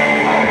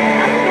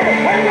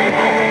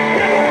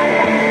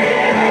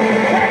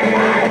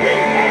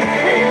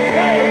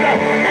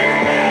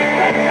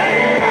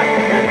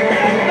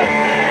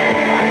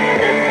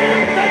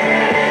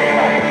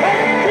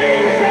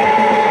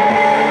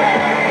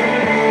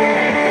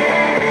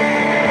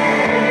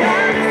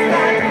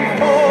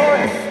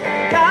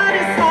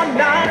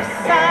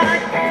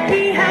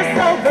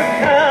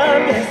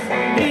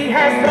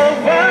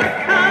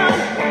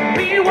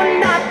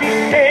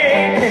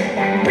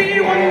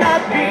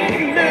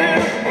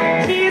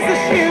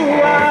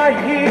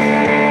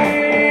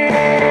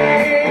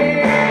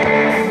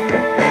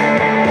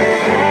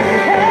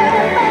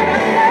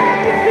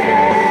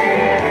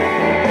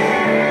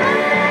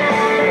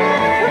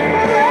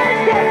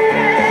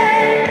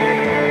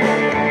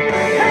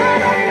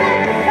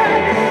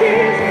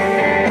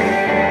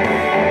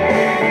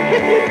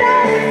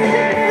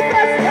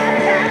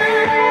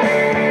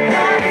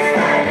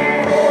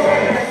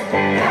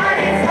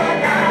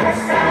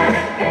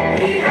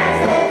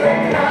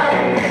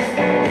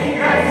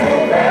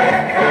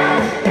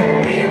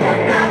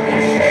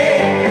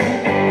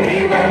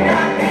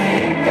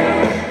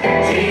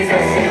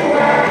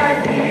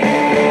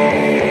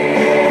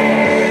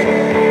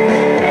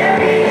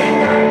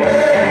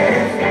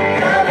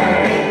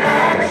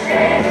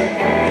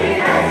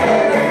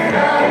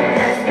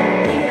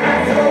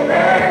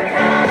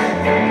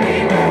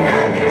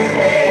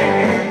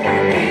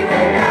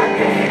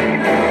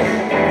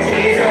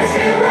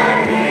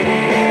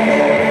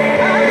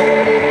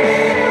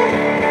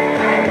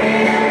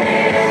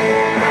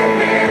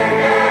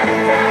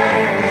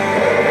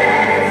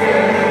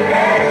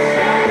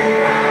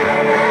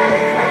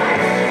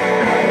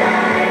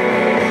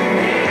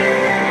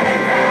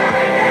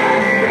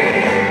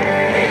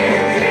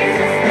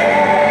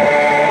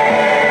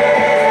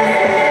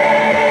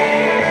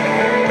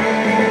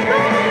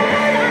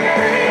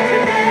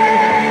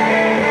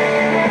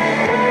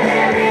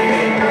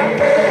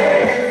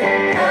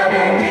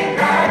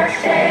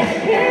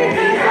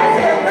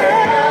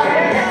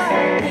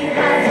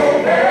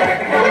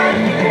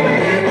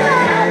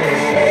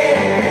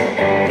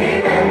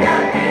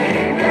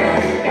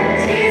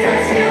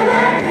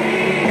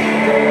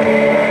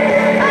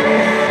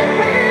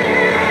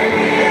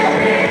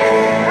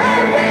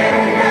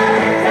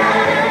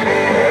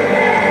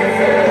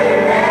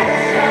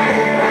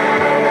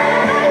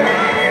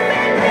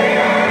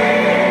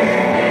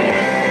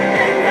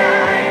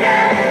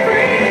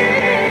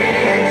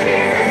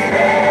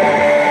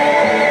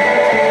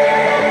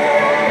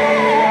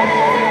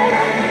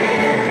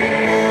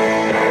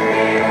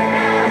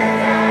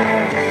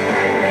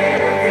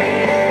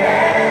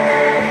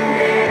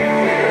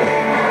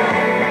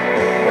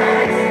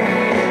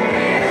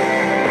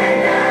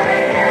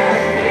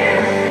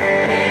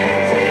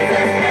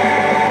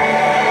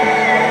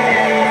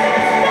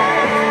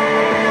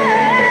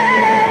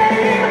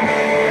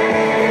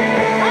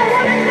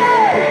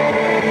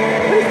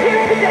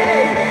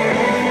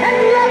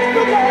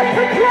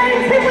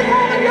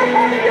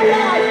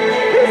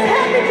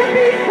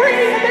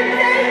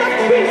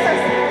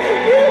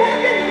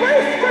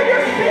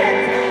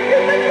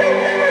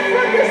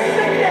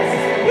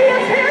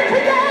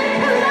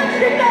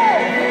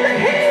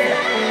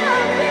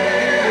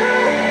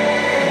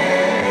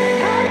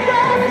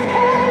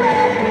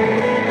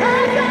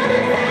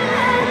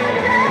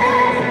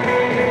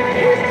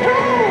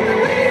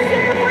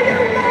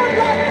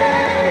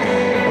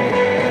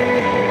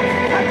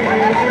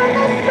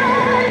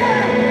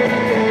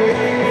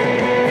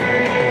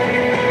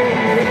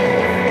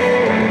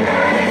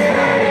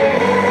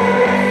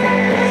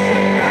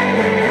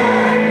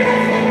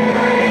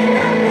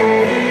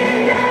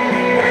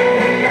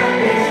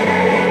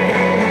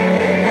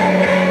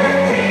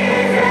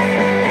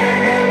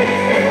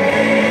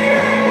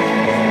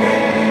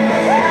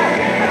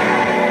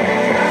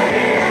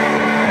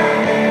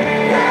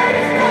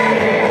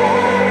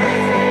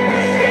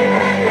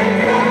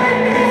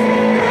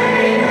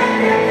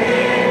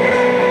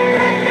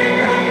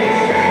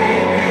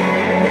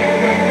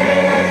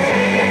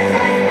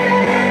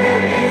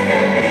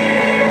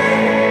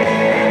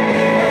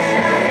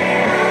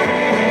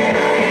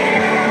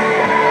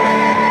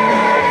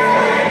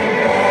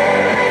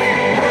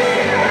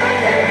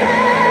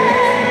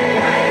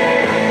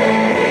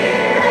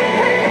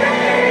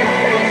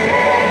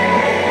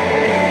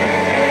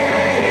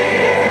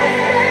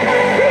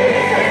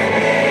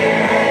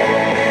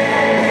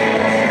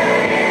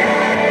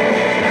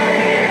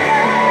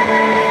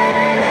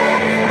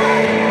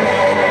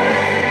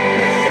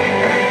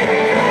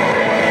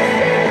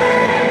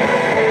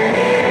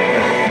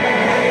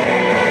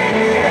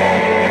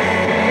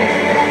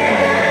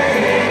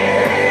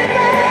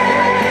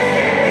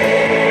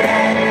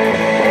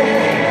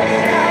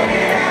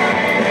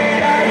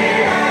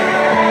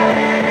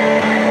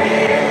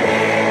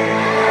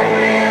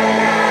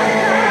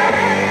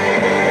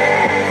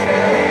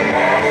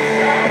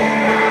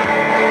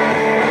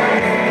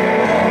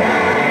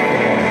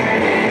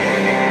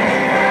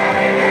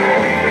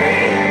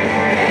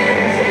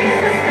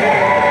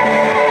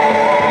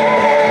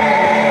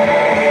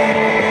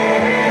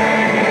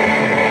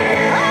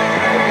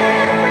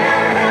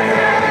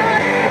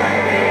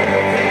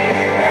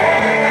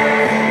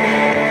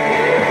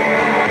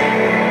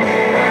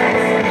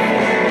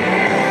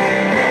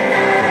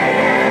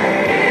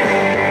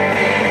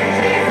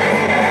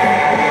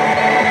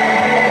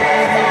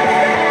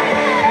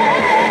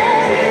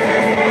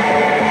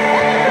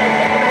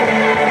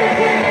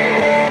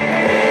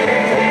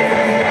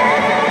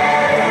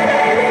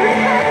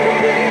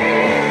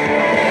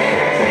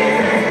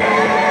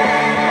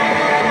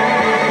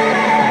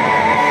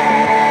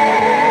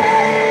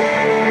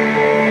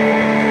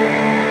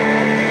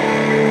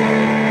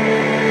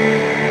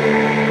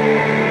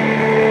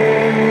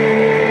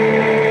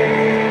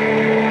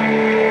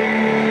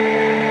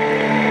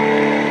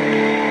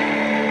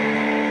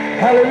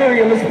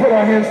 Hallelujah. Let's put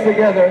our hands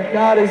together.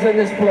 God is in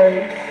this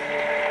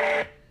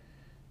place.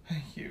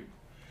 Thank you.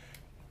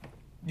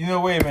 You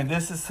know, wait a minute.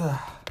 This is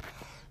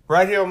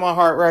right here on my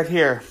heart, right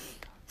here.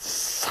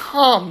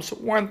 Psalms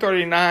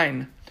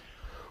 139.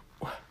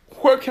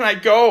 Where can I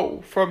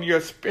go from your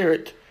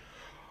spirit?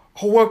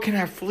 Or where can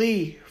I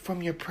flee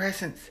from your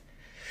presence?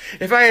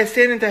 If I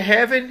ascend into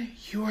heaven,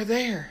 you are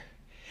there.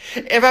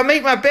 If I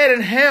make my bed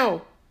in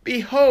hell,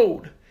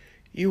 behold,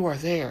 you are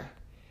there.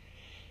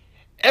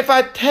 If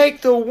I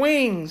take the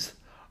wings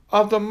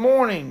of the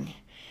morning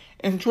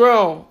and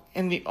dwell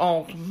in the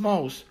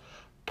utmost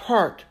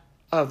part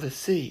of the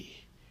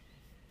sea.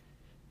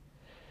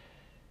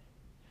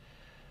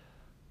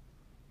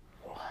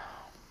 Wow.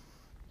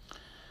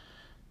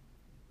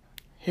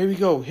 Here we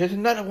go. Here's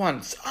another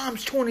one.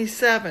 Psalms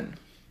 27.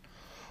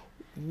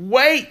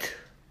 Wait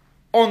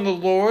on the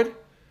Lord.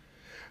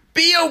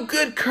 Be of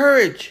good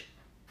courage,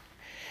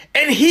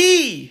 and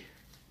he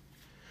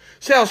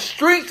shall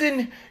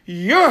strengthen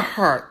your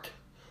heart.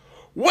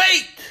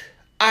 Wait,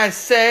 I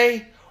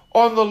say,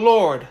 on the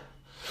Lord.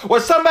 Well,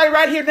 somebody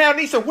right here now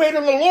needs to wait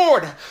on the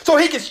Lord so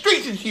he can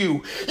strengthen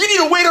you. You need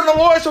to wait on the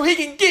Lord so he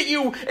can get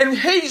you, and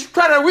he's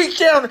trying to reach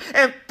down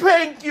and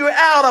bring you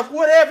out of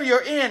whatever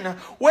you're in,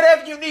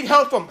 whatever you need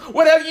help from,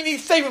 whatever you need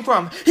saving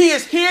from. He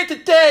is here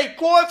today.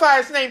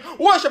 Glorify his name,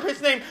 worship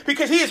his name,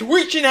 because he is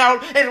reaching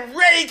out and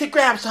ready to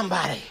grab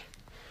somebody.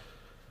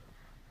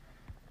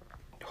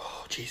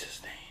 Oh,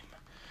 Jesus' name.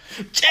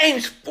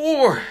 James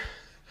 4.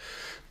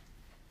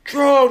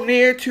 Draw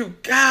near to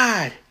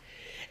God,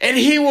 and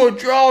he will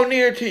draw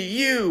near to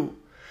you.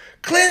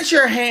 Cleanse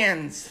your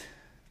hands,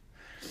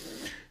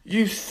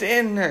 you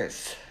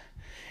sinners,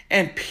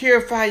 and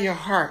purify your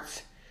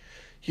hearts,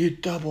 you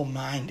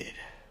double-minded.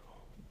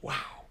 Wow.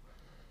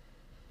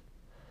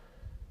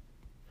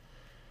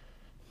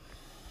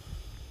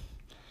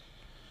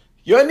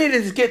 Your need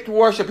is to get to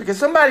worship, because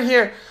somebody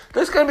here,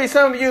 there's going to be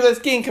some of you that's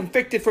getting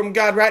convicted from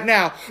God right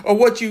now, or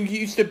what you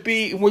used to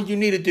be and what you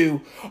need to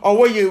do, or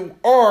where you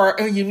are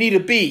and you need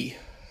to be.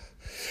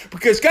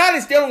 Because God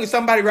is dealing with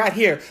somebody right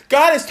here.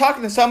 God is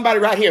talking to somebody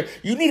right here.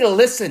 You need to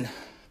listen.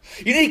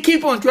 You need to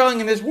keep on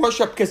dwelling in this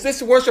worship, because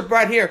this worship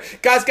right here,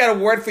 God's got a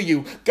word for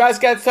you. God's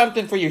got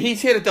something for you.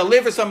 He's here to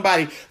deliver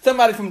somebody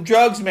from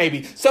drugs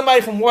maybe,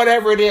 somebody from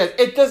whatever it is.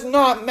 It does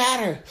not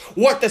matter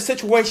what the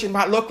situation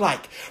might look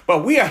like.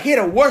 But we are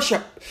here to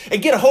worship and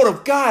get a hold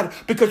of God,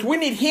 because we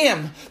need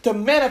him to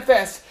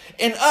manifest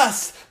in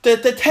us, to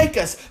take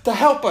us, to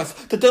help us,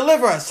 to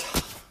deliver us,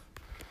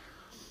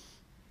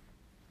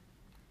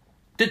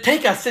 to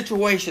take our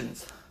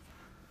situations.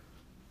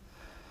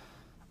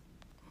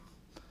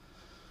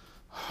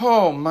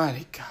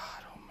 Almighty God,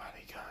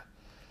 Almighty God.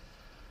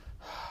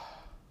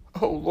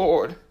 Oh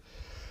Lord,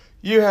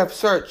 you have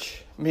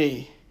searched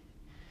me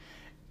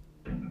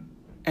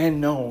and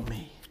known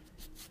me.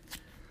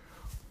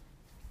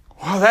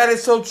 Well, that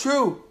is so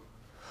true.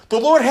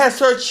 The Lord has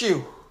searched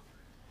you.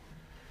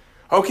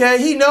 Okay,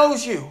 he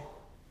knows you.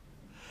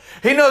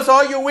 He knows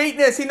all your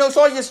weakness. He knows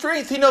all your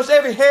strength. He knows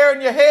every hair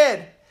in your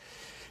head.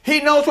 He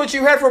knows what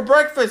you had for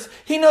breakfast.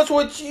 He knows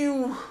what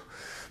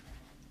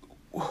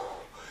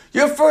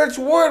your first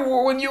word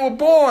were when you were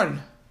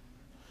born.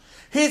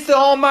 He's the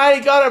Almighty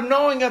God of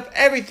knowing of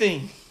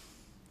everything.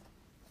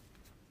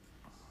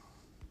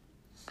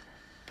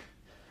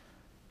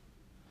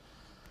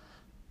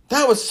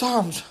 That was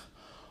Psalms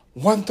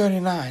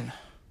 139.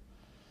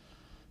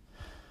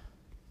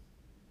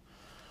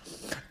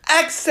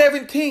 Acts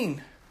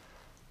 17,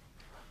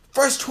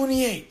 verse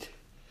 28.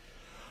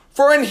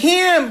 For in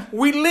him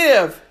we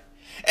live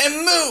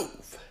and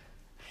move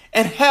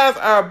and have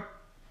our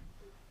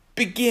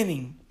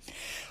beginning,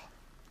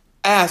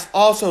 as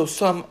also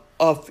some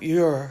of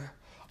your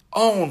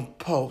own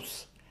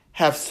posts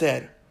have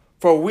said,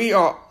 for we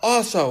are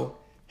also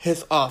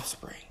his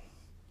offspring.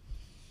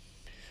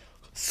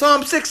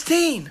 Psalm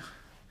 16.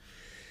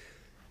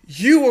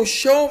 You will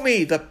show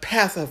me the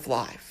path of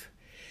life,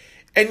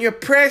 and your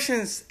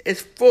presence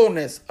is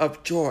fullness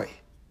of joy.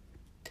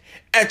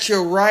 At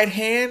your right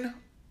hand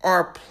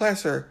are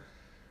pleasure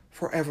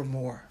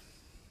forevermore.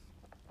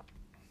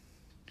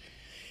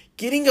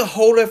 Getting a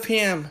hold of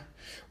him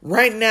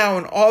right now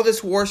in all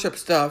this worship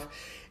stuff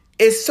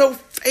is so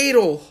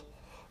fatal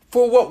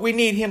for what we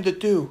need him to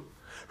do.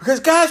 Because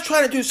God's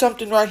trying to do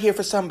something right here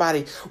for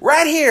somebody.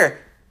 Right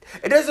here.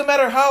 It doesn't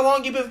matter how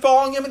long you've been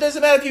following him. It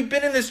doesn't matter if you've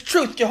been in this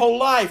truth your whole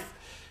life.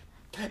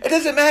 It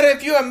doesn't matter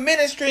if you are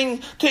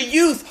ministering to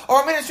youth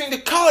or ministering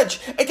to college.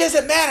 It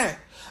doesn't matter.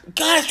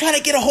 God is trying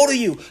to get a hold of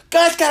you.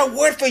 God's got a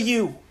word for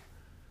you.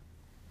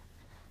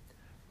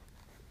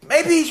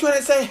 Maybe he's trying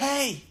to say,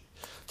 hey,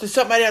 to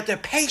somebody out there,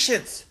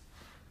 patience.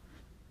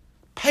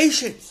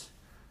 Patience.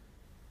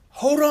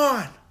 Hold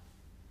on.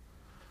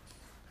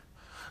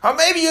 Or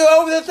maybe you're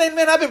over there saying,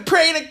 man, I've been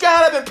praying to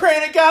God, I've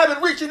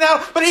been reaching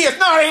out, but he has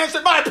not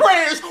answered my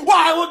prayers.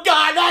 Why would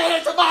God not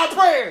answer my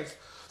prayers?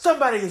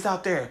 Somebody is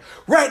out there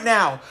right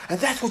now, and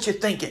that's what you're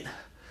thinking.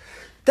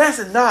 That's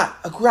not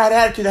a great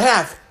attitude to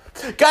have.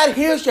 God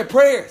hears your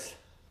prayers.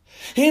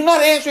 He's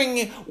not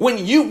answering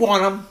when you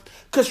want him.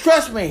 Because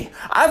trust me,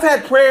 I've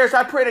had prayers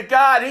I pray to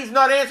God. He's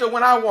not answering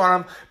when I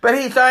want him, but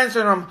he's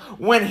answering them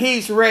when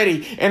he's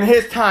ready in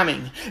his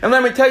timing. And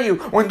let me tell you,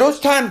 when those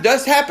times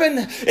does happen,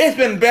 it's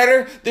been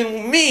better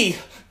than me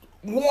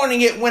wanting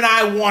it when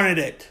I wanted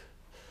it.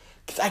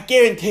 Because I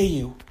guarantee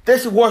you,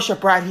 this is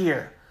worship right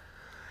here.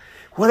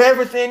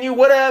 Whatever's in you,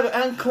 whatever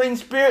unclean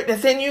spirit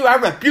that's in you, I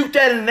rebuke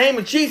that in the name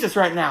of Jesus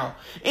right now.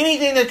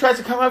 Anything that tries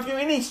to come up you,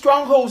 any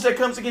strongholds that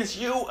comes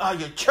against you,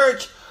 your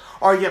church,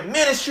 or your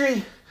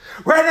ministry,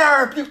 right now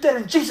I rebuke that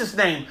in Jesus'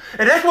 name.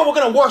 And that's what we're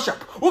going to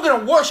worship. We're going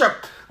to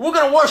worship. We're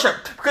going to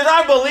worship because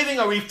I'm believing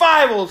a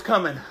revival is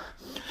coming.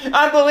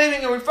 I'm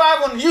believing a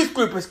revival in the youth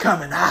group is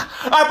coming.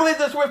 I believe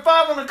there's a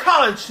revival in the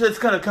college that's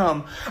going to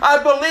come.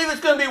 I believe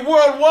it's going to be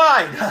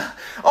worldwide.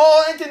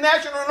 All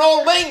international and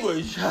all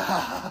language.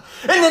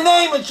 In the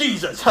name of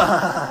Jesus.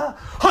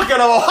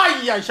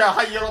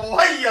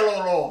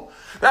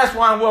 That's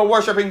why we're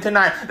worshiping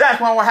tonight. That's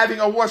why we're having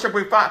a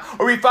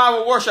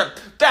revival worship.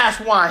 That's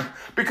why.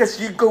 Because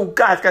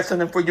God's got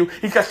something for you.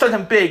 He's got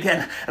something big.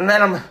 And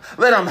let him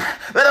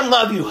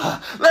love you.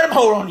 Let him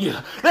hold on to you.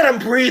 Let him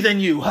breathe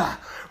in you.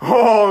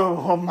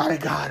 Oh my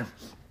God.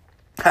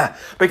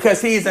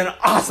 Because he's an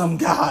awesome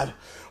God.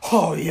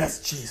 Oh yes,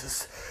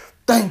 Jesus.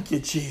 Thank you,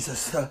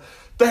 Jesus.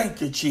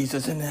 Thank you,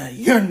 Jesus. In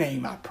your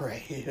name I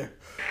pray.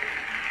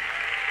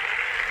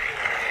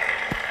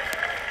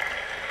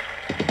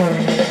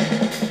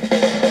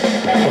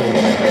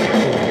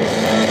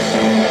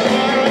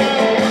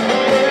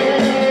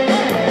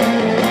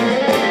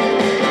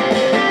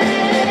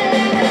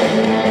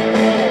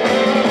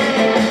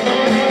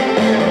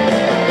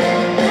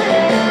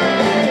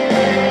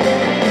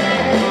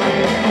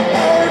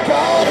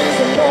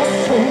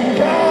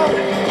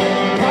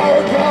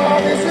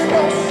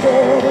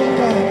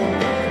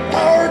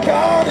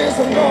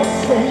 An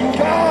awesome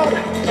God,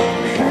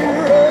 He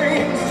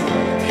reigns,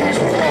 He's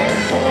an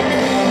awesome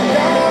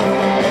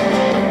God.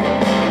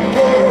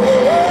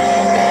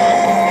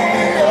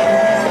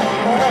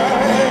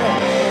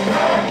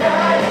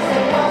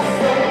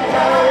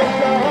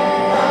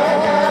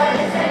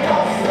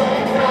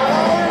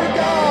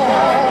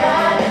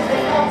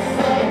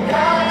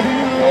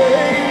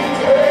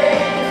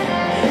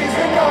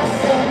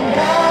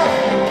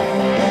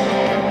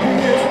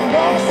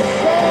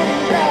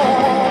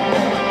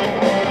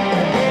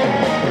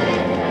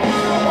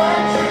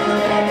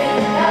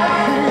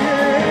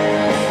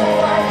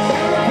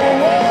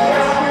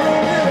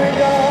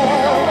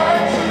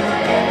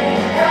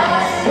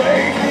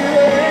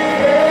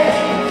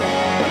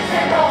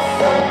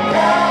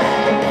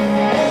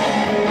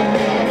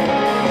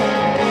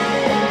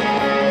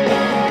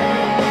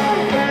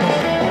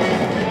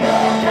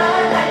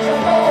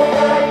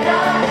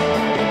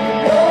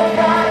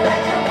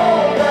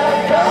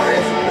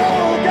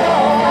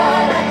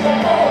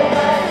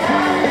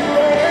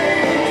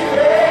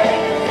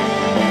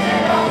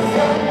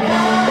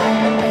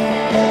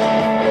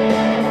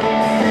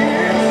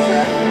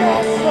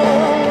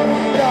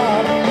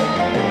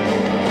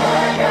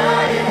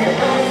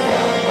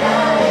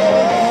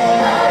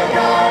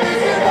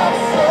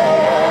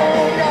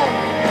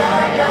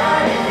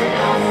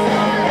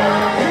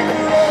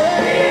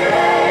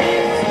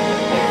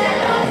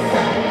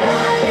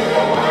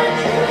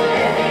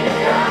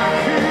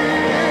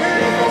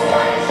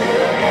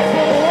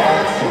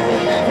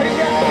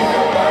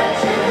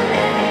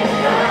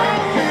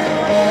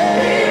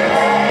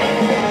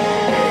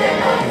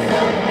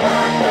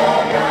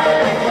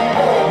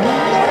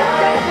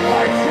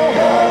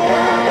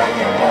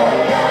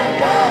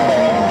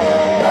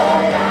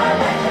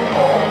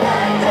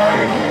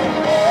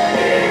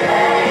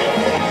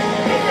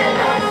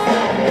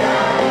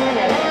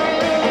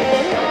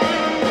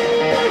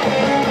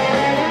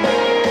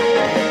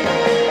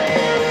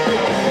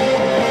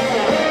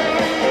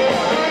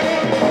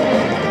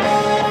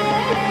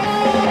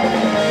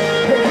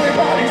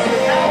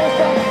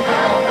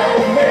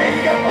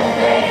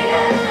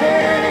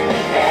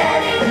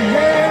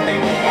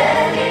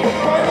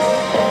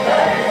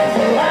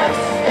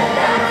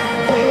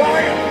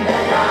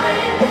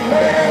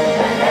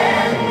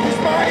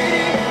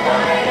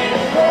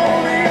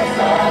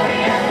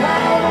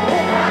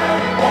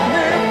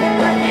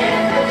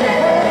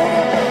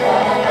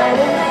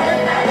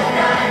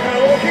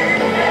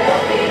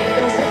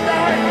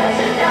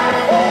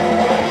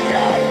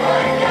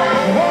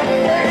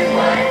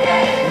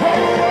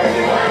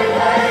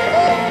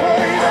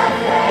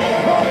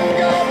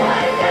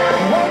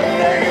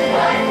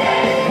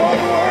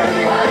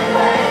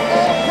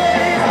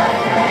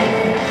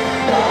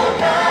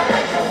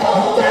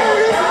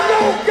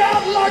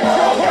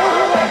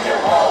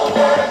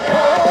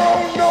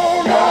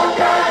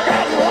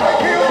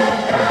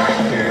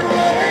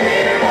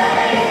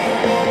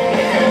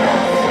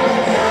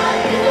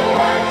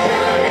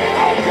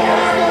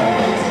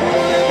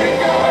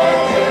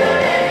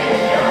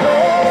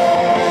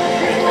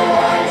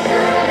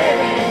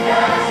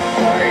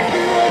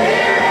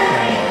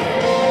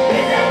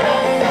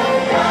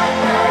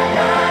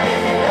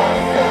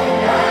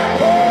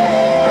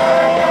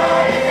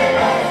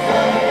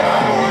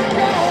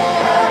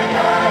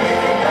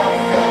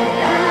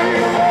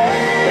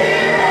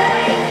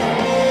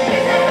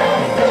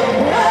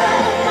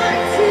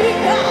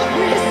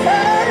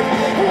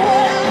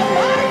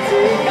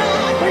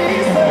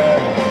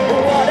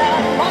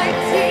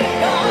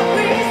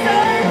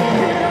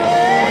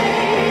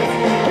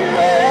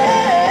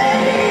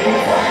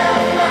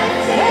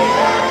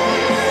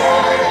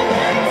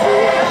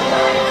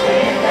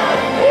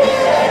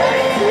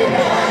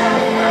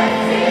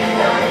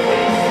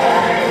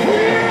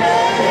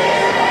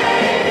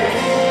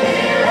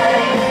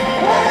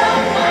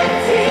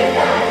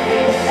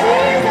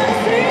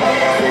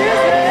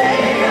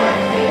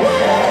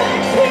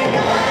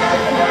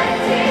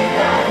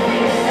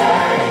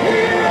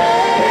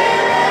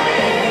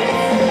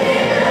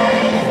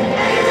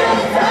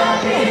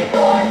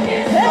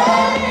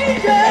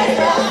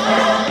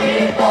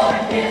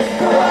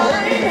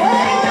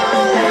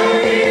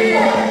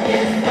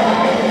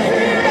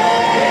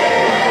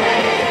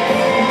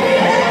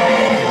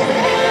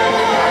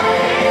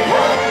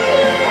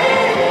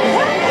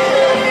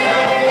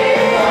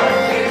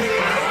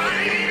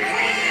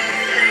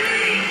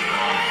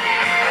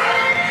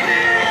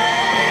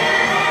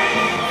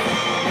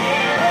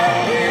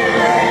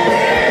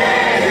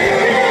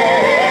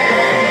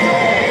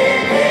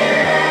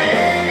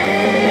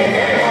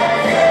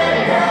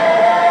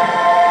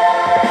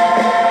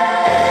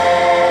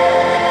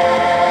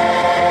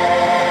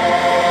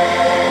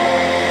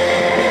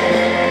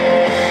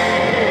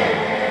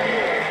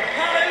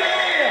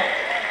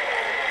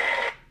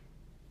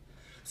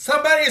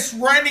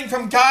 just running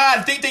from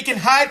God, think they can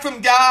hide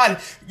from God.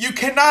 You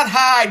cannot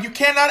hide. You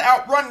cannot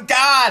outrun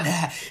God.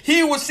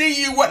 He will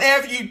see you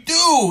whatever you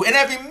do, in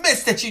every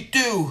miss that you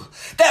do.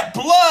 That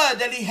blood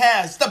that he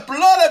has, the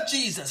blood of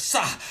Jesus,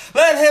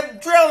 let him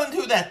drill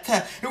into that.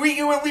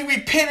 When we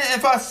repent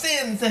of our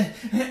sins and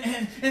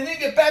then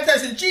get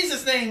baptized in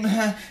Jesus' name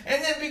and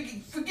then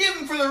be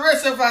forgiven for the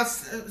rest of our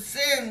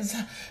sins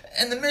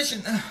and the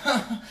mission.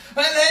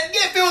 And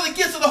get filled with the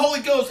gifts of the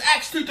Holy Ghost.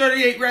 Acts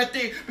 2:38 right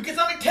there. Because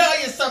let me tell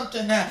you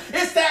something.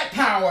 It's that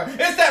power.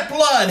 It's that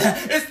blood.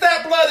 It's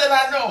that blood that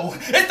I know.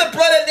 It's the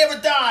blood that never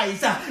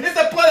dies. It's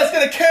the blood that's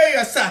going to carry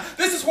us.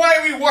 This is why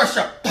we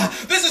worship.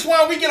 This is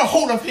why we get a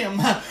hold of him.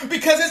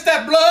 Because it's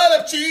that blood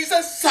of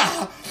Jesus.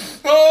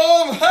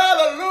 Oh,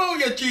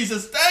 hallelujah,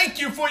 Jesus. Thank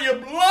you for your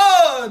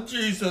blood,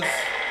 Jesus.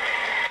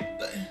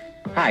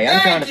 Hi,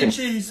 I'm Jonathan. Thank you,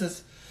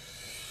 Jesus.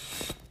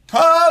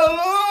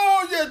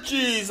 Hallelujah,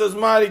 Jesus,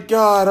 mighty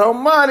God,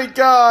 almighty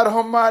God,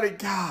 almighty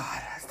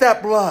God. It's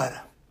that blood,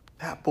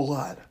 that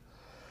blood.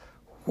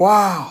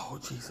 Wow,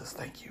 Jesus,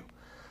 thank you.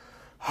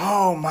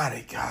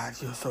 Almighty God,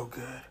 you're so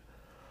good.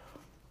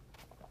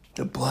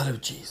 The blood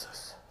of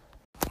Jesus.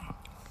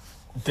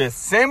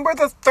 December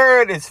the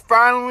 3rd is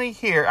finally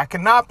here. I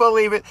cannot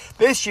believe it.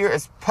 This year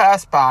is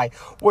passed by.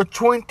 We're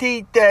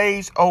 20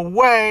 days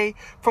away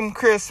from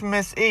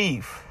Christmas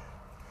Eve.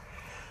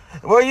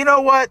 Well, you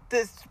know what?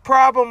 This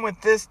problem with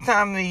this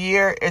time of the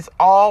year is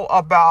all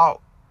about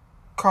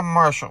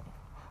commercial.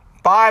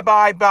 Buy,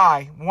 buy,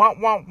 buy.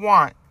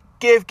 Want.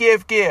 Give.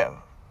 Give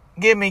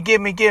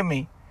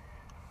me.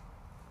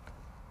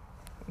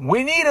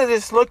 We need to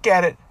just look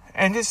at it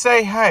and just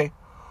say, hey,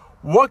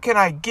 what can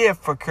I give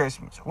for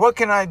Christmas? What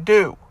can I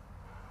do?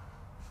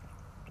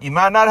 You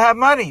might not have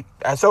money.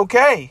 That's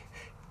okay.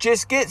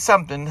 Just get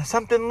something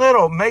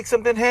little. Make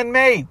something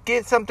handmade.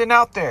 Get something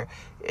out there.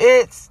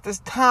 It's this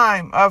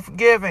time of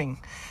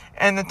giving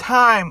and the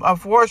time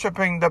of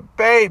worshiping the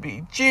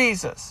baby,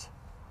 Jesus.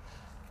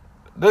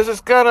 This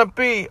is going to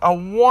be a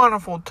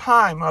wonderful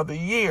time of the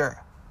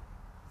year.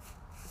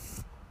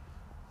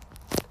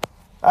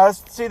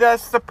 See,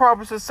 that's the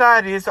problem of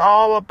society. It's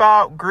all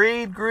about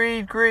greed.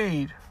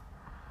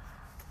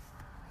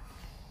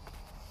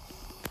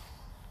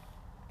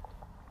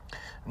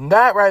 And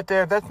that right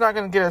there, that's not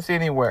going to get us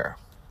anywhere.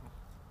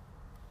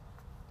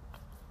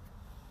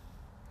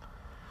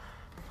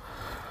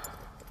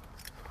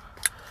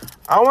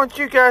 I want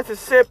you guys to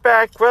sit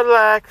back,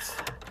 relax,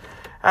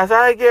 as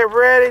I get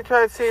ready,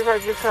 try to see if I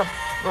can get some.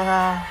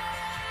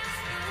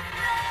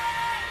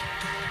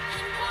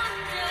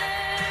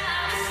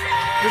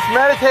 Just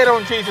meditate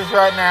on Jesus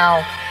right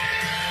now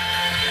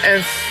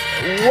and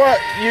what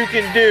you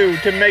can do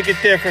to make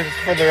a difference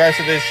for the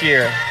rest of this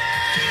year.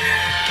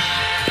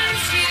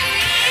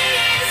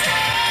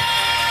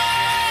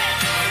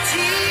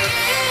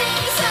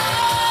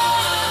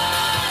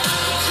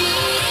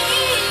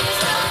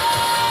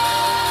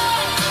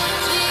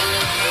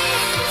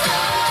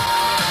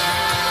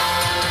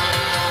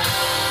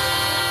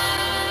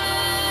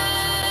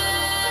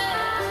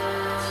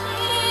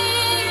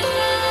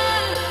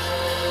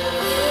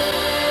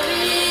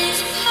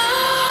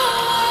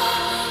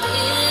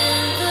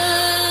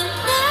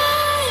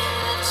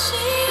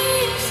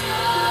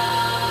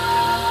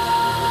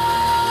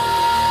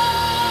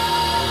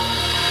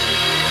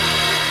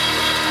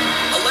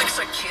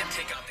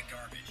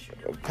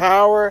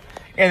 Power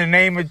in the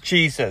name of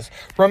Jesus.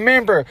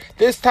 Remember,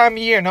 this time of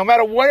year, no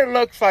matter what it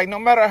looks like, no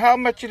matter how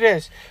much it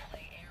is,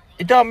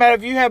 it don't matter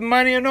if you have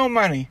money or no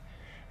money.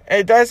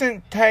 It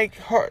doesn't take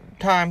hard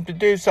time to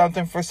do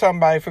something for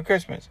somebody for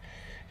Christmas.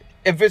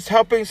 If it's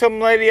helping some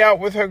lady out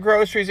with her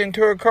groceries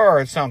into her car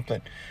or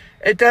something,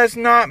 it does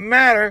not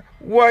matter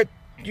what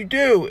you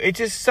do. It's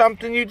just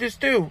something you just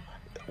do.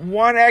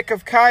 One act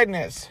of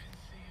kindness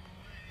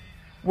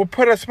will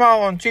put a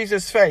smile on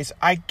Jesus' face.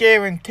 I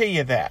guarantee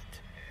you that.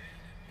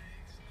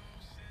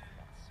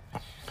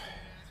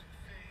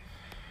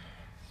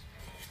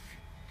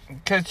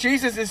 Because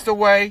Jesus is the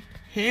way,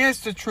 he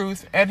is the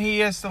truth, and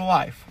he is the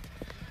life.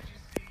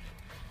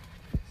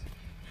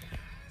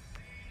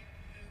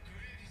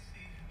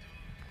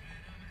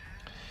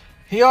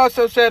 He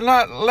also said,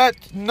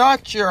 let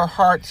not your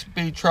hearts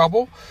be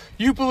troubled.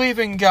 You believe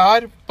in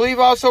God, believe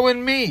also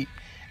in me.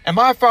 In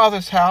my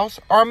Father's house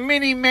are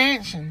many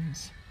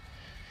mansions.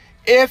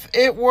 If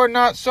it were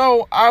not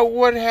so, I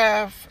would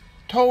have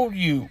told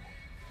you.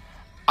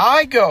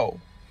 I go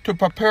to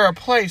prepare a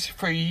place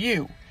for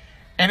you.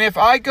 And if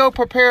I go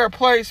prepare a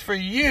place for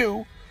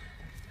you,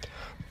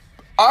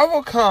 I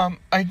will come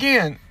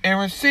again and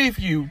receive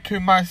you to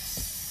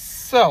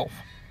myself,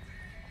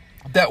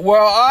 that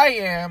where I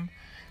am,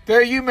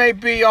 there you may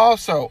be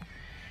also.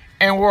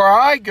 And where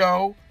I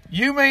go,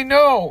 you may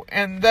know,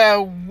 and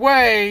the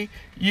way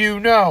you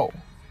know.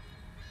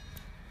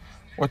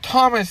 Well,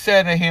 Thomas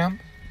said to him,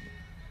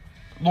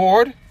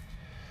 Lord,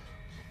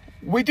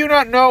 we do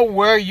not know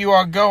where you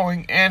are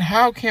going, and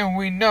how can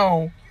we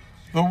know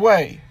the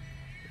way?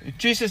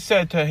 Jesus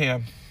said to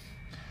him,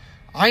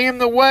 I am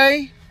the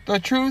way, the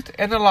truth,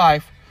 and the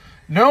life.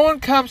 No one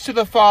comes to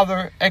the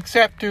Father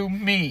except through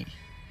me.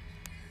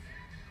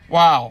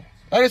 Wow.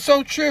 That is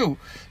so true.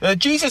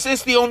 Jesus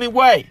is the only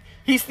way.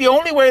 He's the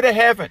only way to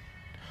heaven.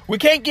 We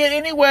can't get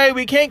any way.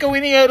 We can't go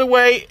any other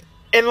way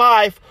in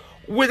life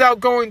without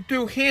going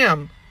through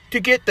him to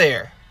get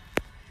there.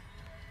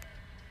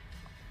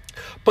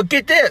 But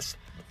get this.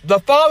 The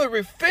Father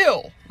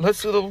revealed.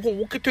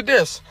 We'll get to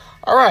this.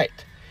 All right.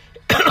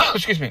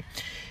 Excuse me.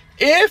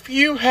 If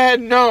you had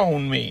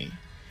known me,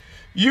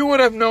 you would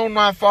have known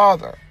my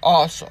Father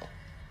also.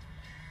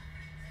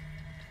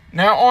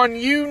 Now on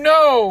you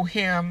know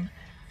him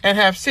and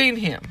have seen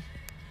him.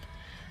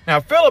 Now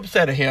Philip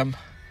said to him,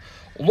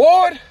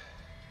 Lord,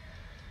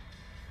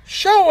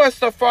 show us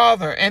the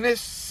Father and his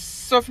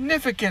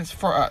significance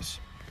for us.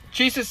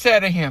 Jesus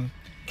said to him,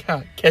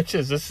 catch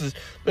this.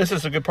 This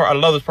is a good part. I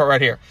love this part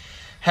right here.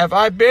 Have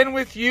I been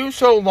with you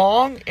so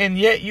long, and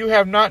yet you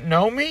have not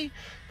known me?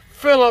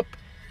 Philip,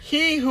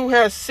 he who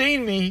has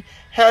seen me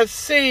has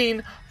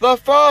seen the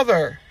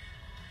Father.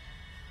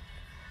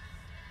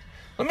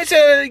 Let me say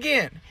that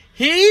again.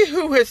 He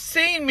who has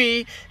seen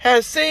me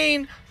has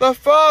seen the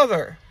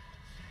Father.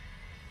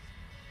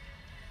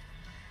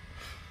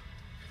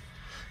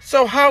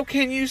 So how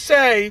can you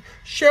say,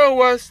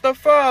 show us the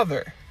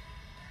Father?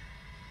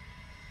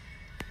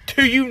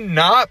 Do you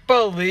not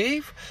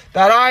believe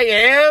that I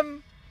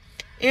am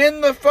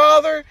in the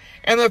Father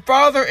and the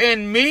Father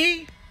in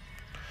me?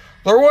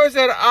 The words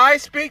that I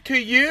speak to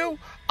you,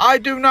 I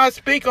do not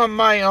speak on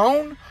my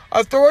own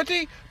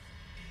authority,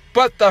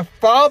 but the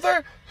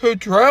Father who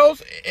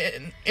dwells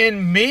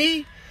in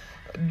me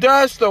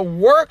does the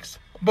works.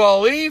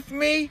 Believe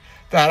me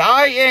that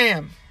I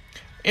am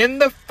in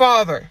the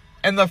Father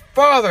and the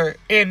Father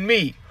in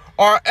me,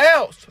 or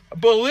else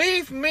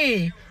believe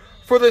me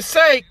for the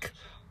sake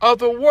of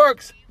the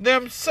works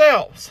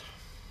themselves.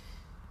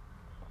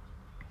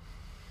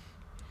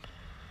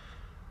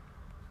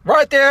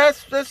 Right there,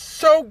 that's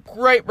so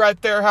great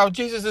right there, how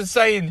Jesus is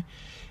saying,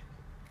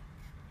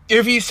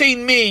 if you've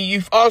seen me,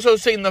 you've also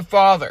seen the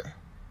Father.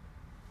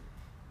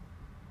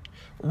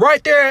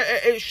 Right there,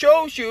 it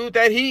shows you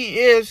that he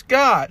is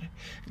God.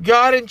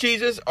 God and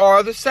Jesus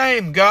are the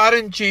same. God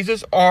and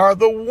Jesus are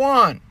the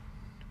one.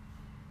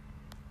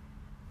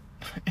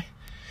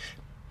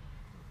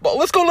 But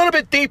let's go a little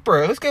bit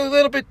deeper. Let's go a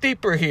little bit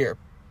deeper here.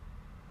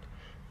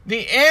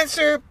 The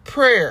answer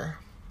prayer.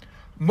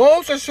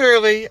 Most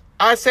assuredly,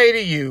 I say to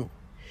you,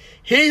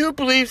 he who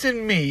believes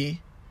in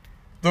me,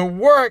 the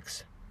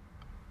works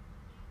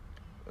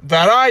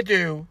that I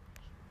do,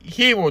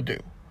 he will do.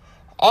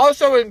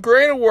 Also in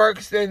greater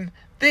works than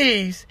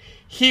these,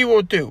 he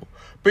will do.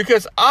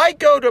 Because I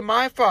go to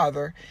my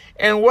Father,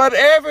 and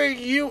whatever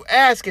you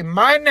ask in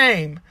my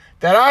name,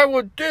 that I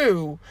will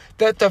do,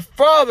 that the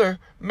Father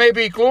may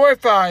be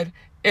glorified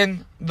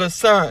in the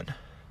Son.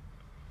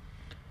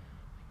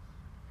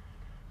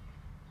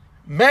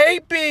 May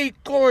be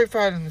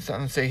glorified in the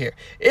Son. Let's say here,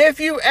 if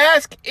you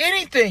ask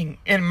anything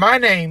in my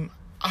name,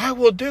 I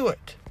will do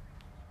it.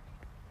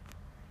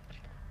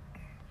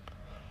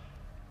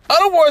 In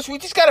other words, we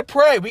just got to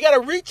pray. We got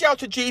to reach out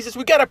to Jesus.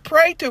 We got to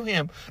pray to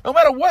him. No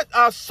matter what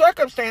our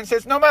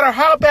circumstances, no matter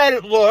how bad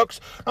it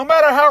looks, no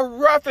matter how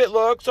rough it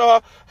looks,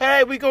 or,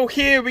 hey, we go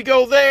here, we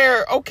go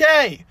there.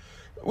 Okay.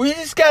 We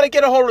just got to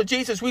get a hold of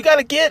Jesus. We got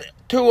to get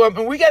to him,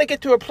 and we got to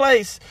get to a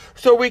place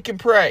so we can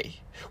pray.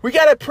 We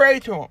got to pray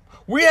to him.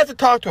 We have to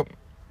talk to him.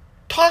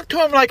 Talk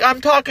to him like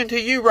I'm talking to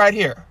you right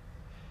here.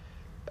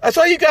 That's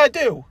all you got to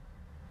do.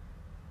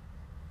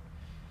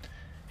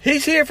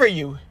 He's here for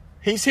you.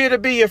 He's here to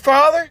be your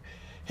Father.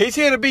 He's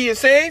here to be your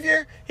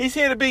Savior. He's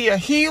here to be your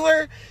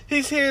healer.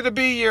 He's here to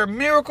be your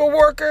miracle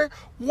worker.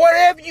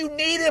 Whatever you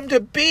need him to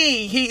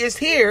be, he is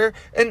here,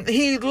 and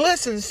he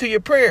listens to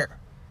your prayer.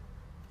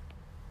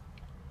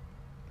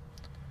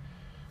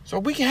 So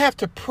we have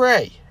to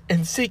pray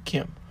and seek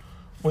him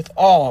with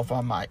all of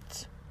our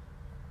mights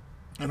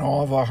and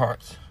all of our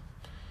hearts.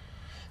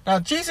 Now,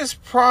 Jesus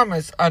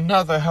promised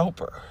another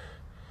helper.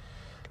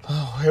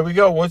 Oh, here we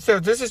go. What's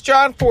this? This is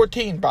John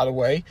 14, by the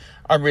way.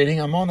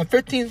 I'm on the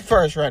 15th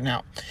verse right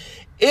now.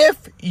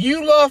 If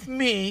you love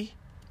me,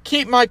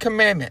 keep my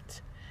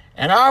commandments,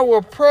 and I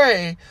will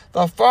pray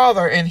the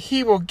Father, and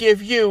he will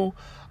give you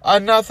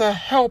another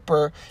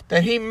helper,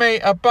 that he may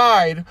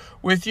abide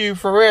with you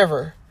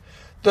forever.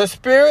 The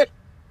Spirit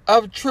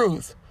of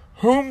truth,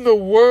 whom the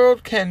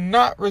world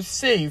cannot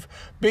receive,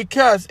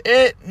 because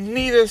it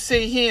neither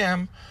see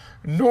him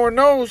nor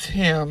knows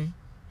him,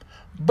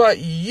 but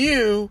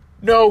you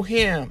know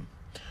him,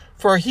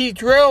 for he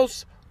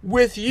dwells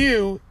with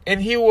you,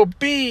 and he will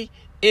be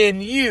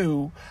in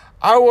you.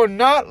 I will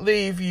not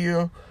leave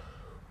you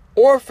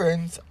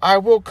orphans. I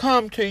will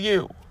come to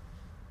you.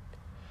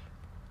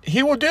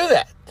 He will do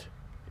that.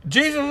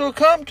 Jesus will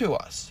come to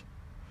us.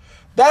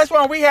 That's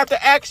why we have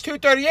to Acts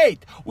 2:38.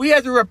 We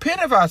have to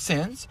repent of our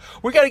sins.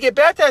 We got to get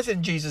baptized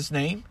in Jesus'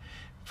 name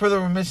for the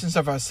remission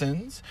of our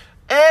sins.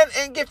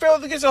 And get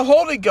filled with the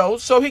Holy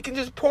Ghost so he can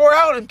just pour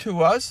out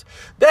into us.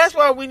 That's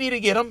why we need to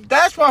get him.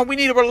 That's why we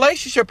need a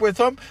relationship with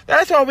him.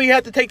 That's why we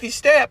have to take these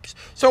steps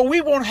so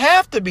we won't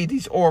have to be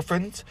these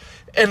orphans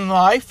in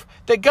life,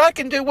 that God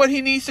can do what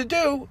he needs to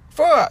do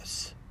for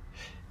us.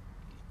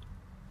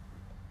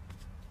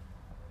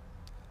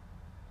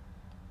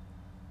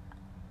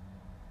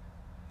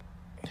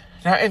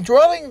 Now,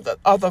 indwelling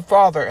of the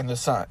Father and the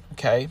Son,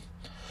 okay?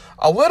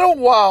 A little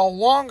while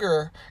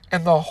longer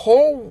and the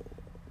whole,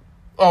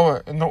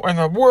 in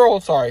the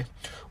world,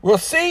 will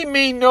see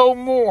me no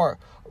more,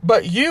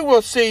 but you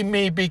will see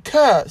me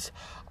because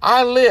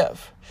I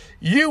live.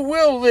 You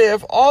will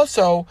live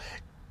also.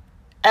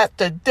 At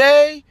the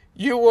day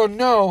you will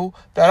know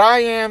that I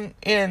am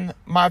in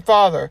my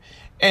Father,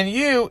 and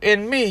you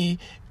in me,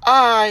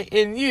 I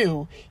in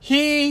you.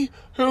 He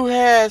who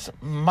has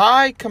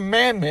my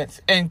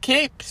commandments and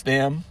keeps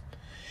them,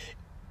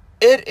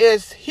 it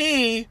is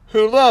he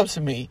who loves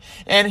me,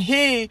 and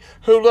he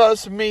who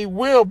loves me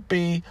will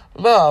be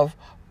loved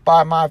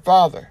by my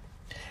Father.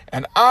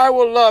 And I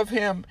will love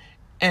him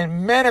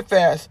and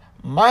manifest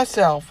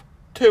myself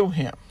to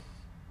him.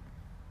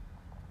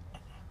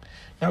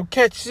 Now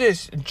catch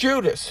this,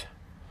 Judas.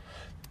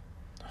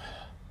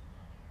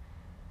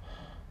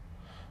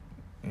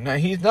 Now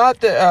he's not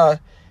the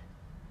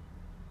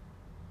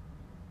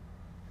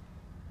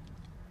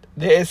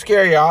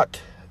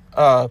Iscariot,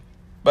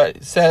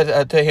 but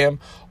said to him,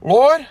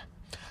 Lord,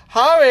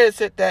 how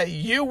is it that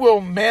you will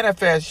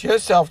manifest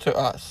yourself to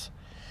us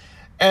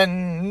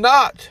and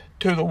not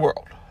to the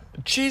world?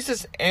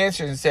 Jesus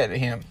answered and said to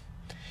him,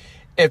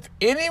 if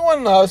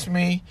anyone loves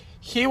me,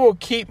 he will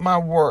keep my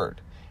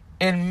word,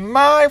 and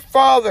my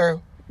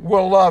Father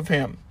will love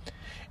him,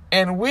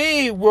 and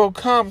we will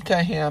come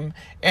to him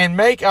and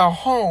make our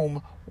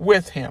home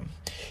with him.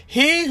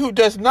 He who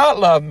does not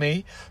love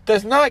me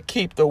does not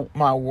keep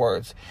my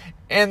words,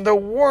 and the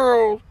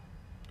word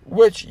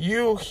which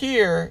you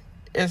hear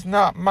is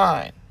not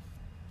mine.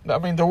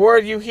 The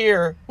word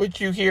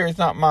which you hear is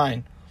not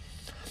mine,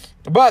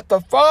 but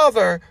the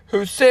Father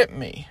who sent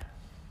me.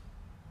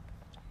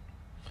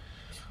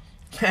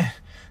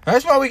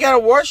 That's why we got to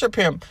worship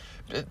him.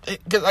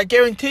 Because I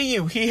guarantee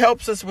you, he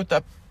helps us with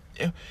the,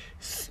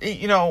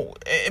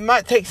 it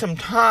might take some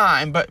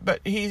time, but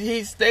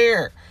he's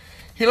there.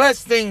 He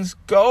lets things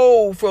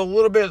go for a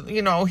little bit,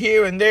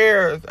 here and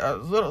there,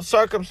 little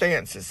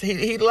circumstances.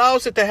 He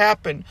allows it to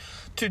happen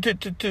to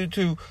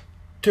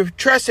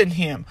trust in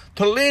him,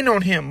 to lean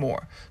on him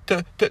more,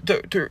 to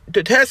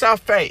test our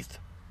faith.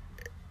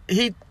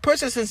 He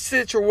puts us in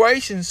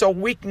situations so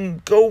we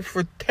can go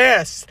for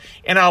tests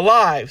in our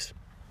lives.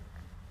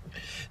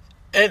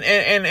 And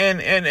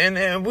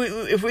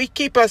if we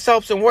keep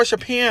ourselves and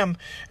worship him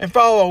and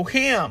follow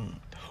him,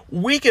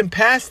 we can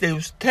pass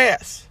those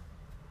tests.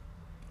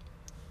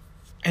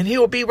 And he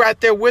will be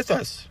right there with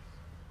us.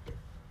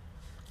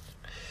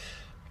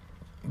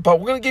 But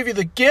we're going to give you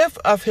the gift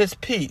of his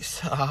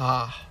peace.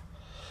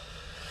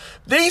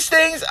 These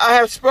things I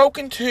have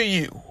spoken to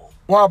you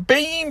while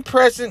being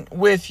present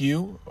with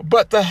you,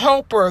 but the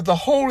Helper, the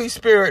Holy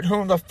Spirit,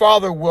 whom the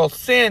Father will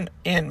send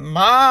in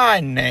my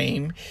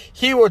name,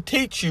 he will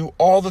teach you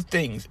all the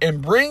things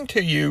and bring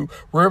to you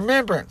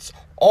remembrance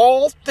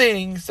all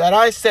things that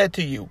I said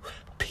to you.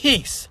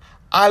 Peace,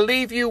 I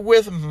leave you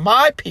with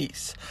my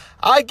peace.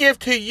 I give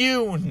to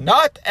you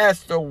not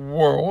as the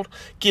world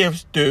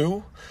gives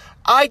due.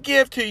 I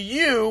give to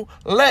you,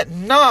 let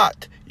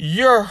not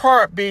your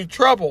heart be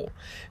troubled,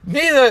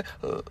 neither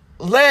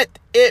let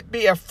it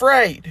be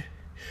afraid.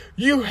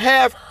 You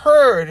have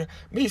heard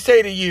me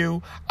say to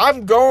you,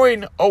 I'm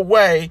going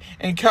away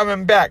and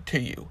coming back to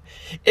you.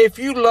 If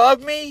you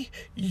love me,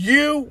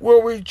 you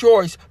will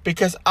rejoice,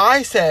 because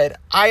I said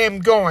I am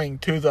going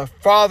to the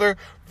Father,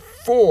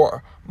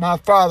 for my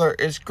Father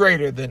is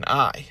greater than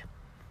I.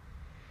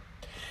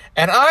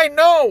 And I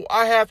know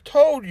I have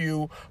told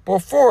you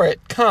before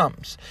it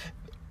comes,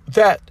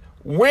 that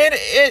when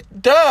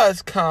it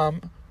does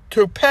come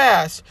to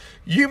pass,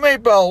 you may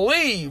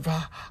believe.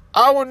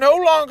 I will no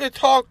longer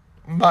talk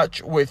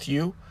much with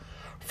you,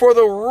 for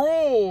the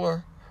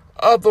ruler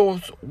of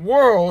the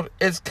world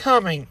is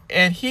coming,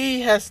 and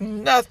he has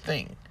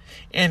nothing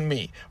in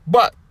me,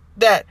 but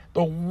that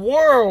the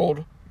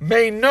world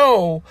may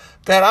know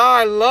that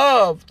I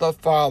love the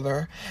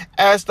Father,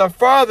 as the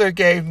Father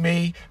gave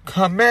me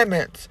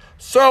commandments.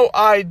 So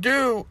I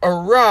do.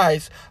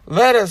 Arise,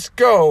 let us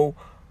go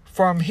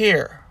from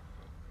here.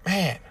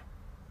 Man,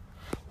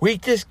 we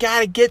just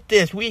got to get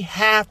this. We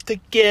have to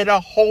get a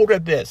hold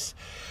of this.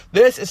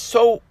 This is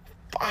so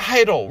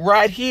vital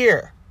right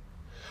here.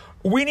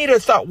 We need to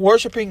start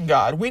worshiping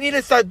God. We need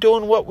to start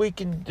doing what we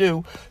can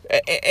do.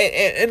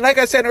 And like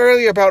I said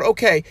earlier about,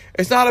 okay,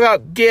 it's not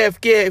about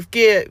give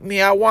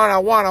me. I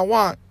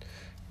want.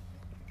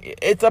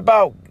 It's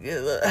about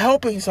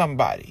helping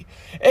somebody.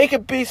 It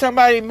could be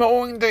somebody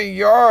mowing the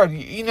yard.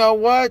 You know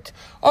what?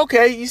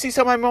 Okay, you see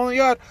somebody mowing the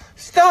yard.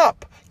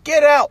 Stop.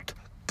 Get out.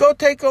 Go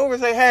take over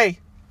and say, hey,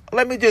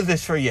 let me do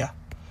this for you.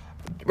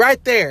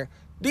 Right there.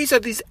 These are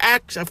these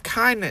acts of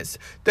kindness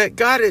that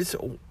God is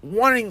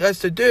wanting us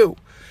to do.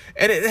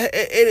 And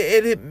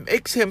it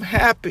makes him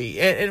happy.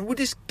 And we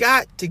just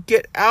got to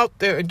get out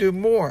there and do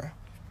more.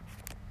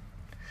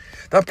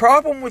 The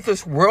problem with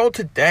this world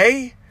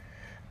today,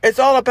 it's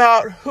all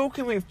about who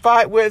can we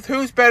fight with,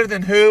 who's better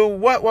than who,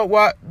 what,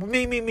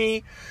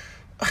 me.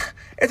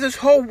 If this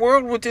whole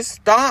world would just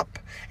stop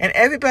and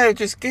everybody would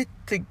just get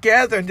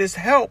together and just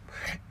help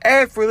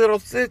every little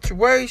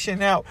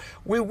situation out,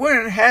 we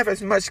wouldn't have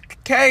as much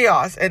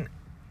chaos and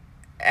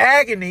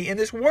agony in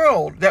this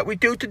world that we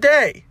do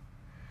today.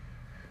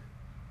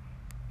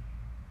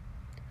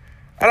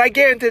 And I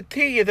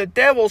guarantee you, the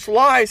devil's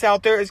lies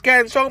out there is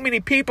getting so many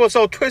people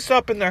so twisted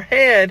up in their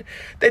head,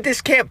 they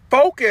just can't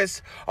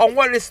focus on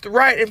what is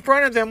right in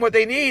front of them, what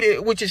they need,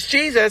 which is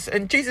Jesus.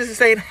 And Jesus is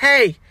saying,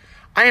 hey,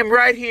 I am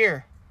right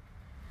here.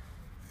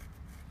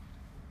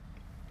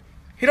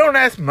 He don't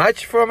ask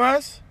much from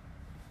us.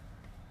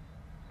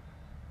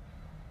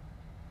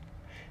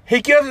 He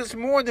gives us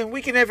more than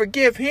we can ever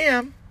give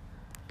him.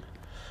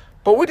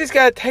 But we just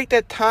got to take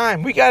that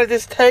time. We got to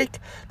just take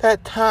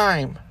that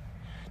time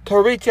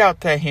to reach out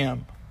to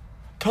him,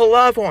 to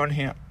love on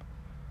him.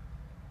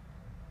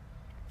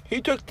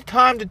 He took the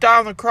time to die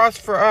on the cross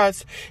for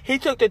us. He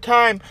took the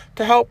time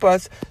to help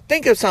us.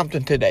 Think of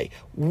something today.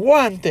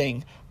 One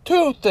thing,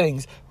 two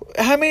things.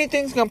 How many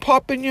things can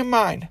pop in your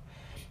mind?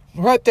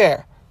 Right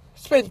there.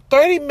 Spend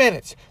 30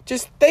 minutes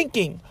just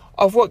thinking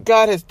of what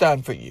God has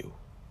done for you.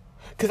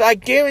 Because I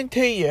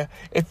guarantee you,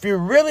 if you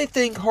really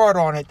think hard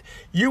on it,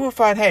 you will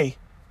find, hey,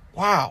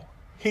 wow,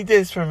 he did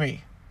this for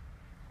me.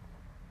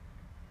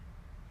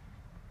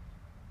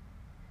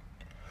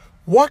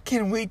 What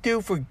can we do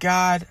for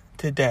God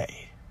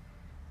today?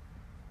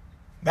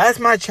 That's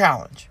my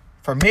challenge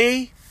for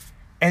me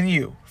and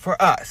you, for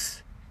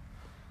us.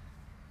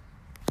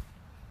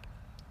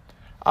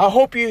 I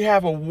hope you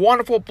have a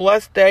wonderful,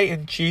 blessed day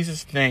in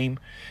Jesus' name.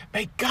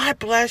 May God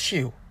bless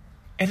you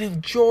and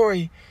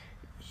enjoy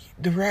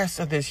the rest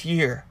of this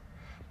year.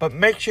 But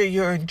make sure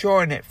you're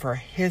enjoying it for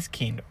his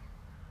kingdom.